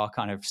think there are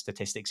kind of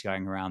statistics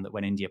going around that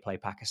when India play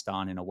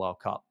Pakistan in a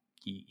World Cup,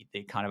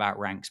 it kind of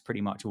outranks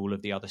pretty much all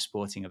of the other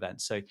sporting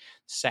events. So the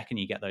second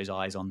you get those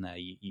eyes on there,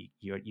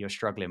 you're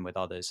struggling with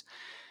others.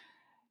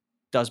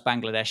 Does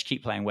Bangladesh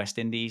keep playing West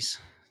Indies?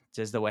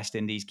 Does the West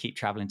Indies keep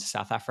traveling to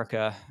South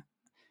Africa?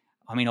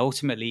 I mean,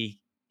 ultimately,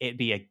 it'd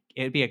be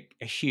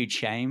a huge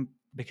shame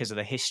because of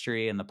the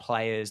history and the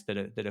players that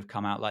have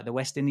come out. Like the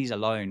West Indies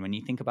alone, when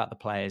you think about the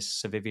players,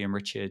 Sir Vivian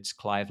Richards,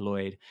 Clive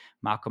Lloyd,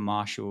 Malcolm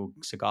Marshall,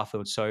 Sir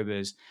Garfield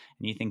Sobers,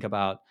 and you think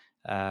about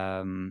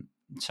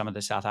some of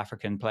the South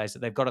African players that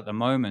they've got at the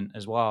moment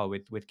as well,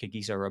 with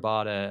Kagiso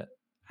Rabada,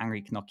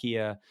 Henrik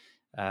Nokia,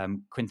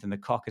 Quinton the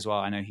Cock as well.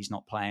 I know he's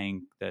not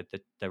playing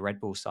the Red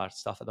Bull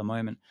stuff at the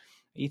moment.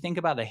 You think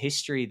about the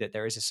history that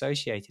there is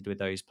associated with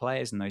those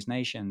players and those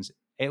nations,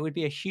 it would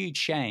be a huge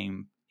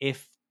shame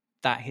if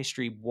that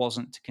history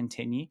wasn't to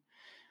continue.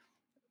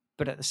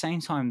 But at the same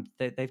time,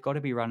 they've got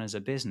to be run as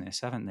a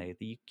business, haven't they?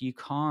 You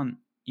can't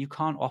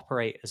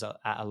operate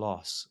at a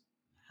loss,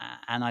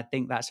 and I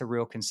think that's a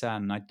real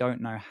concern. And I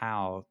don't know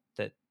how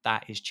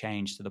that is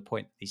changed to the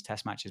point that these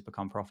test matches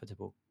become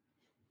profitable.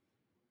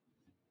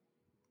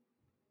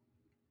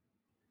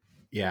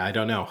 Yeah, I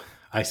don't know.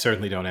 I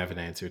certainly don't have an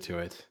answer to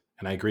it.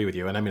 And I agree with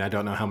you. And I mean, I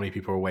don't know how many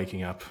people are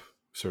waking up,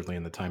 certainly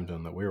in the time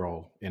zone that we're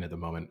all in at the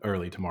moment,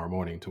 early tomorrow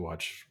morning to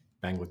watch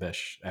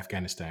Bangladesh,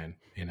 Afghanistan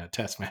in a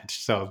test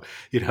match. So,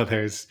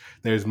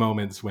 there's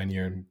moments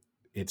when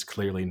it's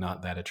clearly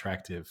not that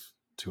attractive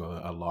to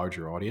a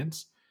larger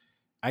audience.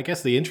 I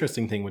guess the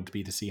interesting thing would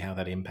be to see how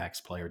that impacts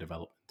player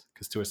development.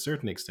 Because to a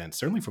certain extent,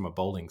 certainly from a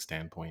bowling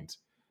standpoint,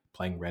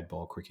 playing red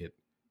ball cricket,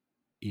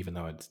 even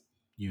though it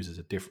uses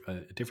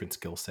a different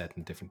skill set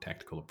and different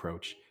tactical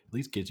approach, at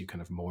least gives you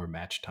kind of more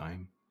match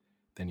time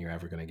than you're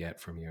ever going to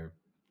get from your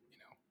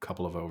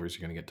couple of overs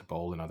you're going to get to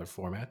bowl in other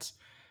formats.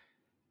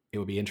 It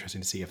would be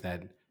interesting to see if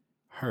that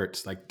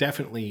hurts. Like,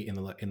 definitely in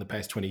the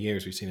past 20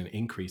 years, we've seen an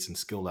increase in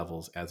skill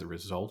levels as a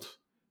result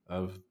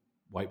of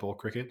white ball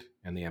cricket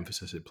and the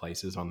emphasis it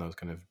places on those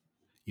kind of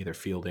either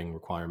fielding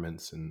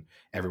requirements, and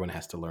everyone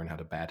has to learn how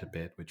to bat a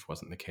bit, which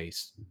wasn't the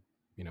case,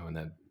 in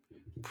that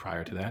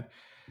prior to that.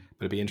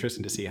 But it'd be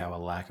interesting to see how a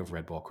lack of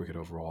red ball cricket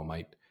overall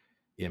might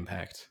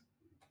impact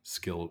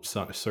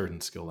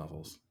certain skill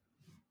levels.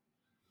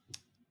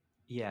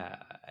 Yeah,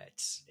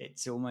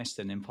 it's almost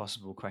an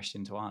impossible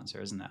question to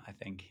answer, isn't it? I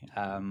think,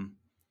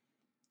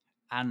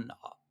 and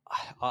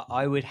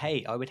I would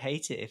hate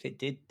it if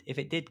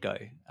it did go.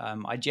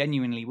 I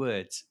genuinely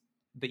would,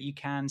 but you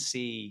can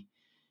see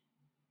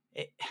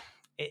it.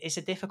 It's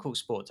a difficult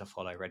sport to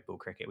follow, red ball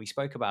cricket. We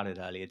spoke about it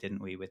earlier,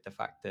 didn't we, with the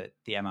fact that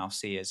the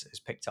MLC has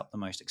picked up the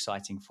most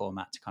exciting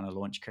format to kind of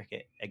launch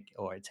cricket,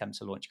 or attempt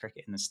to launch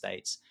cricket in the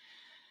States.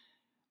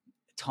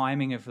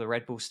 Timing of the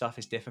red ball stuff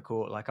is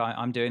difficult. Like,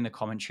 I'm doing the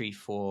commentary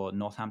for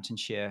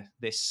Northamptonshire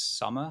this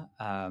summer,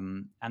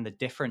 and the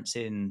difference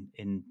in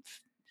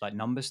like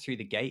numbers through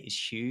the gate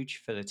is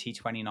huge for the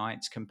T20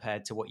 nights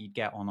compared to what you'd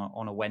get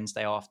on a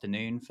Wednesday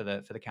afternoon for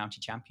the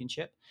county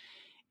championship.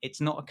 It's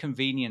not a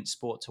convenient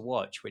sport to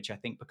watch, which I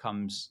think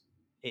becomes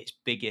its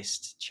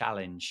biggest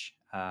challenge.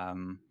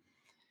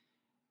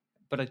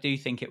 But I do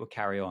think it will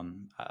carry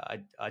on.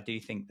 I do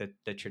think that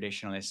the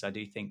traditionalists, I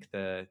do think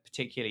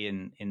particularly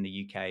in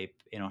the UK,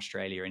 in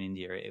Australia, and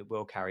India, it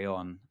will carry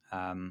on.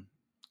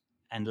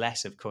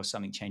 Unless, of course,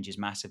 something changes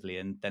massively,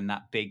 and then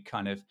that big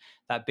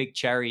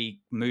cherry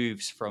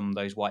moves from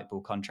those white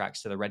ball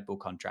contracts to the red ball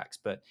contracts.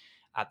 But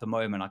at the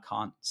moment, I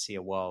can't see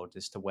a world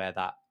as to where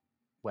that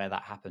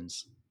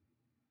happens.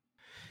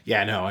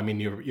 Yeah, no, I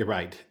mean, you're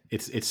right.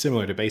 It's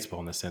similar to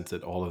baseball in the sense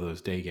that all of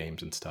those day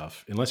games and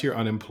stuff, unless you're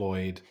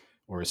unemployed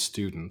or a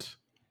student,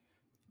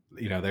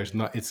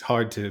 it's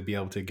hard to be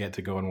able to get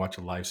to go and watch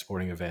a live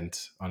sporting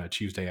event on a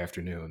Tuesday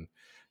afternoon.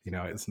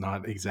 It's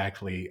not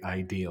exactly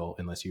ideal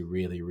unless you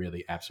really,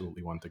 really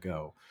absolutely want to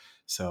go.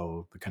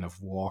 So the kind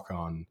of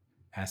walk-on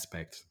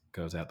aspect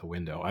goes out the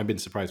window. I've been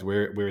surprised.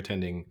 We're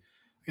attending.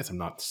 I guess I'm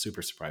not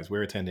super surprised.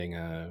 We're attending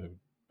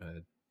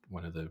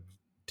one of the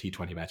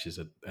T20 matches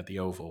at the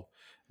Oval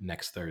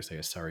next Thursday,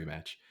 a Surrey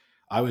match.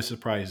 I was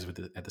surprised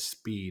at the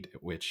speed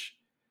at which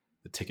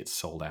the tickets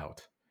sold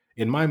out.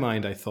 In my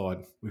mind, I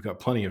thought we've got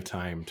plenty of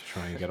time to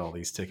try and get all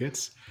these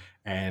tickets.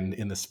 And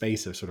in the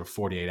space of sort of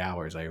 48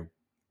 hours, I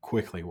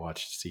quickly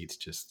watched seats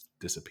just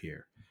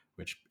disappear,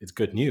 which is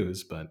good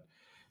news, but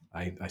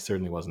I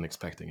certainly wasn't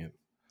expecting it.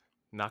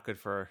 Not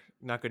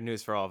good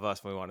news for all of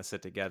us when we want to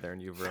sit together,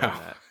 and you've ruined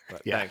that.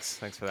 But yeah.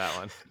 thanks for that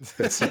one.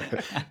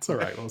 It's all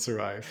right. We'll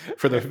survive.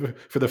 For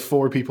the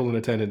 4 people in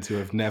attendance who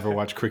have never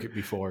watched cricket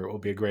before, it will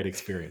be a great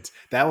experience.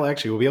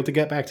 We'll be able to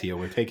get back to you.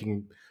 We're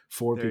taking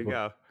 4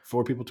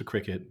 people to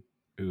cricket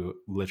who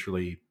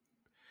literally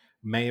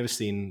may have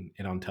seen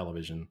it on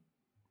television,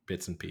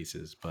 bits and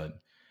pieces,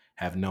 but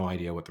have no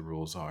idea what the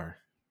rules are,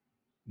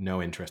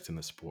 no interest in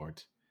the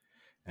sport.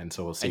 And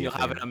so we'll see. And you'll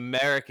have an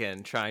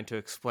American trying to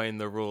explain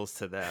the rules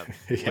to them.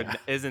 Yeah.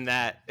 Isn't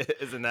that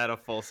a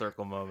full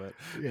circle moment?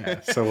 Yeah.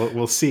 So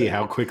we'll see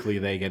how quickly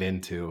they get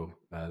into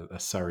a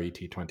Surrey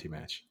T20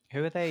 match.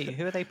 Who are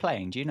they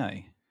playing? Do you know?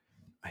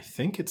 I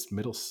think it's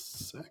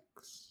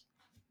Middlesex.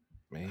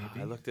 Maybe.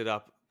 I looked it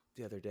up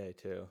the other day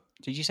too.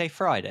 Did you say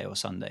Friday or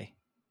Sunday?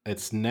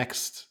 It's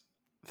next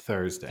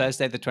Thursday.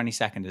 Thursday the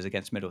 22nd is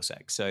against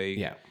Middlesex. So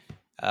yeah.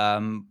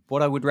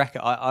 What I would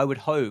I would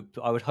hope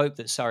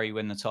that Surrey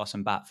win the toss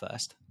and bat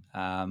first,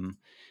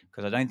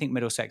 because I don't think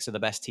Middlesex are the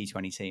best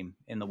T20 team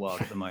in the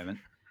world at the moment.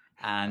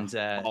 And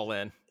all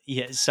in.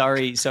 Yeah,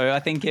 Surrey. So I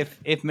think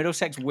if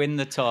Middlesex win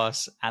the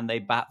toss and they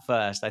bat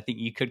first, I think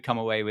you could come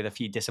away with a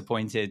few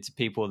disappointed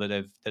people that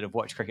have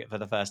watched cricket for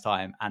the first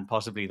time and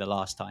possibly the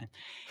last time.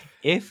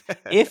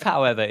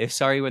 However, if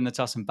Surrey win the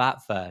toss and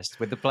bat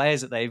first, with the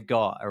players that they've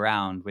got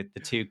around, with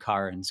the 2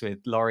 Currans, with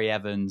Laurie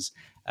Evans,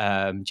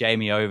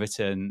 Jamie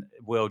Overton,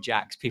 Will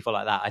Jacks, people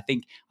like that,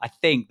 I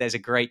think there's a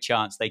great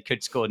chance they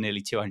could score nearly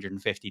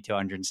 250,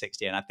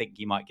 260, and I think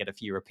you might get a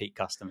few repeat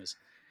customers.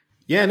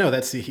 Yeah, no,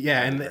 that's the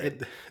yeah, That'd be and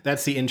great.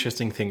 that's the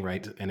interesting thing,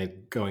 right?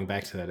 And going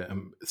back to that,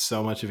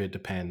 so much of it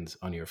depends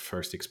on your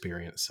first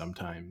experience.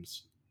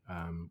 Sometimes,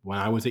 when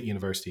I was at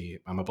university,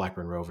 I'm a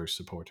Blackburn Rovers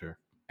supporter,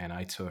 and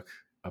I took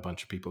a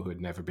bunch of people who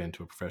had never been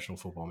to a professional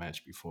football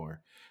match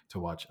before to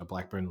watch a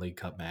Blackburn League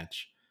Cup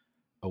match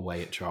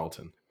away at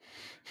Charlton,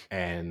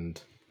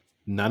 and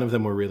none of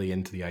them were really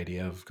into the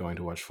idea of going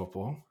to watch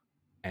football.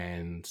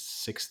 And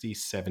 60,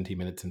 70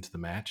 minutes into the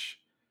match,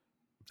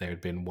 there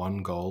had been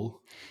one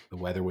goal. The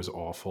weather was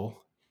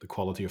awful. The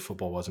quality of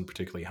football wasn't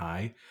particularly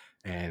high.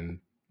 And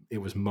it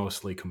was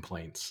mostly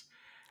complaints.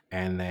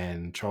 And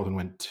then Charlton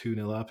went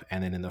 2-0 up.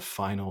 And then in the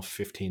final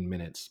 15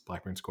 minutes,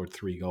 Blackburn scored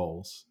 3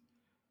 goals.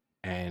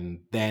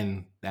 And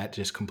then that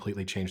just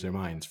completely changed their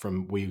minds.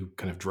 From we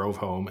kind of drove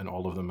home, and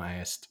all of them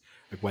asked,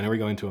 like, when are we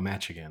going to a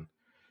match again?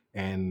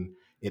 And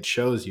it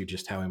shows you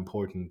just how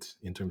important,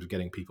 in terms of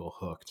getting people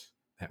hooked,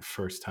 that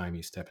first time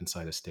you step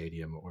inside a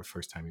stadium or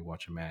first time you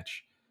watch a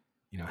match,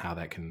 how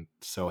that can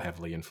so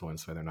heavily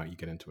influence whether or not you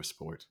get into a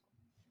sport.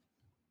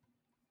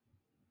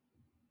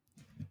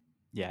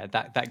 Yeah,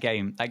 that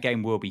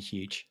game will be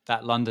huge.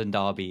 That London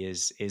derby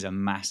is a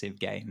massive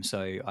game.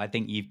 So I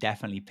think you've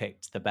definitely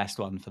picked the best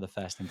one for the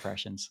first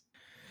impressions.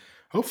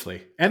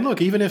 Hopefully. And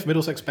look, even if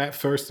Middlesex bat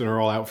first and are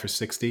all out for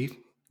 60,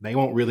 they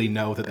won't really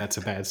know that that's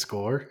a bad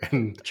score,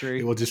 and it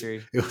True, will just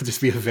true. it will just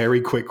be a very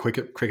quick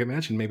cricket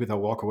match, and maybe they'll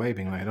walk away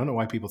being like, I don't know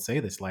why people say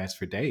this lasts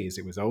for days.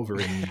 It was over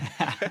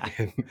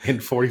in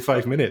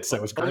 45 minutes.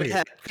 That was Holy great.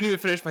 heck, I couldn't even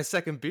finish my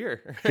second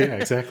beer. Yeah,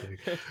 exactly.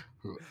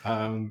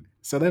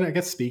 So then, I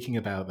guess, speaking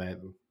about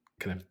that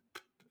kind of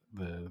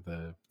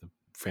the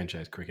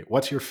franchise cricket,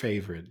 what's your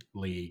favorite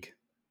league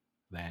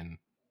then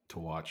to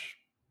watch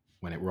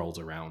when it rolls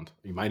around?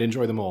 You might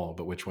enjoy them all,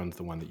 but which one's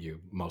the one that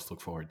you most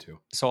look forward to?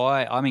 So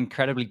I'm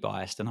incredibly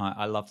biased, and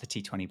I love the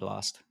T20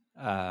 Blast.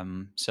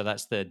 So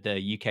that's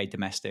the UK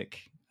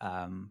domestic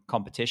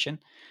competition.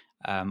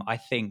 I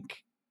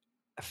think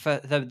for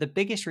the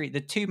biggest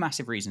the two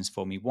massive reasons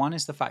for me. One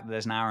is the fact that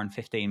there's an hour and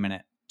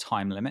 15-minute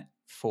time limit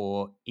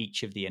for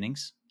each of the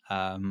innings,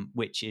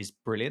 which is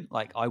brilliant.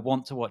 Like, I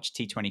want to watch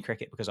T20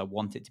 cricket because I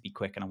want it to be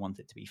quick and I want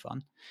it to be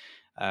fun.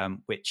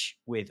 Which,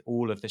 with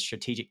all of the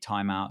strategic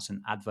timeouts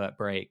and advert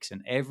breaks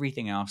and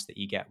everything else that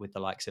you get with the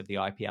likes of the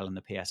IPL and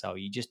the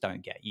PSL, you just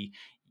don't get.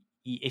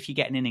 If you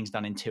get an innings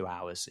done in 2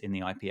 hours in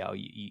the IPL,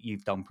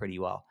 you've done pretty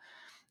well.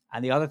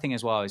 And the other thing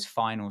as well is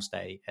finals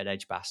day at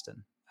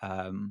Edgbaston.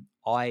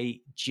 I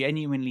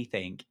genuinely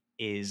think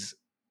is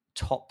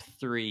top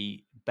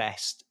 3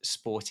 best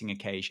sporting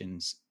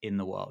occasions in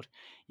the world.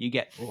 You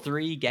get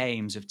 3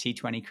 games of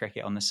T20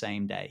 cricket on the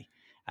same day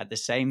at the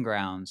same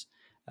grounds.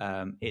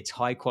 It's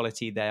high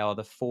quality. They are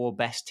the 4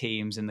 best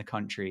teams in the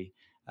country.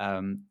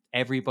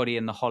 Everybody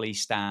in the Holly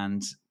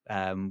stand,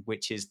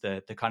 which is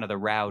the kind of the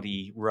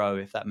rowdy row,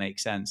 if that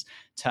makes sense,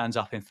 turns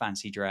up in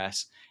fancy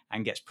dress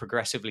and gets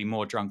progressively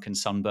more drunk and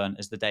sunburnt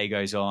as the day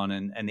goes on.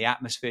 And the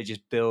atmosphere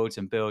just builds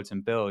and builds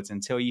and builds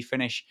until you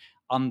finish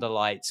under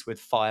lights with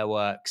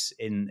fireworks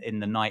in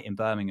the night in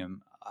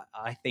Birmingham.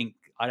 I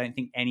don't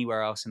think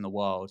anywhere else in the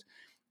world,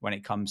 when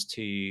it comes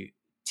to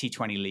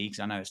T20 leagues,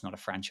 I know it's not a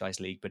franchise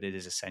league, but it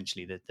is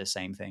essentially the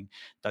same thing,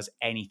 does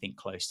anything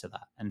close to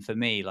that. And for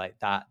me, like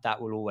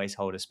that will always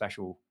hold a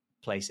special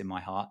place in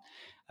my heart.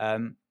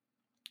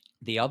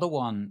 The other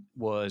one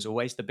was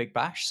always the Big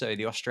Bash, so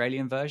the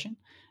Australian version.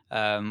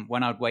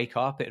 When I'd wake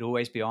up, it'd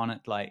always be on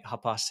at like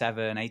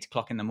 7:30, 8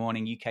 o'clock in the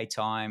morning UK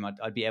time.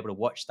 I'd be able to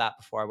watch that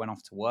before I went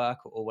off to work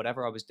or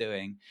whatever I was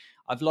doing.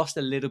 I've lost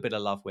a little bit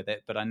of love with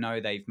it, but I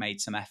know they've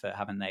made some effort,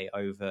 haven't they,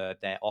 over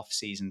their off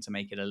season to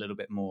make it a little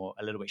bit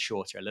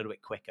shorter, a little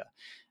bit quicker.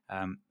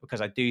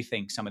 Because I do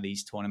think some of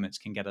these tournaments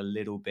can get a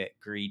little bit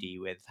greedy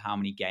with how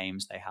many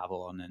games they have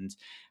on and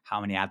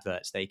how many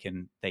adverts they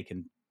can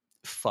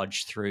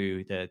fudge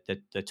through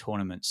the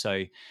tournament.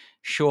 So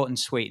short and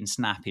sweet and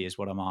snappy is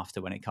what I'm after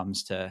when it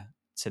comes to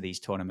these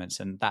tournaments.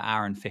 And that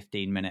hour and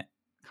 15-minute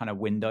kind of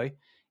window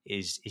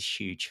is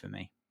huge for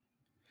me.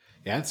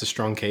 Yeah, it's a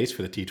strong case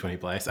for the T20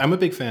 Blast. I'm a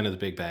big fan of the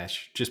Big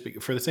Bash, just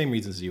for the same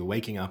reasons as you,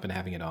 waking up and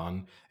having it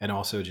on, and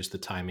also just the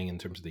timing in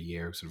terms of the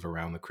year, sort of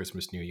around the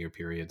Christmas, New Year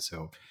period.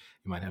 So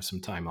you might have some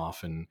time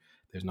off, and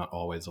there's not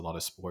always a lot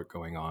of sport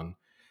going on.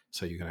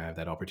 So you're going to have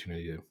that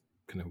opportunity to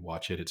kind of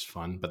watch it. It's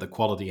fun, but the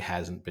quality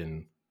hasn't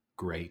been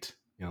great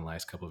in the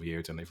last couple of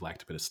years, and they've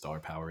lacked a bit of star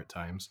power at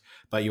times.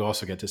 But you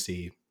also get to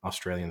see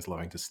Australians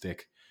loving to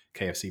stick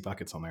KFC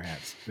buckets on their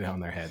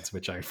heads,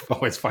 which I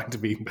always find to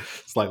be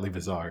slightly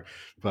bizarre.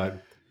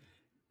 But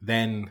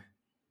then,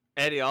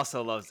 Eddie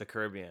also loves the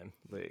Caribbean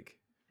League.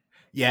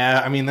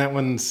 yeah, I mean, that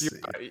one's.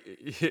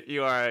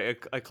 You are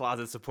a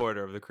closet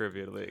supporter of the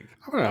Caribbean League.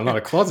 I'm not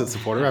a closet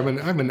supporter. You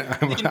never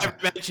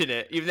mention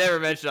it. You've never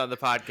mentioned it on the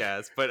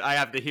podcast, but I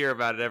have to hear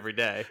about it every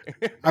day.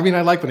 I mean,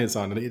 I like when it's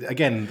on.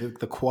 Again,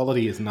 the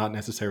quality is not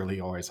necessarily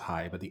always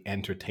high, but the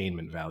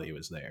entertainment value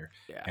is there.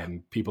 Yeah.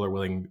 And people are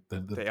willing.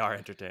 They are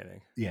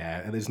entertaining.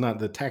 Yeah, and it's not,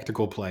 the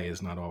tactical play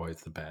is not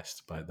always the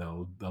best, but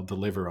they'll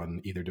deliver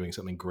on either doing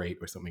something great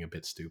or something a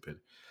bit stupid.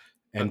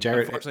 And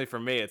Jared, unfortunately for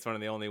me, it's one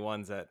of the only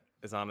ones that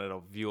is on at a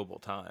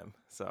viewable time.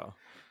 So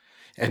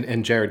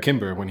And Jared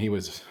Kimber, when he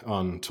was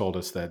on, told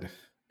us that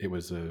it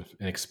was an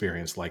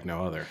experience like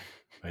no other.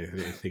 I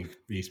think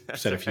he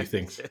that's said a few right.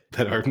 things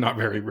that are not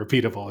very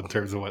repeatable in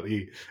terms of what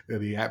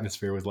the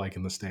atmosphere was like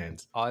in the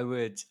stands. I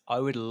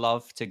would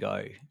love to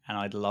go, and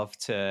I'd love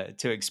to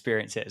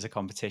experience it as a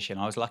competition.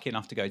 I was lucky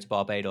enough to go to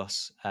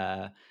Barbados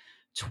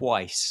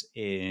twice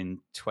in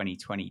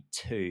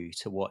 2022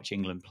 to watch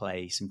England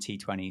play some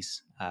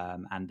T20s,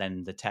 and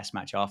then the Test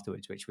match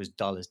afterwards, which was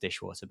dull as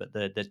dishwater. But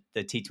the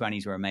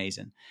T20s were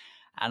amazing.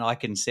 And I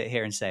can sit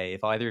here and say,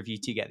 if either of you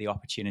two get the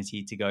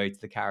opportunity to go to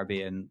the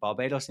Caribbean,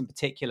 Barbados in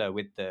particular,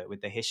 with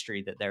the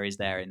history that there is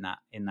there in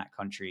that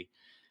country,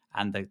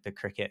 and the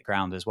cricket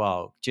ground as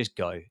well, just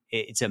go.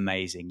 It's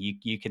amazing.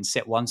 You can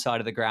sit one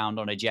side of the ground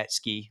on a jet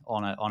ski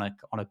on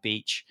a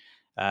beach,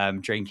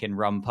 drinking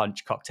rum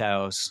punch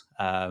cocktails.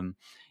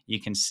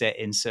 You can sit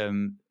in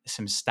some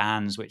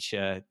stands which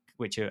are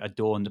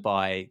adorned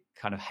by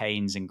kind of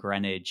Haynes and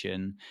Greenwich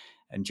and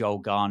Joel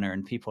Garner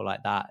and people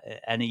like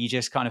that. And you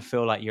just kind of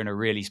feel like you're in a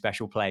really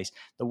special place.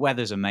 The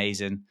weather's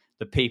amazing.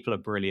 The people are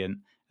brilliant.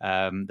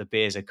 The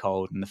beers are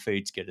cold and the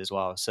food's good as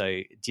well.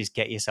 So just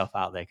get yourself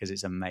out there because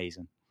it's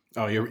amazing.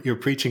 Oh, you're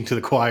preaching to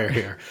the choir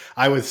here.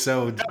 I was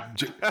so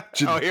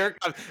Oh, here it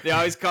comes.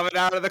 Now he's coming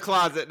out of the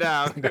closet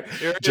now. Here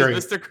it is, during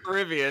Mr.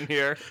 Caribbean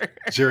here.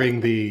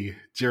 during the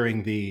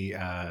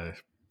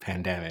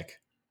pandemic.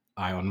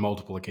 I on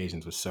multiple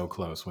occasions was so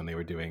close when they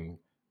were doing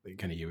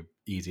kind of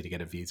easy to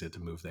get a visa to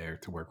move there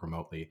to work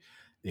remotely.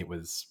 It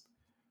was,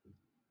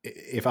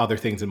 if other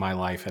things in my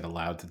life had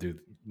allowed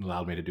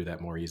me to do that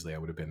more easily, I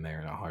would have been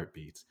there in a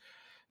heartbeat.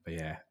 But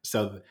yeah,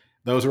 so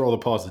those are all the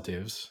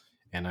positives.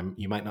 And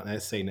you might not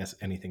say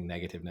anything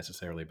negative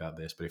necessarily about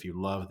this, but if you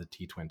love the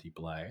T20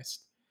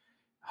 blast,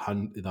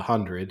 the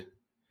 100,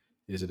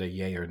 is it a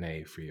yay or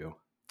nay for you?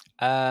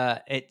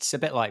 It's a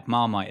bit like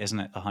Marmite, isn't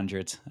it? The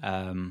 100,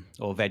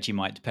 or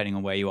Vegemite, depending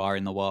on where you are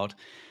in the world.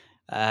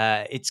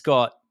 It's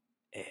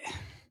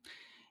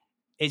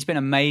been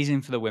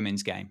amazing for the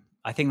women's game.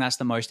 I think that's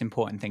the most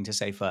important thing to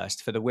say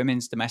first. For the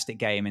women's domestic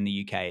game in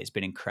the UK, it's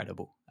been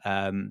incredible.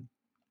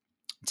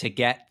 To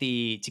get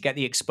the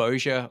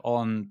exposure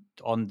on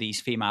these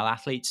female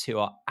athletes who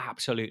are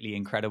absolutely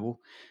incredible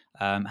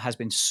has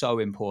been so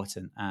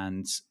important,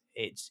 and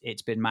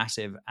it's been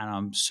massive. And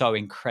I'm so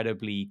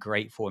incredibly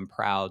grateful and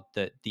proud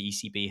that the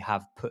ECB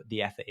have put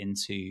the effort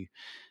into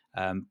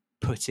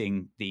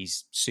putting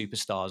these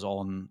superstars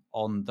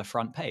on the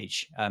front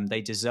page.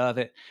 They deserve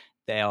it.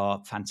 They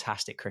are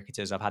fantastic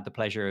cricketers. I've had the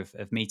pleasure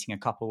of meeting a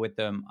couple with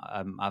them.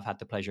 I've had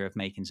the pleasure of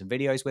making some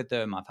videos with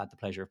them. I've had the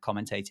pleasure of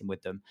commentating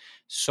with them.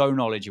 So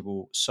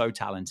knowledgeable, so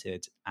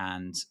talented,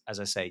 and as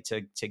I say,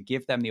 to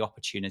give them the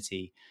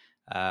opportunity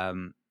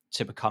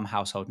to become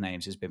household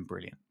names has been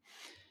brilliant.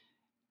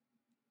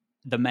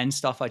 The men's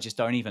stuff, I just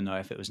don't even know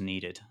if it was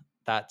needed.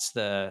 That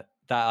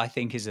I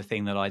think is the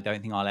thing that I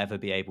don't think I'll ever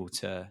be able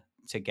to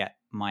get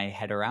my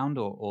head around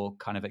or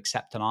kind of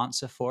accept an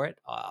answer for it.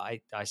 I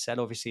said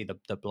obviously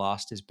the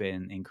blast has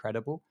been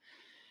incredible,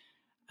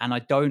 and I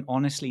don't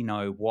honestly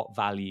know what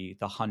value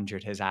the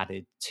 100 has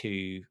added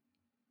to,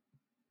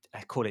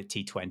 I call it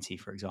T20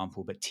 for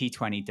example, but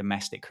T20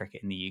 domestic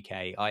cricket in the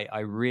UK. I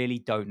really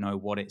don't know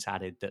what it's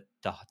added that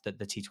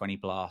the T20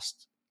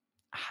 blast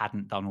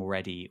hadn't done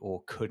already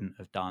or couldn't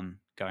have done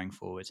going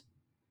forward.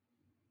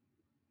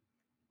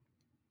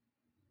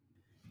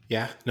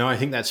 Yeah, no, I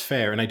think that's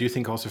fair. And I do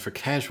think also for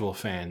casual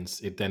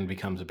fans, it then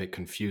becomes a bit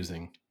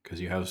confusing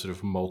because you have sort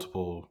of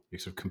you're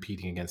sort of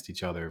competing against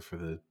each other for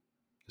the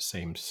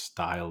same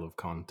style of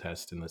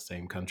contest in the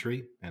same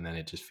country. And then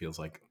it just feels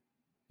like,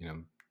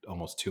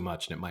 almost too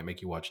much. And it might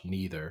make you watch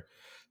neither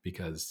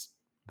because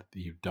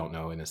you don't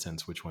know, in a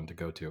sense, which one to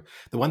go to.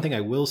 The one thing I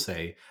will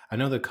say, I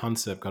know the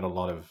concept got a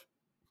lot of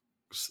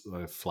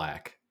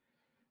flack.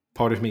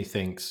 Part of me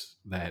thinks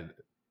that,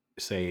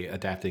 say,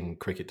 adapting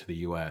cricket to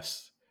the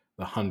US,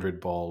 the 100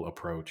 ball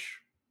approach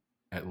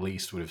at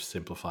least would have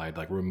simplified,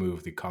 like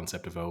removed the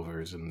concept of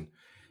overs and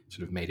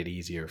sort of made it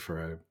easier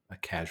for a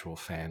casual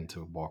fan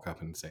to walk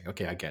up and say,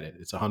 okay, I get it.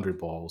 It's 100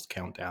 balls,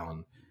 count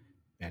down,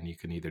 and you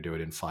can either do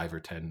it in 5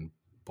 or 10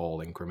 ball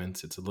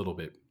increments. It's a little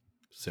bit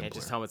simpler. Can't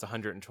just tell them it's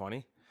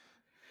 120.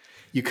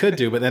 You could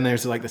do, but then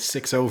there's like the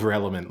 6 over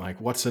element. Like,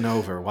 what's an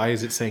over? Why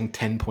is it saying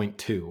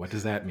 10.2? What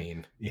does that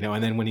mean?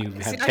 And then when you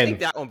have 10, I think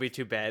that won't be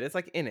too bad. It's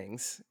like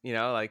innings,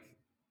 like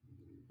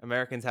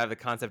Americans have the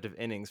concept of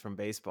innings from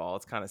baseball.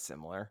 It's kind of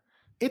similar.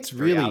 It's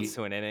 3 really outs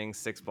to an inning,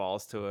 6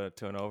 balls to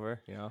an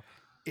over.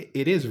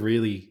 It is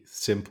really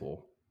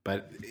simple,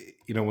 but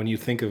when you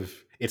think of,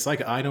 it's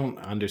like I don't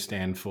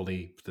understand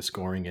fully the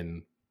scoring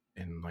in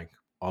like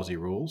Aussie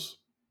rules.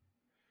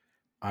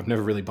 I've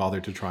never really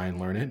bothered to try and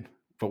learn it,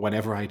 but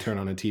whenever I turn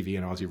on a TV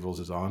and Aussie rules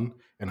is on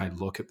and I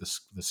look at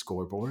the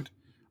scoreboard,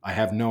 I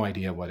have no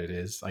idea what it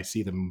is. I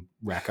see them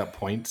rack up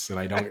points and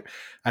I don't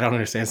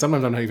understand.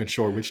 Sometimes I'm not even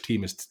sure which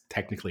team is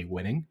technically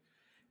winning.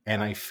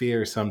 And I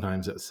fear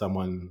sometimes that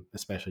someone,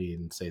 especially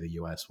in, say, the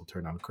US, will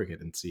turn on cricket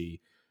and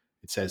see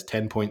it says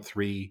 10.3,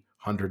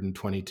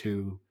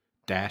 122,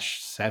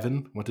 dash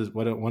 7. What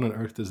on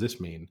earth does this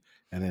mean?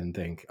 And then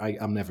think,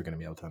 I'm never going to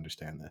be able to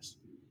understand this.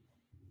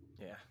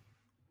 Yeah.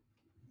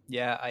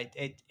 Yeah,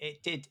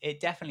 it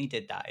definitely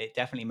did that. It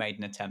definitely made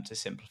an attempt to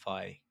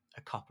simplify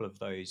a couple of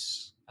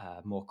those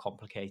more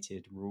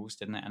complicated rules,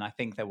 didn't it? And I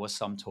think there was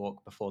some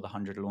talk before the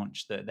 100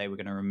 launch that they were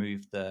going to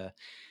remove the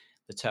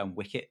term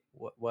wicket,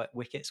 what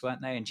wickets,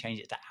 weren't they, and change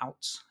it to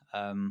outs,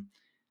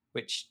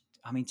 which,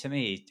 I mean, to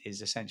me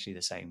is essentially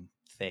the same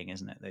thing,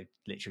 isn't it? They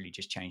literally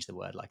just changed the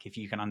word. Like, if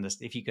you can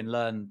understand, if you can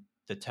learn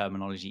the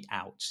terminology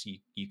outs,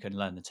 you can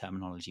learn the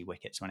terminology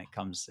wickets when it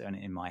comes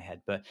in my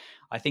head. But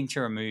I think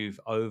to remove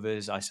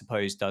overs, I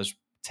suppose, does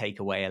take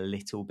away a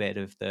little bit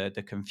of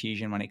the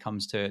confusion when it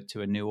comes to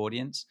a new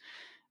audience.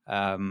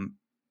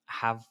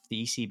 Have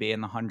the ECB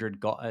and the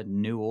 100 got a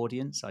new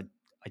audience? I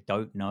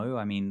don't know.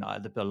 I mean,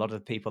 a lot of the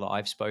people that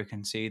I've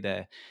spoken to,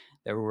 they're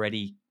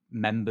already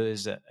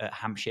members at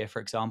Hampshire, for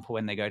example.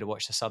 When they go to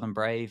watch the Southern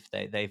Brave,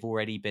 they've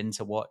already been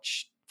to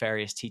watch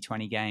various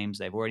T20 games.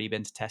 They've already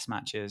been to test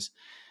matches.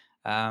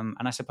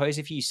 And I suppose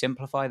if you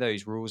simplify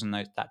those rules and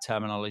that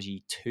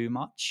terminology too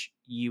much,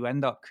 you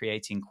end up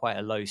creating quite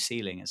a low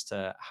ceiling as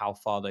to how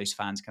far those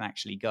fans can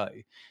actually go.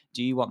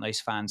 Do you want those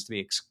fans to be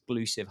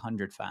exclusive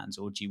 100 fans,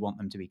 or do you want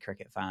them to be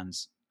cricket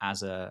fans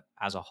as a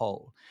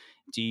whole?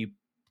 Do you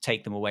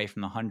take them away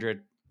from the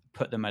 100,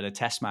 put them at a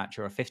test match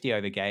or a 50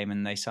 over game,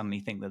 and they suddenly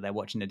think that they're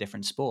watching a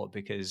different sport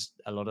because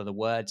a lot of the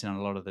words and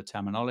a lot of the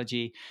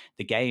terminology,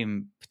 the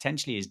game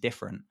potentially is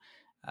different.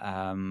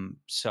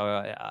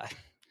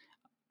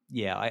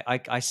 Yeah,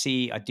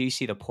 I do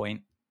see the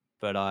point,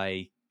 but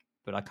I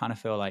kind of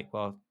feel like,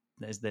 well,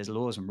 there's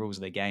laws and rules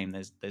of the game.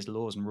 There's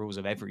laws and rules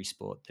of every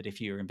sport that if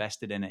you're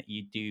invested in it,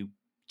 you do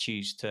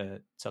choose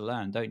to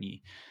learn, don't you?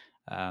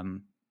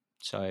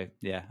 So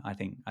yeah, I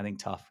think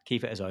tough.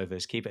 Keep it as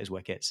overs, keep it as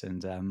wickets,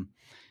 and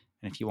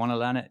if you want to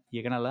learn it,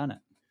 you're going to learn it.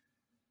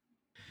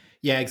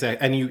 Yeah,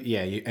 exactly.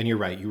 And you're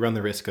right. You run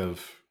the risk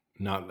of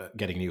not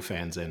getting new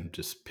fans in,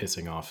 just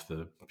pissing off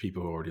the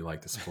people who already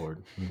like the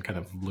sport, and kind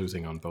of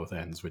losing on both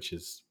ends, which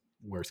is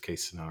worst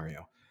case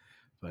scenario.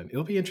 But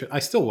it'll be interesting. I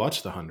still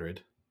watch the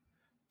 100,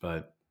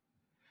 but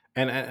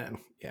and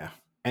yeah,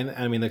 and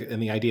I mean,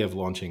 and the idea of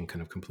launching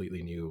kind of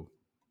completely new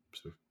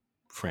sort of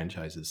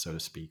franchises, so to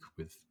speak,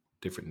 with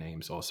different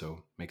names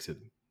also makes it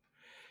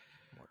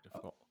More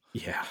difficult.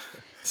 yeah.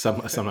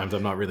 Sometimes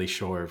I'm not really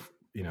sure,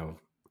 you know,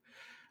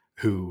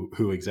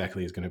 who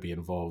exactly is going to be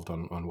involved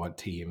on what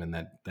team, and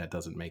that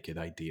doesn't make it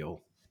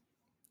ideal.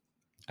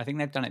 I think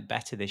they've done it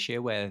better this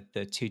year, where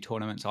the two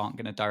tournaments aren't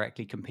going to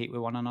directly compete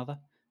with one another.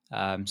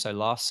 So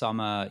last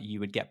summer, you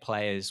would get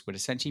players would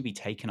essentially be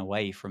taken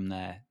away from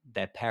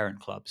their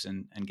parent clubs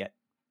and get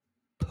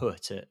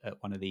put at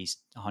one of these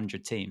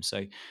 100 teams. So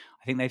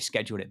I think they've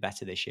scheduled it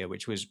better this year,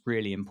 which was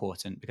really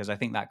important because I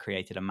think that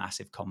created a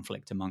massive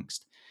conflict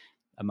amongst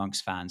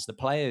fans. The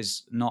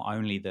players, not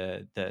only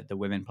the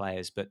women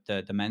players, but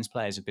the men's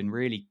players have been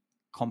really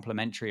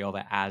complimentary of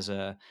it as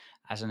an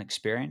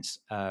experience.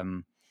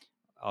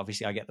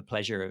 Obviously, I get the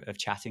pleasure of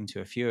chatting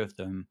to a few of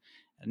them.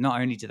 Not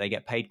only do they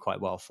get paid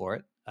quite well for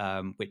it,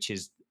 which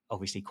is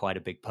obviously quite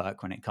a big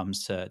perk when it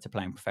comes to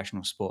playing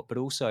professional sport, but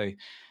also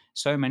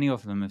so many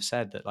of them have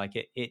said that like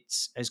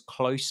it's as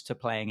close to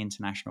playing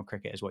international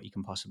cricket as what you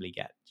can possibly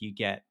get. You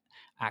get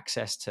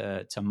access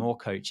to more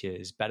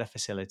coaches, better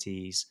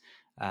facilities,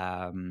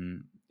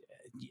 um,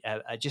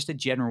 just a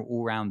general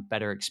all-round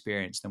better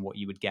experience than what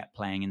you would get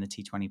playing in the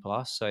T20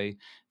 Plus. So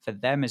for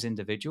them as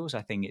individuals,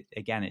 I think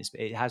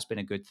it has been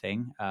a good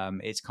thing.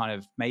 It's kind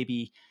of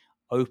maybe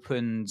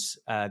opened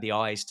the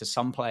eyes to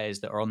some players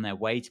that are on their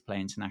way to play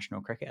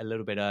international cricket a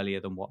little bit earlier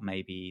than what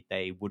maybe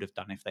they would have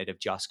done if they'd have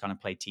just kind of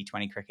played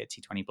T20 cricket,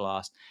 T20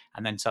 Blast,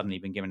 and then suddenly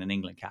been given an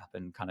England cap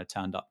and kind of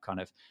turned up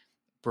kind of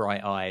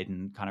bright-eyed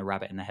and kind of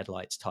rabbit in the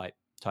headlights type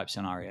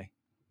scenario.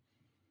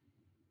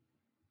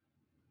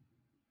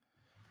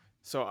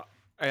 So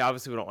I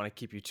obviously don't want to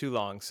keep you too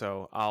long,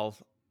 so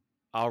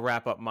I'll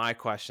wrap up my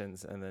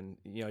questions, and then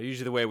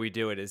usually the way we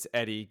do it is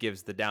Eddie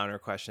gives the downer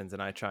questions,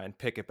 and I try and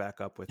pick it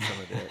back up with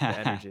some of the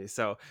energy.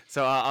 So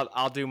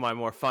I'll do my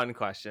more fun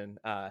question.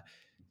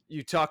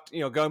 You talked,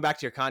 going back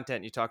to your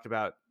content, you talked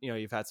about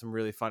you've had some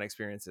really fun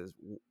experiences.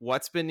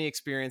 What's been the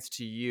experience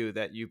to you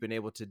that you've been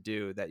able to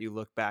do that you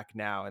look back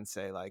now and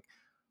say like,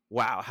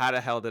 wow, how the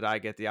hell did I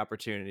get the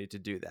opportunity to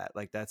do that?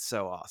 Like, that's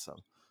so awesome.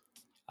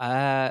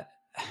 Uh,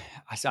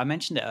 I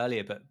mentioned it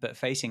earlier, but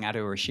facing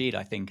Adil Rashid,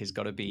 I think, has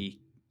got to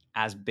be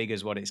as big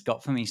as what it's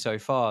got for me so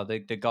far. The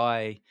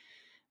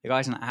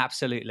guy's an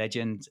absolute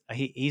legend.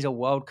 He's a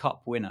World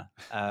Cup winner,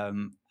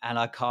 and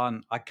I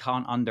can't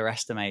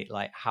underestimate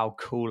like how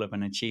cool of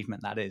an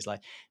achievement that is.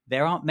 Like,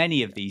 there aren't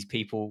many of these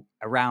people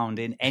around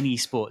in any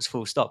sports,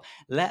 full stop.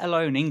 Let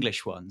alone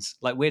English ones.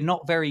 Like, we're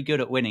not very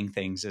good at winning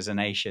things as a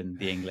nation,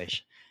 the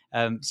English.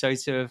 So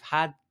to have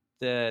had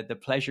the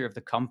pleasure of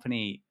the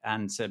company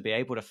and to be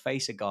able to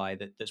face a guy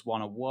that's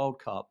won a World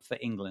Cup for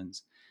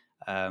England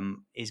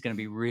is going to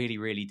be really,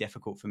 really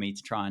difficult for me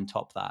to try and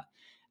top that.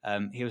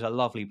 He was a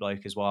lovely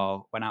bloke as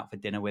well. Went out for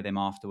dinner with him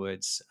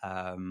afterwards.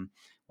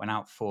 Went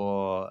out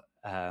for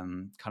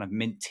kind of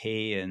mint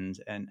tea and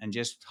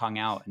just hung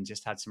out and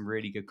just had some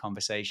really good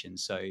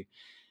conversations.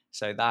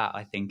 So that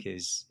I think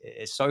is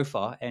so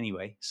far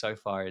anyway,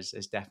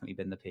 has definitely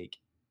been the peak.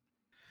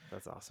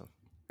 That's awesome.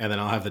 And then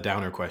I'll have the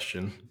downer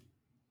question.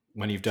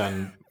 When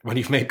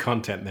you've made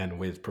content then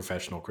with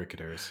professional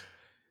cricketers,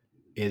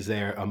 is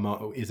there a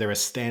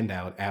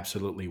standout,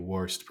 absolutely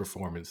worst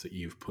performance that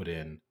you've put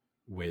in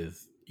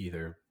with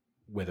either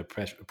with a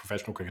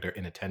professional cricketer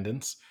in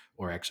attendance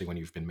or actually when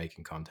you've been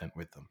making content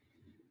with them?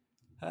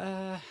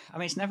 I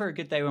mean, it's never a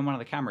good day when one of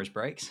the cameras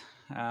breaks.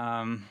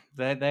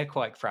 They're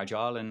quite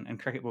fragile, and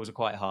cricket balls are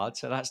quite hard,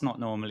 so that's not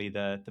normally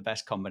the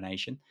best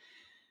combination.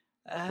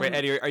 Wait,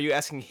 Eddie, are you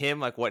asking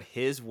him like what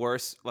his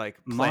worst like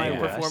My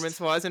playing worst.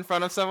 performance was in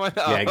front of someone?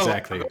 Yeah,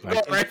 exactly.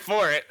 Go right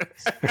for it.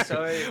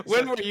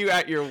 When were you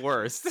at your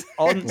worst?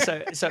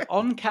 So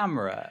on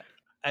camera,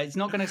 it's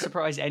not going to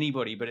surprise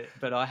anybody,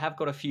 but I have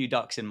got a few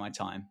ducks in my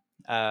time.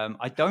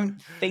 I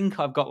don't think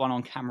I've got one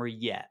on camera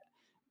yet,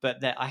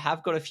 but I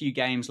have got a few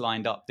games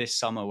lined up this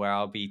summer where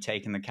I'll be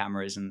taking the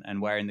cameras and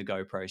wearing the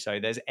GoPro. So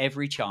there's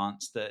every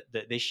chance that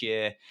this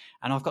year,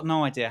 and I've got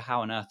no idea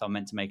how on earth I'm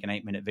meant to make an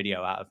 8-minute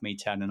video out of me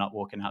turning up,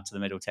 walking out to the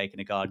middle, taking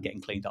a guard,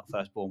 getting cleaned up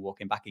first ball and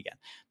walking back again.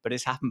 But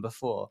it's happened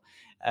before.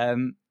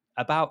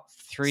 About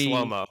 3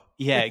 slow-mo.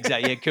 Yeah,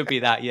 exactly. Yeah, it could be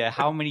that. Yeah.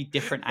 How many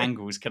different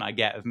angles can I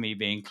get of me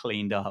being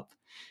cleaned up?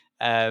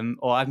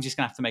 Or I'm just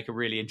gonna have to make a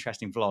really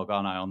interesting vlog,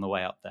 aren't I, on the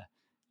way up there?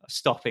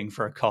 Stopping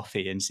for a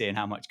coffee and seeing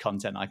how much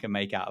content I can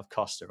make out of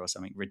Costa or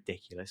something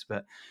ridiculous.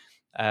 But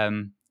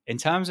in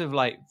terms of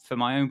like for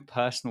my own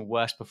personal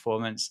worst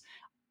performance,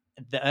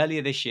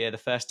 earlier this year, the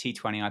first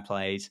T20 I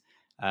played,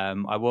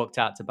 I walked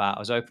out to bat. I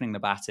was opening the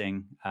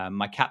batting.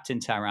 My captain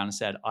turned around and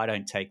said, "I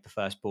don't take the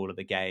first ball of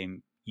the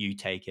game. You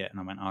take it." And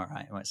I went, "All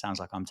right, well, it sounds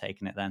like I'm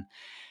taking it then."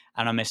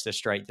 And I missed a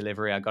straight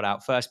delivery. I got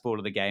out first ball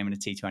of the game in a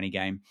T20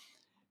 game.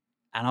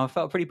 And I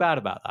felt pretty bad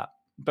about that.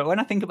 But when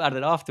I think about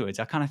it afterwards,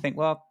 I kind of think,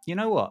 well, you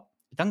know what?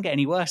 It doesn't get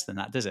any worse than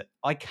that, does it?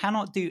 I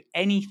cannot do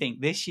anything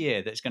this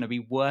year that's going to be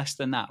worse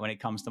than that when it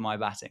comes to my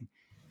batting.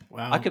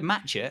 Wow. I could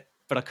match it,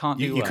 but I can't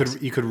do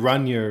worse. You could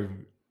run your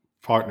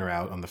partner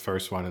out on the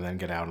first one and then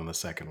get out on the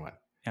second one.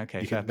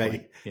 Okay, fair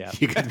point. Yeah.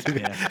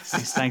 Yeah.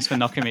 Thanks for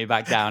knocking me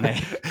back down.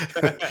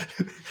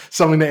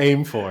 Something to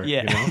aim for.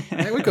 Yeah. You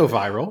know? It would go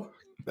viral.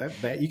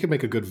 That you can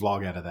make a good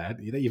vlog out of that,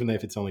 even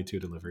if it's only 2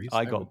 deliveries.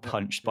 I got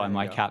punched by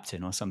my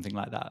captain or something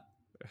like that.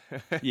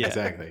 Yeah,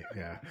 exactly.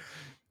 Yeah.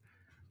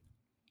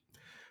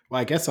 Well,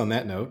 I guess on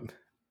that note,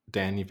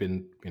 Dan, you've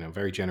been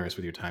very generous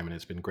with your time, and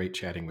it's been great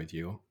chatting with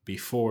you.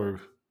 Before,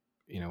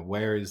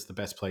 where is the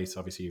best place?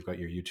 Obviously, you've got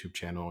your YouTube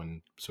channel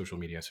and social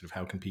media. Sort of,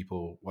 how can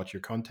people watch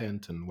your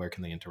content, and where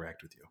can they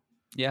interact with you?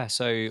 Yeah,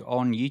 so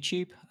on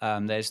YouTube,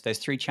 there's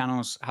 3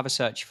 channels. Have a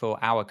search for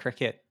Our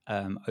Cricket,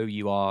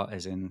 OUR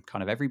as in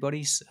kind of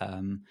everybody's.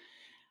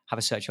 Have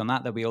a search on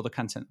that. There'll be all the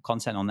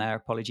content on there.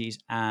 Apologies.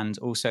 And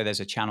also there's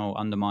a channel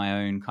under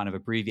my own kind of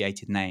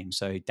abbreviated name.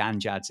 So Dan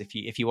Jadz.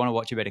 If you want to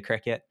watch a bit of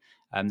cricket,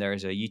 there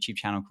is a YouTube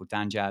channel called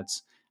Dan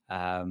Jadz,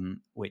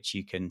 which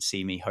you can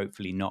see me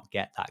hopefully not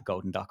get that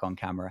golden duck on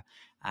camera,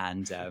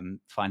 and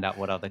find out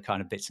what other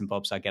kind of bits and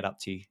bobs I get up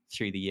to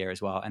through the year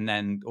as well. And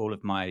then all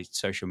of my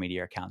social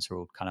media accounts are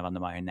all kind of under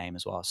my own name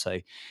as well. So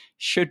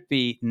should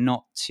be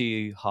not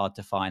too hard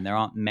to find. There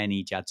aren't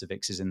many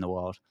Jadzevicses in the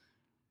world.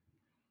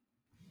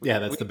 Yeah,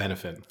 that's the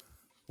benefit.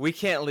 We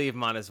can't leave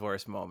Mana's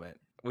worst moment.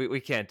 We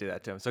can't do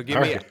that to him. So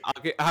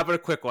how about a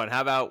quick one?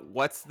 How about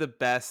what's the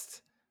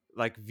best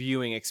like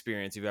viewing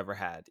experience you've ever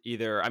had?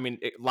 Either, I mean,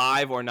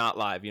 live or not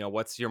live.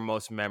 What's your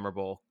most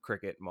memorable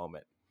cricket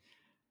moment?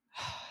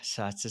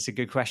 So that's a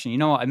good question. You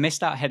know what? I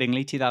missed out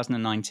Headingley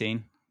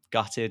 2019.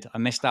 Gutted. I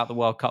missed out the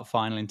World Cup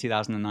final in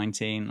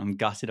 2019. I'm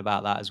gutted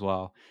about that as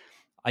well.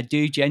 I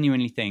do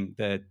genuinely think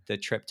that the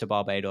trip to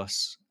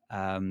Barbados,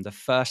 the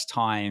first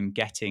time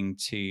getting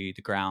to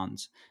the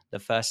ground, the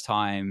first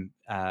time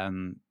I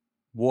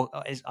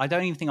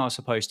don't even think I was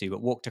supposed to,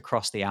 but walked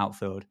across the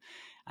outfield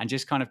and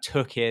just kind of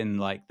took in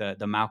like the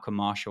Malcolm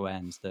Marshall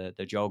end,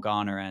 the Joel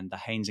Garner end, the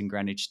Haynes and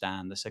Greenwich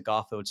stand, the Sir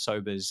Garfield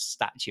Sobers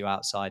statue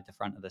outside the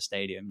front of the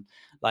stadium.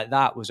 Like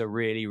that was a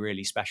really,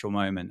 really special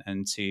moment.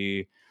 And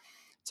to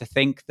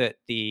think that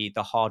the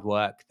hard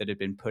work that had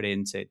been put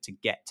in to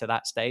get to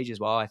that stage as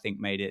well, I think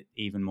made it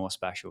even more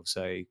special.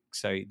 So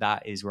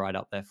that is right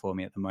up there for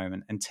me at the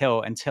moment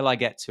until I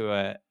get to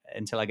an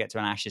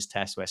Ashes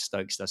test where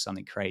Stokes does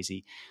something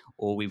crazy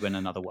or we win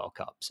another World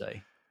Cup. So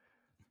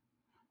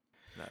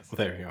well,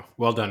 there you go.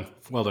 Well done,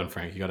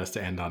 Frank. You got us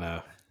to end on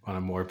a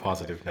more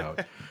positive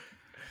note.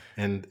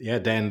 And yeah,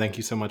 Dan, thank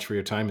you so much for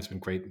your time. It's been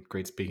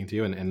great speaking to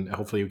you, and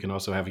hopefully we can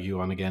also have you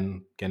on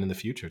again in the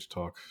future to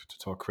talk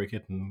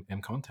cricket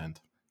and content.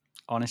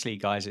 Honestly,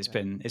 guys, it's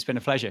been a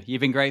pleasure.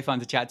 You've been great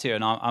fun to chat to,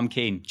 and I'm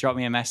keen. Drop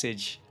me a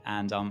message,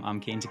 and I'm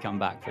keen to come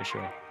back for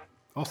sure.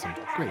 Awesome,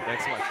 great.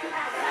 Thanks so much.